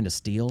somebody trying to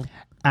steal?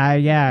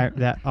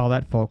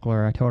 That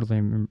folklore. I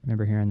totally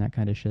remember hearing that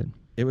kind of shit.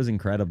 It was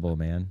incredible,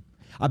 man.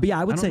 But yeah,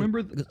 I would I say. don't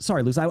remember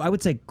Sorry, Luce. I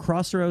would say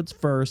Crossroads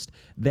first,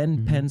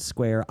 then Penn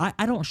Square.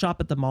 I don't shop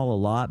at the mall a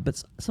lot,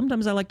 but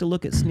sometimes I like to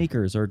look at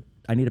sneakers or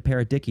I need a pair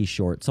of Dickies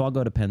shorts, so I'll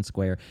go to Penn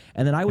Square.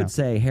 And then I would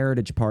say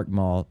Heritage Park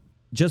Mall,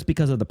 just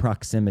because of the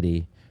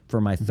proximity for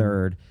my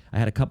third. I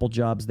had a couple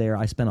jobs there.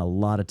 I spent a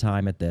lot of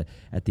time at the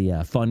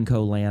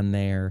Funco land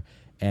there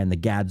and the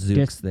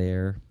Gadzooks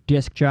there.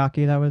 Disc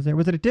jockey that was there.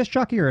 Was it a disc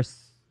jockey or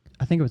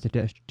I think it was a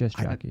disc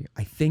jockey.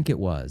 I think it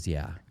was,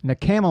 yeah. And the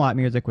Camelot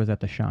music was at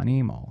the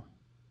Shawnee Mall.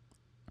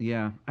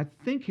 Yeah, I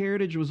think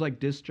Heritage was like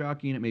disc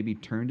jockey and it maybe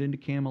turned into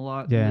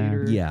Camelot Yeah.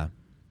 later. Yeah.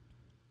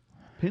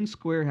 Penn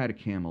Square had a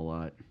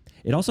Camelot.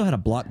 It also had a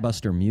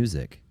Blockbuster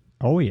Music.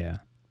 Oh yeah.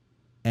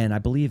 And I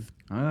believe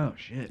Oh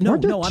shit. No,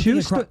 Weren't there I'm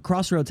two thinking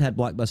Crossroads had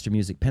Blockbuster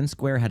Music. Penn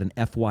Square had an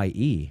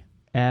FYE.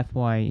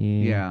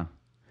 FYE. Yeah,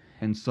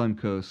 and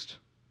Suncoast.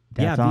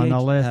 That's on the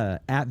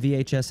list. At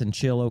VHS and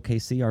Chill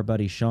OKC, our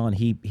buddy Sean,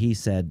 he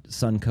said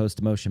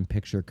Suncoast Motion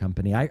Picture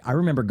Company. I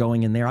remember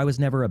going in there. I was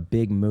never a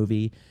big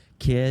movie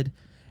kid,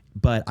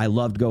 but I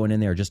loved going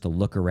in there just to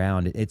look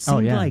around. It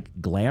seemed like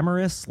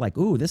glamorous. Like,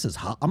 ooh, this is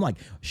I'm like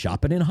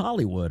shopping in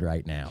Hollywood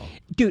right now,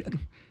 dude.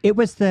 It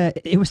was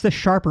the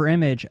sharper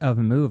image of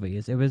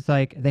movies. It was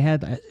like they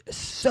had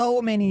so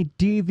many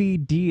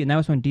DVD, and that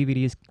was when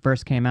DVDs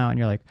first came out. And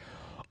you're like,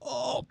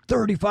 oh,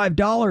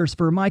 $35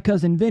 for My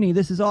Cousin Vinny.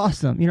 This is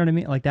awesome. You know what I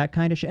mean? Like that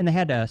kind of shit. And they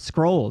had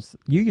scrolls.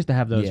 You used to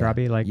have those,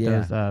 Robbie, like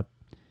those. I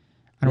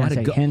don't want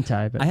to say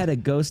hentai, but I had a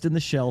Ghost in the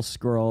Shell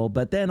scroll,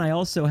 but then I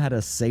also had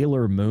a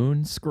Sailor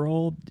Moon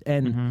scroll.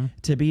 And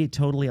to be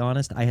totally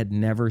honest, I had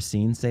never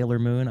seen Sailor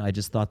Moon. I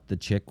just thought the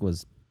chick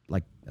was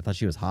like, I thought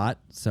she was hot.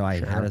 So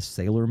I had a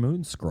Sailor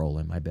Moon scroll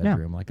in my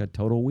bedroom, like a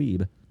total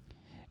weeb.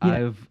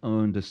 I've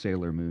owned a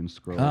Sailor Moon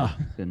scroll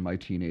in my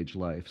teenage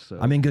life, so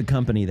I'm in good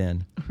company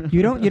then.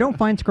 You don't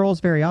find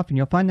scrolls very often.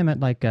 You'll find them at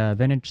like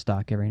vintage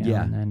stock every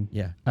now and then.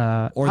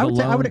 Yeah. Or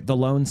the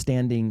lone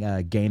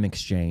standing game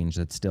exchange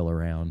that's still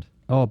around.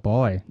 Oh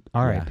boy,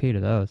 R.I.P. to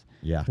those.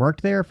 Yeah,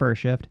 worked there for a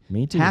shift.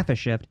 Me too. Half a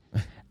shift.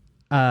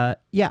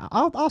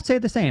 I'll say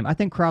the same. I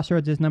think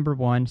Crossroads is number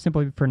one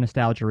simply for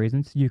nostalgia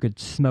reasons. You could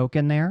smoke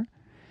in there.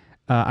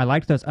 I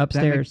liked those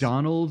upstairs. That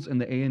McDonald's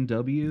and the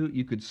A&W,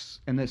 you could,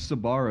 and the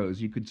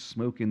Sbarro's, you could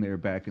smoke in there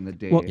back in the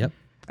day. Well,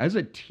 as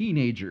a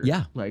teenager,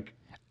 like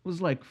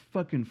was like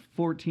fucking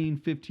 14,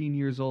 15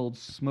 years old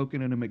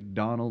smoking in a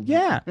McDonald's.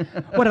 Yeah.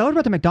 What I love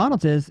about the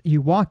McDonald's is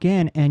you walk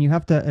in and you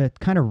have to, it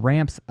kind of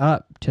ramps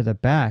up to the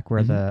back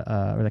where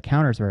the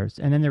counters were.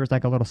 And then there was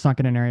like a little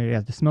sunken in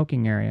area, the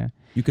smoking area.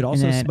 You could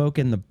also smoke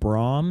in the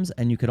Brahms,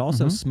 and you could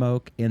also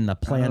smoke in the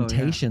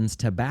Plantations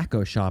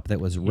tobacco shop that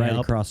was right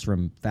across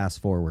from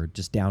Fast Forward,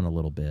 just down a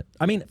little bit.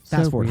 I mean,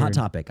 Fast Forward, Hot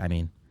Topic, I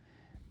mean.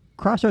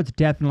 Crossroads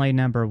definitely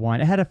number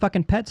one. It had a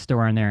fucking pet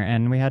store in there,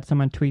 and we had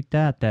someone tweet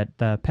that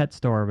the pet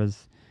store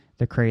was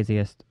the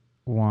craziest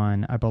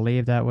one. I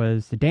believe that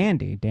was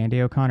Dandy.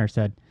 Dandy O'Connor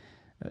said,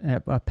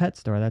 a pet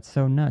store, that's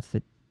so nuts.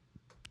 That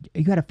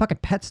you had a fucking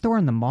pet store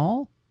in the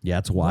mall? Yeah,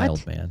 it's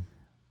wild, man.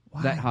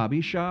 Wow. That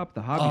hobby shop,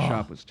 the hobby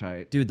shop was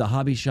tight. Dude, the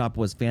hobby shop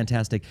was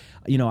fantastic.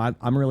 You know,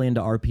 I'm really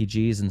into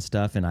RPGs and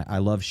stuff, and I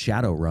love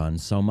Shadowrun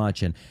so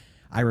much. And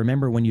I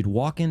remember when you'd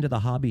walk into the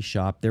hobby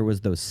shop, there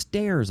was those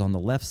stairs on the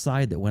left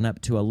side that went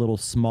up to a little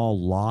small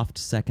loft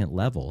second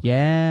level.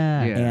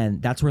 Yeah.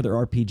 And that's where the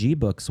RPG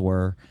books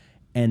were.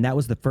 And that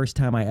was the first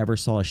time I ever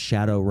saw a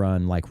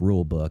Shadowrun like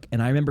rule book.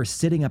 And I remember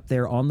sitting up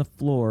there on the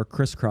floor,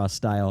 crisscross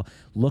style,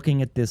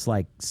 looking at this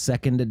like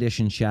second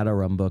edition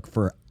Shadowrun book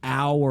for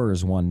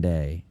hours one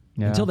day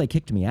until they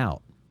kicked me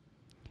out.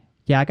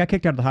 Yeah, I got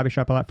kicked out of the hobby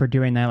shop a lot for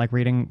doing that, like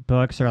reading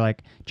books or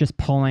like just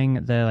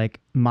pulling the like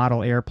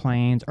model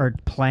airplanes or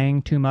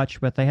playing too much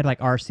with. They had like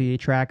RC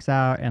tracks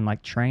out and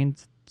like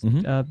trains.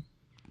 I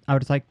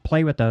would just like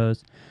play with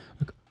those.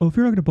 Like, oh, if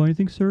you're not going to buy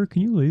anything, sir,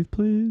 can you leave,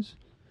 please?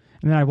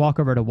 And then I walk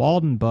over to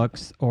Walden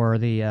Books or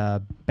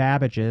the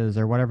Babbage's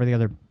or whatever the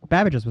other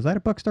Babbage's. Was that a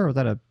bookstore? Or was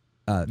that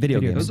a video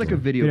game? It was like a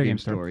video game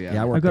store.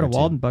 Yeah, I go to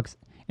Walden Books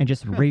and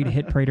just read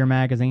Hit Parader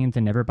magazines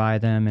and never buy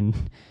them and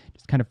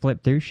just kind of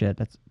flip through shit.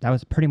 That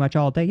was pretty much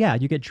all day. Yeah,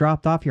 you get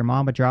dropped off. Your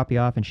mom would drop you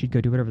off, and she'd go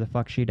do whatever the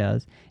fuck she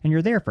does, and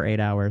you're there for 8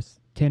 hours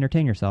to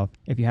entertain yourself.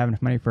 If you have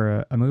enough money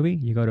for a movie,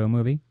 you go to a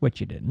movie, which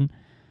you didn't.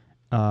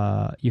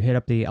 You hit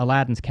up the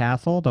Aladdin's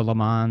Castle, the Le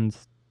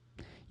Mans.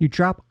 You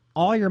drop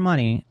all your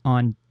money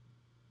on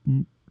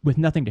with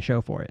nothing to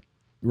show for it.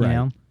 Right. You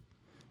know?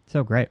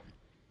 So great.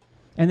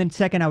 And then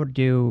second, I would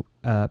do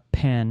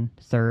Penn.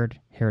 Third,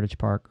 Heritage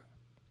Park,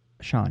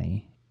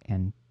 Shawnee,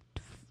 and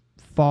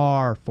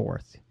far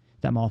fourth.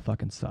 That mall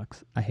fucking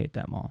sucks. I hate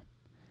that mall.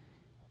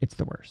 It's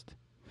the worst.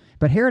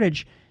 But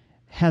Heritage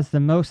has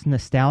the most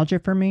nostalgia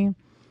for me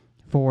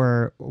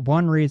for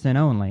one reason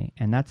only,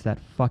 and that's that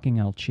fucking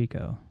El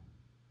Chico.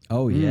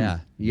 Oh, yeah.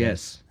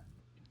 Yes.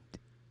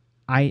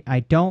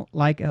 I don't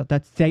like...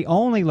 that's the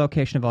only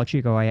location of El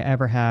Chico I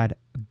ever had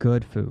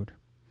good food.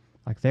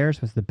 Like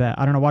theirs was the best.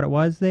 I don't know what it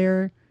was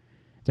there.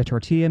 The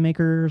tortilla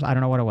makers. I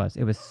don't know what it was.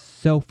 It was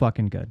so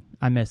fucking good.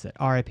 I miss it.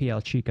 R.I.P.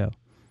 El Chico.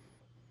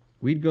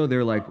 We'd go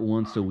there like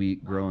once a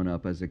week growing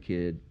up as a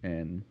kid,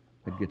 and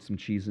I'd get some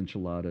cheese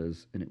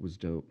enchiladas, and it was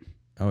dope.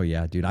 Oh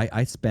yeah, dude.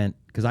 I spent,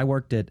 because I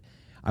worked at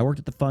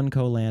the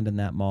Funco Land in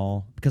that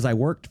mall, because I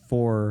worked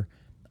for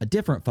a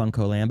different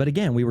Funco Land, but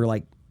again, we were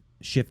like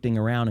shifting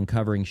around and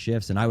covering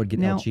shifts, and I would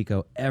get El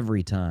Chico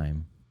every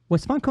time.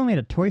 Was Funco Land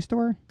a toy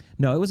store?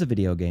 No, it was a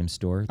video game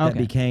store. That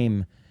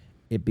became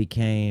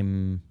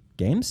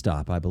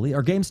GameStop, I believe,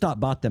 or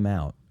GameStop bought them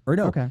out. Or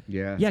no,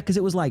 yeah, because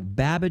it was like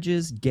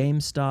Babbage's,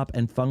 GameStop,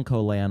 and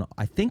Funco Land.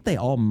 I think they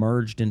all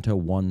merged into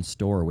one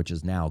store, which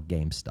is now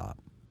GameStop.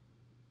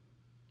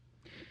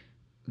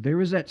 There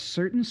was that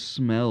certain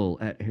smell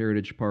at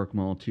Heritage Park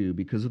Mall too,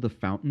 because of the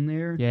fountain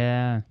there.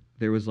 Yeah,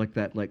 there was like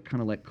that, like kind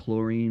of like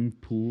chlorine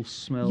pool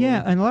smell.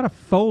 Yeah, and a lot of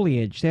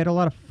foliage. They had a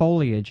lot of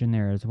foliage in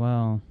there as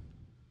well.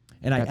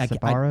 And Got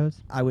Sbarro's?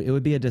 it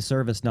would be a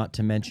disservice not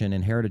to mention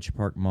in Heritage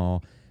Park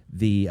Mall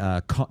the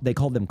they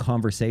called them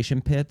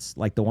conversation pits,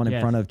 like the one in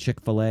Yes. front of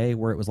Chick-fil-A,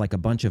 where it was like a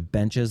bunch of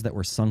benches that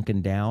were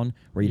sunken down,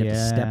 where you'd have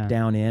to step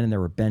down in, and there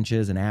were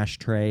benches and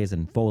ashtrays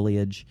and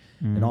foliage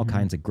and all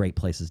kinds of great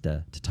places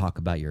to talk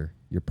about your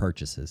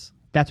purchases.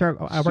 That's where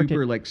I worked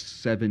Super at. like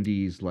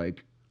 70s,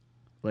 like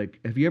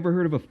have you ever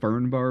heard of a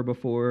fern bar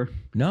before?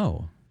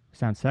 No.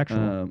 Sounds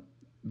sexual.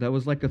 That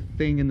was like a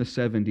thing in the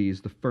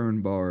 70s, the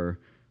fern bar,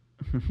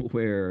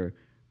 where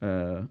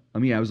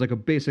it was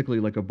like basically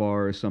like a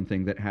bar or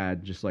something that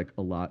had just like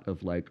a lot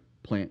of like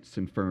plants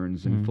and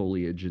ferns and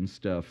foliage and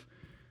stuff.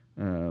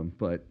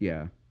 But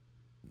yeah,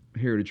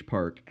 Heritage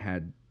Park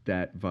had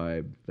that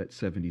vibe, that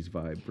 70s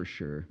vibe for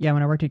sure. Yeah,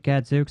 when I worked at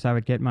Gadzooks, I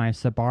would get my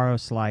Sbarro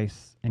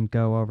slice and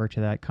go over to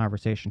that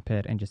conversation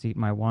pit and just eat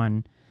my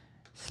one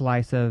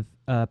slice of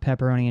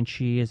pepperoni and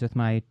cheese with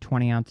my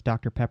 20-ounce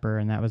Dr. Pepper,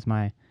 and that was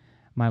my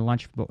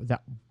lunch.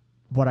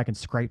 What I could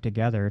scrape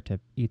together to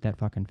eat that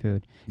fucking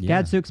food. Yeah.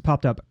 Gadzooks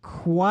popped up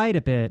quite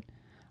a bit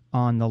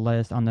on the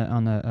list on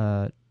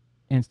the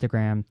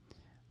Instagram.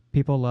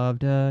 People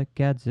loved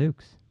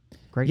Gadzooks.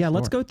 Great. Yeah, store.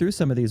 let's go through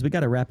some of these. We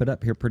got to wrap it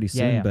up here pretty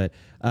soon, Yeah. but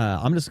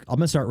I'm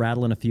gonna start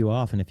rattling a few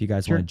off, and if you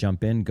guys Sure. want to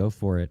jump in, go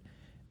for it.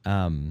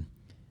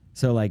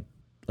 So like,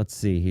 let's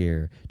see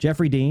here.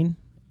 Jeffrey Dean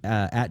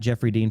at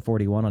Jeffrey Dean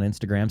 41 on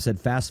Instagram said,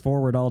 "Fast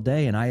forward all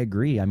day," and I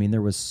agree. I mean,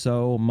 there was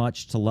so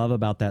much to love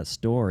about that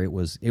store. It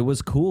was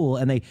cool,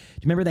 and do you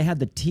remember they had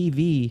the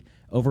TV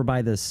over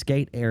by the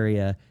skate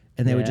area?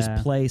 And they would just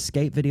play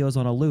skate videos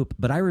on a loop.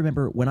 But I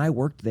remember when I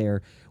worked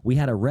there, we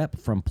had a rep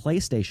from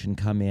PlayStation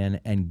come in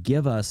and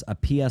give us a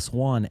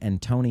PS1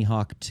 and Tony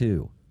Hawk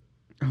 2.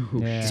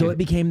 Yeah. So it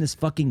became this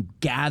fucking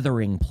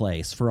gathering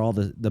place for all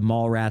the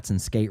Mallrats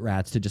and skate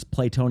rats to just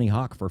play Tony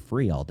Hawk for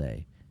free all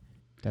day.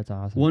 That's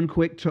awesome.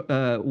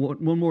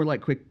 One more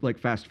like quick like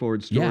fast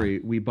forward story. Yeah.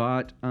 We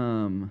bought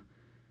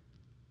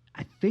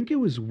I think it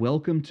was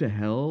Welcome to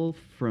Hell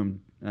from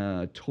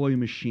Toy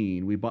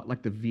Machine. We bought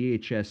like the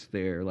VHS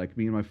there. Like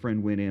me and my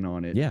friend went in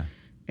on it. Yeah.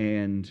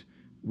 And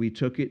we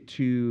took it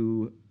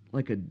to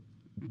like a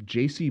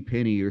J.C.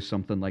 Penney or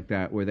something like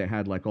that, where they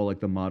had like all like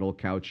the model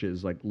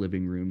couches, like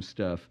living room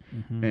stuff.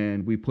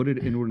 And we put it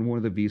in one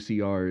of the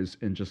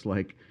VCRs and just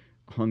like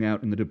hung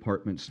out in the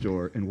department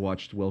store and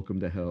watched Welcome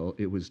to Hell.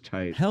 It was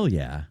tight. Hell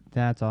yeah.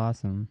 That's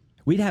awesome.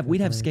 We'd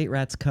have skate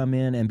rats come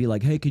in and be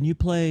like, "Hey, can you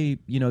play,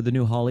 the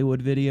new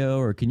Hollywood video,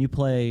 or can you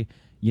play,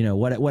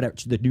 what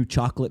the new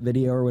chocolate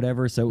video or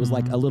whatever?" So it was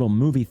like a little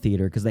movie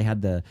theater because they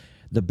had the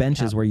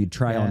benches where you'd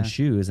try on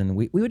shoes, and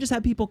we would just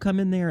have people come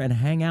in there and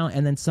hang out,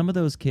 and then some of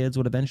those kids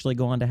would eventually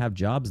go on to have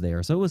jobs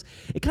there. So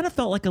it kind of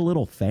felt like a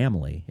little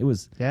family. It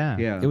was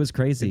it was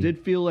crazy. It did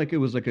feel like it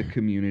was like a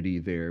community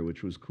there,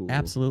 which was cool.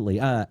 Absolutely.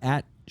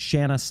 At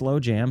Shanna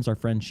Slow Jams, our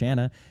friend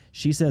Shanna,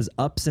 she says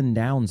ups and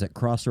downs at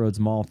Crossroads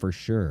Mall for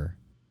sure.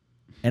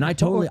 And I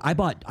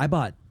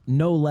bought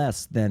no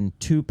less than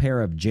 2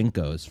 pair of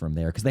Jinkos from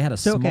there because they had a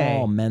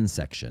small men's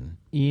section.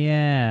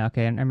 Yeah,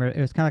 okay. I remember it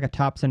was kind of like a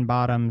tops and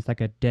bottoms,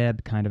 like a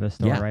Deb kind of a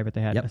store, right? But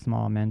they had a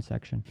small men's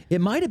section. It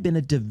might have been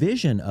a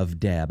division of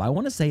Deb. I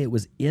want to say it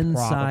was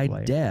inside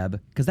Probably. Deb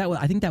because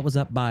I think that was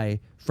up by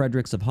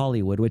Fredericks of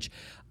Hollywood, which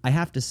I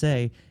have to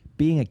say,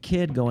 being a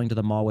kid going to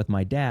the mall with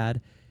my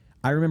dad,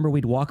 I remember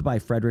we'd walk by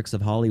Fredericks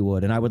of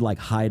Hollywood and I would like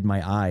hide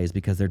my eyes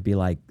because there'd be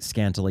like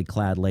scantily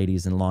clad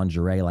ladies in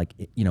lingerie, like,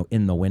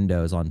 in the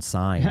windows on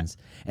signs.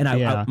 And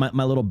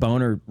my little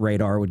boner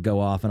radar would go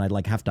off and I'd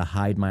like have to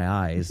hide my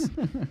eyes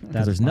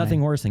because there's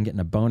nothing worse than getting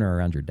a boner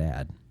around your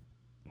dad.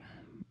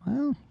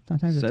 Well,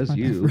 sometimes it's Says fun.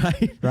 you.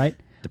 Right? Right?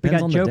 Depends We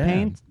got on the Joe dad.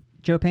 Payne.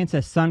 Joe Payne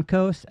says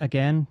Suncoast.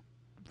 Again,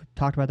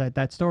 talked about that.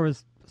 That store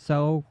was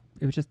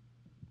it was just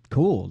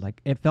cool. Like,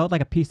 it felt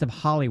like a piece of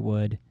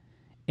Hollywood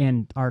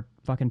in our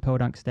fucking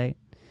podunk state.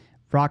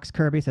 Rox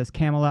Kirby says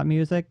Camelot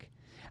music.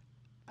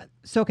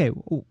 So, okay,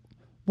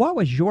 what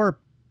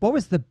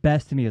was the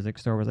best music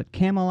store? Was it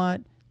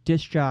Camelot,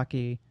 Disc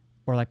Jockey,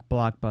 or like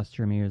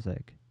Blockbuster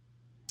music?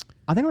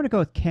 I think I'm going to go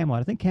with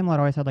Camelot. I think Camelot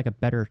always had like a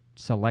better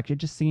selection. It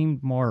just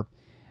seemed more,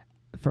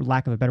 for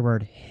lack of a better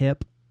word,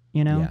 hip,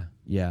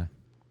 Yeah.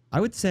 I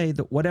would say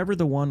that whatever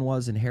the one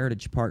was in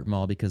Heritage Park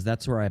Mall, because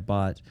that's where I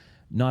bought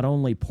not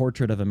only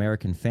Portrait of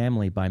American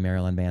Family by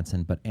Marilyn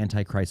Manson, but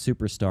Antichrist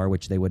Superstar,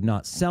 which they would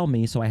not sell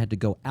me, so I had to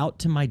go out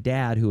to my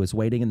dad, who was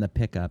waiting in the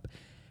pickup,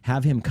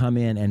 have him come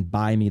in and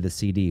buy me the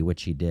CD,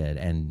 which he did.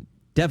 And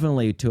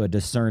definitely to a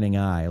discerning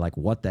eye, like,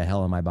 what the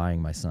hell am I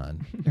buying my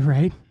son?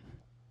 Right?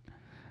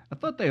 I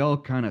thought they all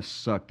kind of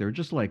sucked. They were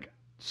just like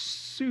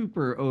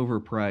super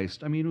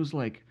overpriced. I mean, it was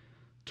like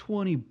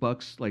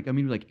 $20, like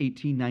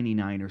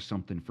 $18.99 or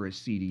something for a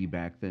CD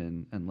back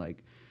then. And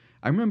like,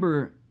 I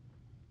remember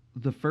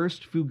the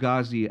first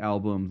Fugazi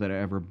album that I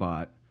ever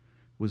bought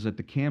was at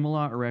the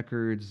Camelot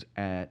Records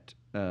at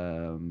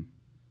Penn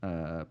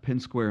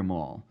Square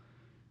Mall,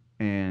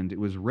 and it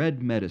was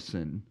Red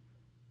Medicine.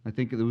 I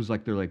think it was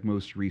like their like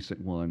most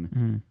recent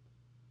one,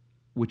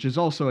 which is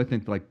also I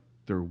think like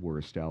their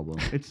worst album.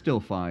 It's still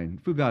fine.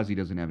 Fugazi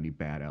doesn't have any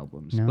bad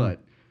albums, No.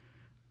 but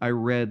I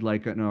read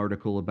like an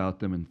article about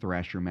them in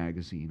Thrasher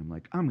magazine. I'm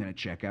like, I'm gonna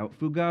check out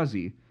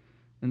Fugazi,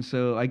 and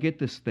so I get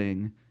this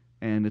thing,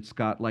 and it's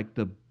got like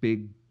the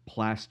big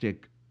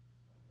plastic,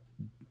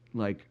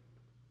 like,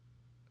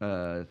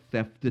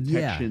 theft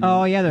detection.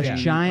 Oh yeah, those Yeah.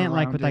 giant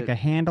like around with like it. a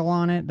handle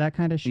on it, that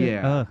kind of shit.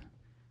 Yeah. Ugh.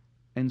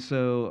 And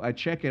so I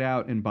check it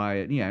out and buy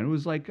it. Yeah, and it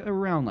was like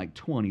around like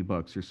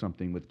 $20 or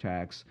something with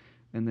tax.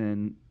 And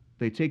then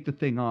they take the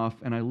thing off,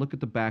 and I look at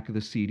the back of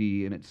the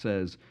CD, and it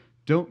says,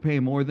 "Don't pay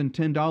more than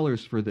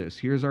 $10 for this.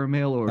 Here's our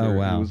mail order." Oh,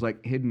 wow. And it was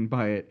like hidden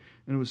by it,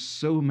 and it was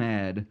so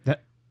mad.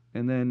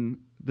 And then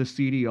the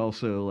CD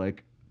also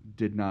like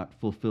did not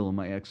fulfill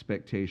my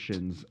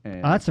expectations.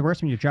 And Oh, that's the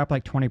worst when you drop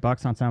like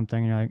 $20 on something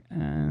and you're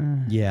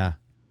like, Yeah.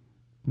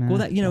 nah, Well,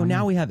 that, you know, don't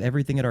now we have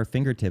everything at our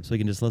fingertips. We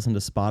can just listen to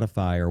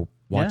Spotify or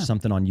watch Yeah.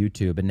 something on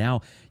YouTube. And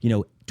now, you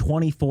know,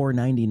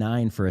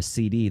 $24.99 for a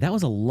CD. That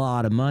was a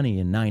lot of money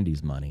in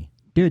 90s money.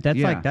 Dude, that's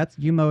Yeah. like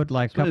you mowed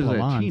like a so as couple of a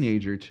lawns.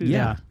 teenager too.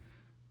 Yeah.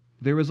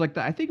 There was like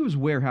I think it was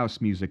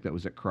Warehouse Music that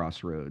was at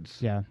Crossroads.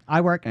 Yeah,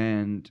 I worked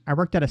And at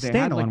a they had,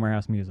 standalone like-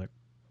 Warehouse Music.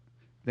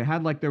 they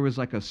had like there was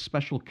like a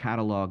special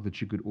catalog that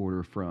you could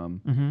order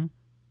from. Mm-hmm.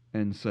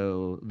 And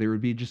so there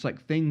would be just like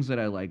things that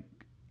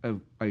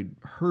I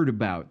heard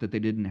about that they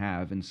didn't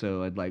have, and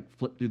so I'd like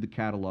flip through the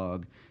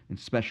catalog and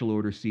special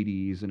order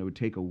CDs, and it would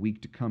take a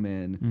week to come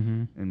in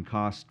Mm-hmm. and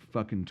cost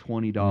fucking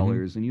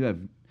 $20, and you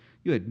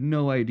had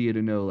no idea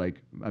to know,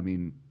 like, I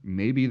mean,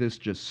 maybe this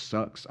just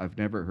sucks. I've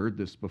never heard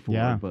this before,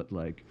 Yeah. but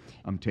like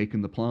I'm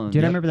taking the plunge.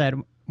 Dude, I remember that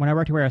when I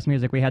worked at Warehouse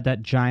Music, we had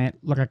that giant,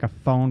 looked like a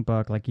phone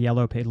book, like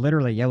yellow page,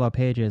 literally yellow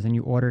pages, and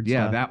you ordered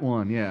Yeah, stuff. that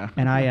one, yeah.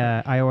 And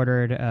I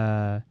ordered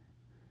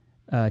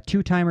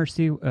two timers.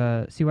 See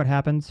what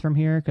happens from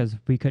here, because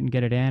we couldn't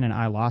get it in, and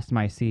I lost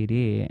my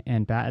CD.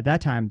 And at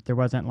that time there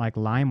wasn't like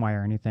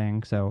LimeWire or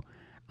anything, so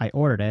I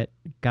ordered it,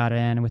 got it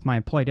in with my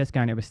employee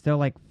discount. It was still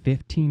like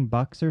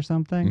 $15 or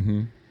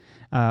something.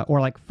 Mm-hmm. Or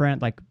like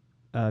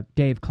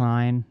Dave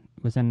Klein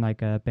was in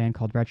like a band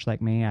called Wretch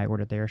Like Me. I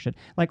ordered their shit.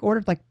 Like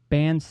ordered like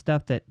band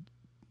stuff that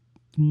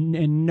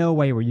in no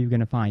way were you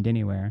gonna find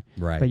anywhere.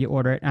 Right. But you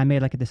order it. I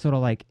made like this sort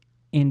of like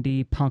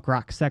indie punk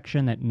rock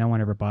section that no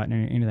one ever bought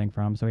anything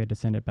from, so we had to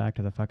send it back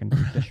to the fucking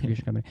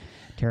distribution company.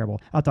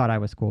 Terrible. I thought I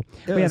was cool.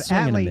 We have swing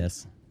and a Atlee.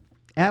 miss.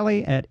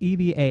 Atlee at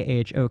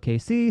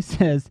EVAHOKC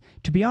says,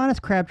 "To be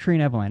honest, Crabtree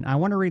and Evelyn." I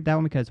want to read that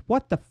one because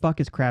what the fuck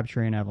is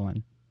Crabtree and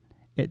Evelyn?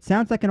 It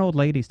sounds like an old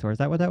lady store. Is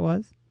that what that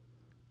was?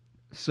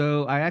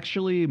 So I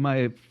actually,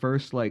 my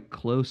first like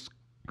close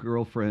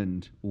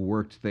girlfriend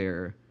worked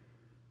there.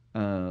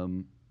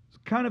 It's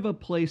kind of a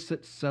place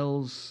that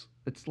sells.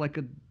 It's like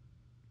a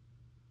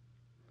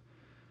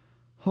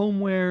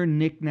homeware,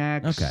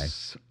 knickknacks.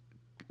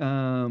 Okay.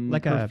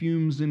 Like a-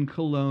 perfumes and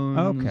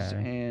colognes.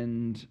 Okay.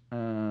 And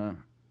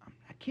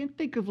I can't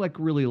think of like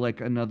really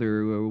like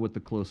another what the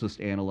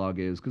closest analog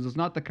is, because it's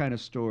not the kind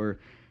of store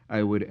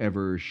I would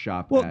ever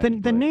shop Well, at. the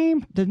but-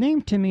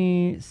 name to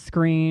me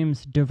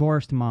screams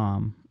divorced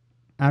mom.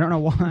 I don't know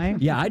why.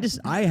 Yeah,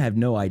 I have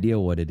no idea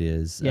what it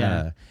is.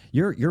 Yeah.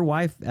 Your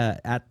wife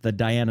at the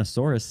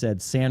Dianasaurus said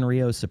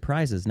Sanrio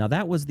Surprises. Now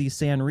that was the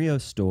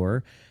Sanrio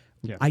store.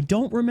 Yeah. I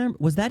don't remember.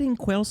 Was that in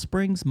Quail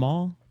Springs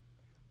Mall?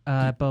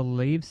 I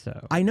believe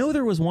so. I know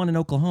there was one in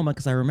Oklahoma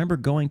because I remember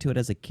going to it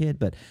as a kid,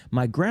 but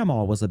my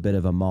grandma was a bit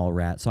of a mall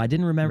rat, so I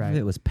didn't remember if Right.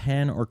 it was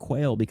Penn or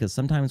Quail, because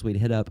sometimes we'd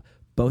hit up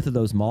both of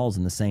those malls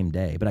in the same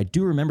day. But I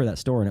do remember that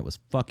store, and it was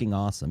fucking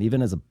awesome.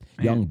 Even as a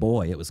young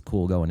boy, it was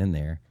cool going in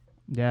there.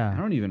 I Yeah.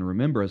 don't even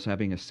remember us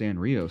having a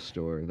Sanrio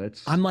store.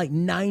 That's I'm like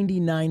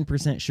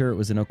 99% sure it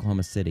was in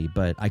Oklahoma City,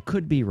 but I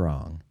could be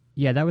wrong.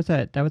 Yeah, that was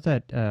at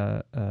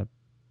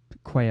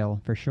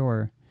Quail for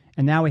sure.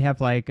 And now we have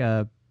like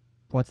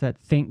what's that?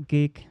 Think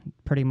Geek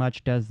pretty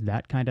much does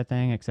that kind of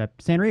thing,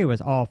 except Sanrio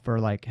was all for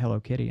like Hello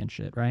Kitty and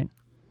shit, right?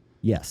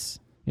 Yes.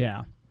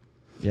 Yeah.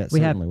 Yeah, it We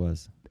have- certainly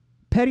was.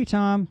 Petty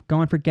Tom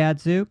going for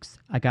Gadzooks.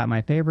 I got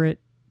my favorite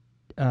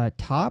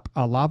top,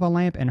 a lava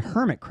lamp, and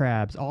hermit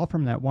crabs, all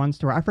from that one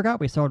store. I forgot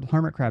we sold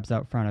hermit crabs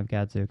out front of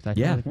Gadzooks. I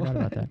Yeah. totally forgot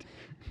about that.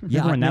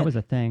 Yeah, when that man, was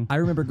a thing. I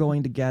remember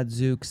going to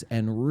Gadzooks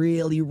and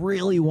really,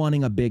 really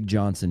wanting a Big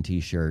Johnson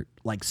t-shirt.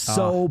 Like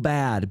so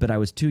bad, but I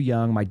was too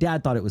young. My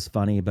dad thought it was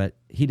funny, but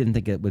he didn't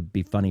think it would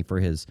be funny for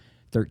his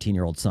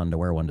 13-year-old son to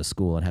wear one to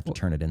school and have to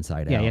turn it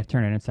inside Yeah, out. you have to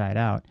turn it inside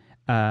out.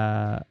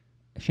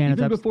 Shannon's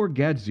even up. before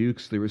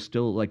Gadzooks, there was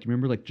still like,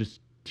 remember like just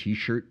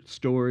T-shirt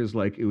stores?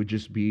 Like it would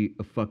just be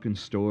a fucking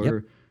store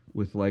Yep.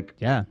 with like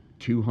Yeah.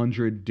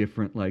 200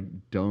 different like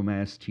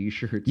dumbass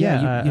T-shirts.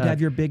 Yeah, Yeah, you'd have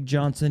your Big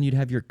Johnson, you'd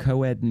have your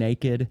co-ed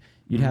naked,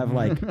 you'd have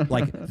like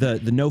the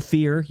no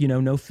fear,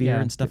 no fear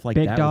Yeah, and stuff like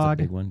Big that. Dog.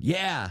 Was a big one.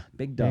 Yeah,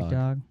 big dog. Big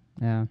dog.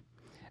 Yeah.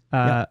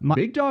 Yeah.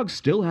 Big Dog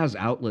still has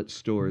outlet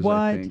stores. What?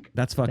 I think.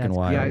 That's fucking That's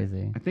wild. Yeah,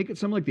 crazy. I think at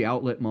some like the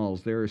outlet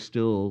malls there are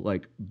still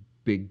like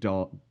Big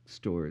Dog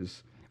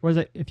stores. What was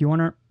it? If you want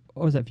to,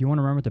 what was it? If you want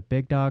to run with the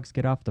big dogs,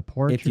 get off the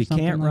porch. If or you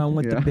something can't like run that?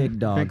 with the Yeah. big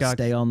dog, dogs.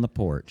 stay on the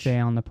porch. Stay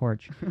on the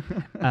porch.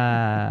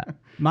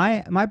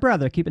 My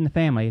brother, keeping the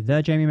family,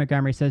 the Jamie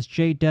Montgomery says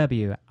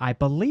JW. I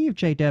believe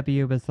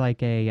JW was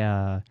like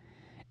a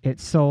It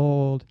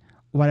sold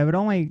what I would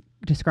only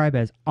describe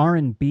as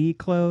R&B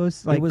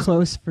clothes, like was-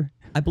 clothes for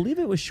I believe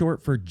it was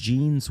short for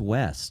Jeans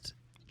West.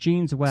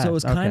 Jeans West. So it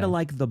was kind of okay.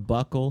 like the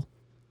Buckle,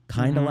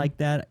 kind of like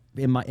that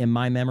in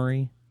my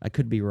memory. I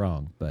could be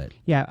wrong, but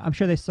Yeah, I'm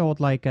sure they sold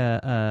like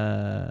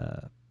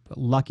a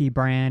Lucky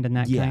brand and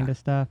that Yeah. kind of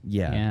stuff.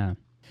 Yeah.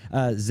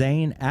 Yeah.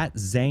 Zane at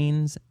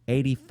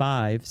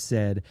Zanes85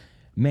 said,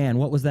 "Man,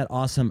 what was that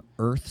awesome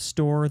Earth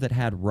store that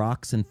had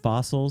rocks and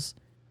fossils?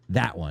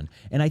 That one."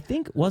 And I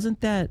think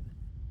wasn't that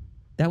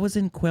was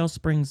in Quail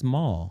Springs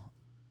Mall?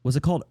 Was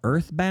it called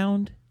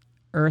Earthbound?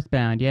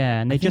 Earthbound,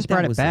 yeah. And they think just that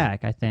brought it was it.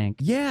 back, I think.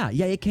 Yeah,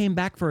 it came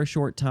back for a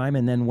short time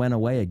and then went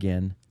away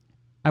again.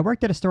 I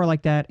worked at a store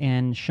like that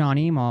in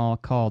Shawnee Mall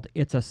called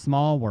It's a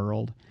Small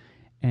World.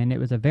 And it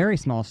was a very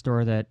small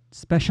store that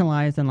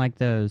specialized in like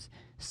those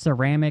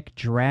ceramic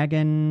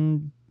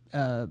dragon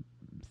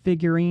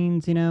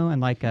figurines,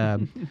 and like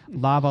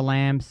lava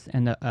lamps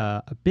and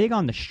big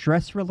on the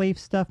stress relief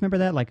stuff. Remember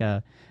that? Like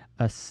a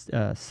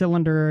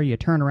cylinder you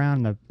turn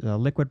around and the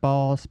liquid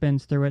ball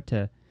spins through it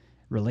to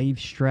relieve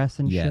stress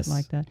and Yes. shit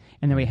like that.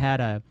 And then we had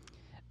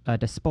a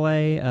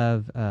display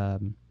of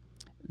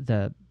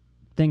the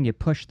thing you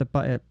push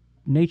the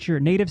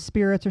native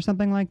spirits or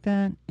something like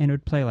that, and it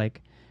would play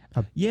like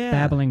a Yeah.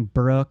 babbling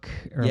brook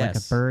or like a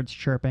Yes. birds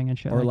chirping and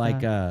shit Or like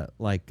that.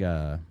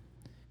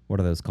 what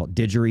are those called?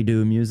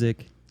 Didgeridoo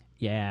music.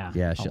 Yeah,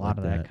 Yeah, a shit lot like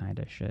of that that. kind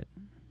of shit.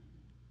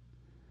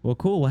 Well,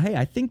 cool. Well, hey,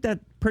 I think that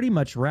pretty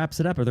much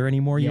wraps it up. Are there any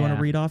more you want Yeah.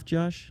 to read off,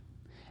 Josh?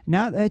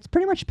 Now it's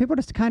pretty much people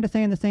just kind of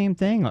saying the same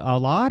thing. A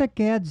lot of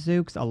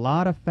gadzooks, a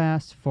lot of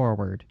fast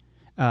forward.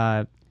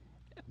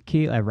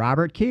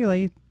 Robert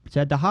Keeley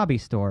said the hobby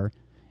store,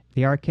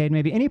 the arcade,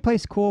 maybe any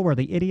place cool where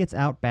the idiots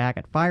out back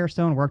at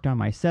Firestone worked on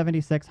my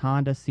 '76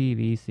 Honda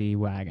CVC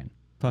wagon.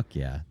 Fuck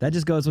yeah. That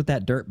just goes with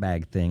that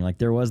dirtbag thing. Like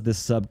there was this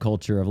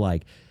subculture of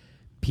like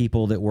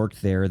people that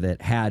worked there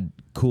that had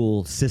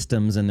cool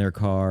systems in their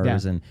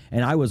cars, Yeah.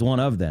 and I was one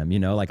of them,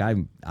 like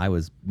I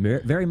was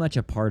very much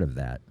a part of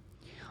that.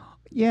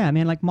 Yeah, I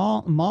mean, like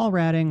mall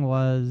ratting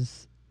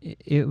was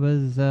it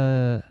was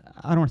I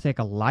don't want to say like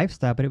a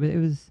lifestyle, but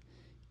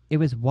it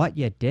was what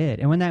you did.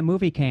 And when that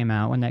movie came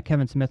out, when that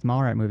Kevin Smith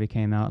Mallrat movie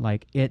came out,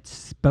 like it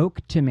spoke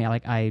to me.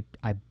 Like I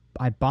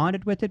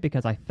bonded with it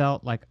because I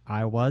felt like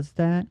I was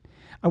that.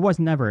 I was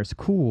never as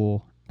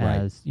cool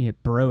as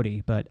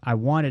Brody, but I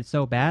wanted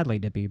so badly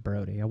to be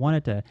Brody. I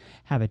wanted to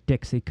have a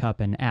Dixie cup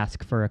and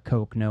ask for a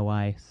Coke, no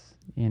ice.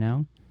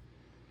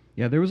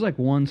 Yeah, there was like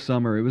one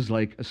summer, it was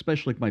like,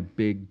 especially like my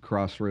big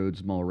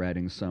Crossroads mall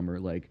ratting summer,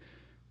 like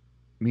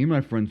me and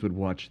my friends would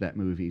watch that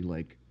movie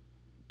like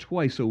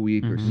twice a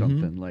week or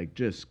something, like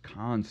just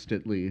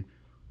constantly.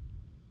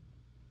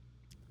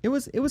 It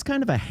was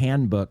kind of a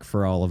handbook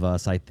for all of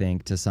us, I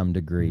think, to some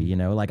degree.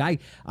 Like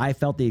I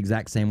felt the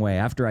exact same way.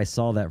 After I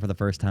saw that for the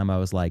first time, I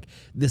was like,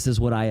 this is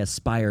what I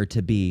aspire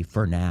to be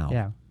for now.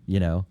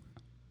 Yeah.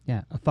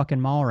 Yeah, a fucking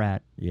mall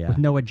rat Yeah. with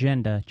no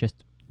agenda,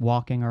 just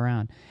walking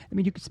around. I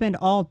mean, you could spend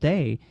all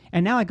day.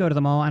 And now I go to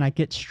the mall and I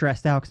get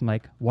stressed out because I'm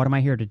like, what am I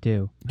here to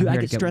do? Dude, I'm I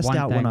here get to stressed one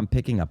out when thing. I'm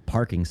picking a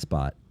parking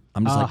spot.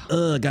 I'm just like,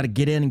 ugh, got to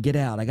get in and get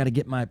out. I got to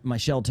get my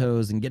shell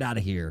toes and get out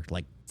of here.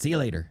 Like, see you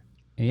later.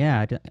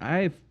 Yeah.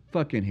 I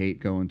fucking hate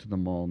going to the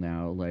mall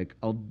now. Like,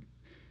 I'll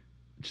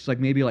just like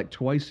maybe like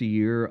twice a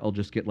year, I'll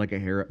just get like a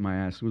hair up my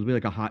ass. It would be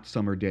like a hot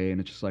summer day, and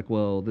it's just like,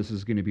 well, this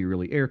is going to be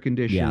really air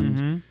conditioned.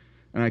 Yeah.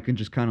 And I can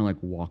just kind of like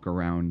walk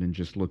around and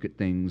just look at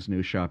things,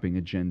 no shopping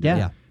agenda.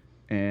 Yeah.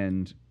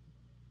 And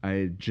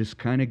I just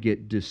kind of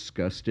get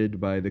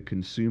disgusted by the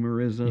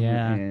consumerism.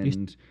 Yeah.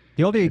 And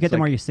The older you it's get, the like-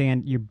 more you see,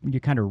 and you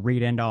kind of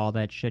read into all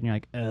that shit, and you're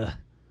like, ugh.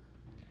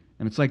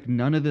 And it's like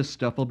none of this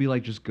stuff. I'll be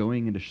like just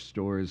going into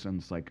stores, and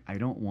it's like I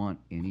don't want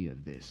any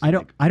of this. I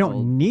don't Like, I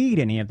don't need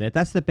any of it.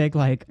 That's the big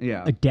like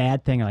Yeah. a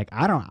dad thing. Like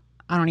I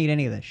don't need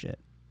any of this shit.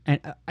 And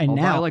I'll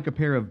now buy like a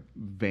pair of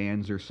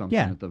Vans or something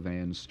Yeah. at the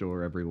Vans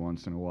store every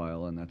once in a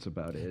while, and that's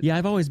about it. Yeah,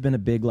 I've always been a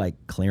big like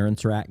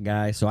clearance rack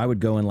guy, so I would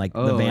go in like the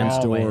Oh, Van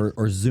store always.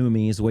 or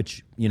Zoomies,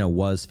 which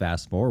was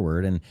fast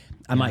forward, and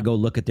I might go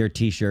look at their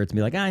T-shirts and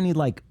be like, I need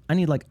like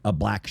a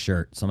black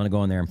shirt, so I'm gonna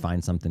go in there and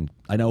find something,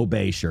 an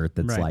Obey shirt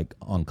that's Right. like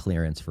on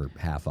clearance for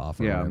half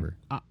off or Yeah. whatever.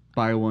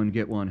 Buy one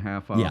get one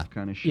half off Yeah.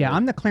 kind of shit. yeah,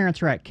 I'm the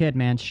clearance rack kid,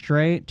 man.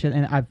 Straight to,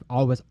 and I've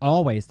always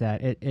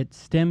that. It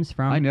stems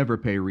from I never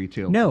pay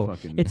retail. No, for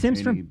fucking it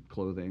stems any from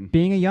clothing.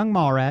 being a young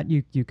mall rat.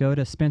 You go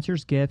to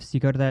Spencer's Gifts, you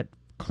go to that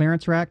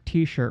clearance rack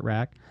T-shirt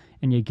rack,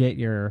 and you get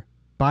your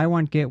buy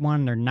one get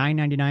one. They're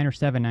 $9.99 or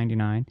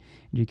 $7.99.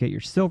 You get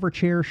your silver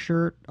chair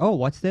shirt. Oh,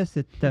 what's this?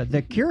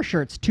 The Cure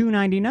shirt's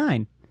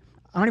 $2.99.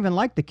 I don't even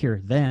like the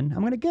Cure. Then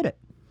I'm gonna get it.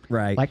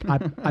 Right. Like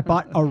I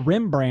bought a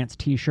Rembrandt's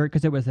T-shirt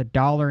because it was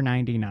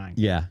 $1.99.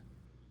 yeah.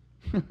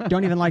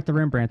 Don't even like the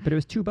Rembrandt, but it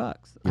was $2.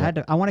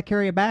 I want to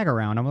carry a bag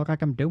around. I look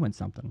like I'm doing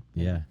something.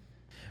 Yeah.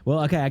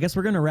 Well, okay, I guess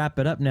we're going to wrap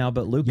it up now.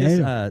 But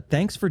Lucas,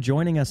 thanks for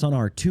joining us on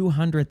our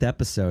 200th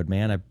episode,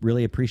 man. I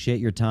really appreciate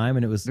your time.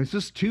 And it was This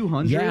is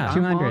 200. Yeah. I'm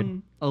 200.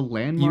 on a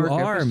landmark. you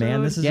are, man.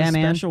 episode. This is Yeah, a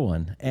man. special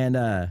one. And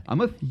I'm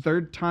a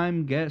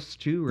third-time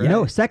guest too, right?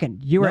 No,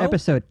 second. You were No?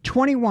 episode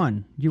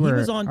 21. You he were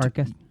was on. our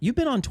guest. You've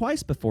been on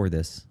twice before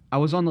this. I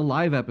was on the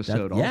live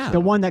episode. yeah. Also. The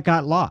one that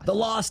got lost. The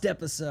Lost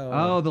episode.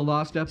 Oh, the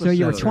lost episode. so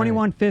you were right.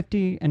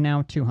 2150 and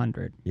now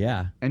 200.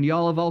 Yeah. And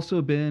y'all have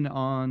also been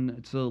on.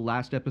 It's the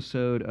last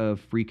episode of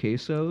Free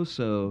Queso,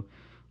 so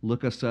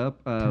look us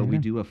up. We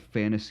do a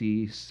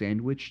fantasy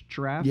sandwich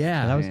draft.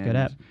 Yeah. That was good and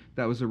app.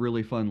 That was a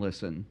really fun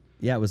listen.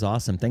 Yeah, it was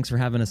awesome. Thanks for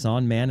having us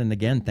on, man. And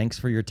again, thanks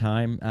for your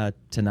time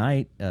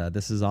tonight.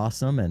 This is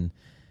awesome, and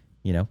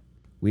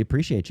we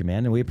appreciate you,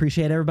 man, and we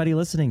appreciate everybody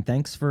listening.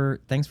 Thanks for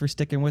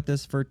sticking with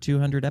us for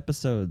 200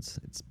 episodes.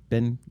 It's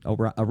been a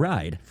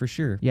ride for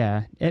sure.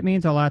 Yeah, it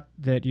means a lot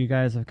that you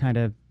guys have kind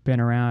of been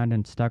around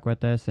and stuck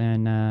with us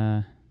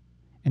and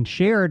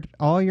shared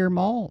all your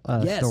mall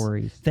Yes.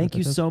 stories. Thank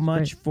you That's so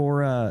much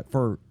great.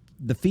 for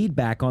the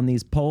feedback on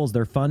these polls.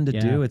 They're fun to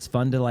do. It's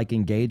fun to like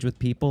engage with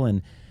people,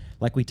 and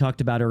like we talked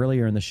about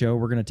earlier in the show,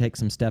 we're going to take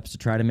some steps to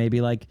try to maybe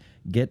like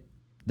get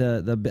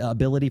the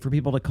ability for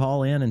people to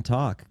call in and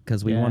talk,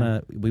 because we want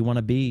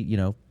to be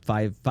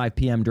 5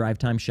 p.m. drive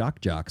time shock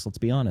jocks. Let's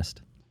be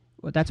honest.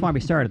 Well, that's why we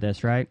started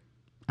this, right?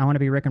 I want to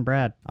be Rick and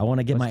Brad. I want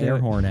to get Let's my do air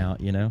it. horn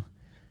out.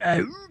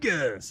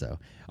 So,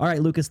 all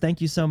right, Lucas,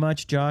 thank you so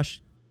much.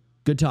 Josh,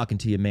 good talking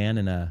to you, man,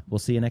 and we'll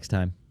see you next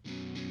time.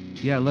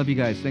 Yeah, I love you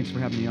guys. Thanks for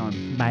having me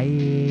on.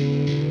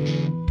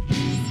 Bye.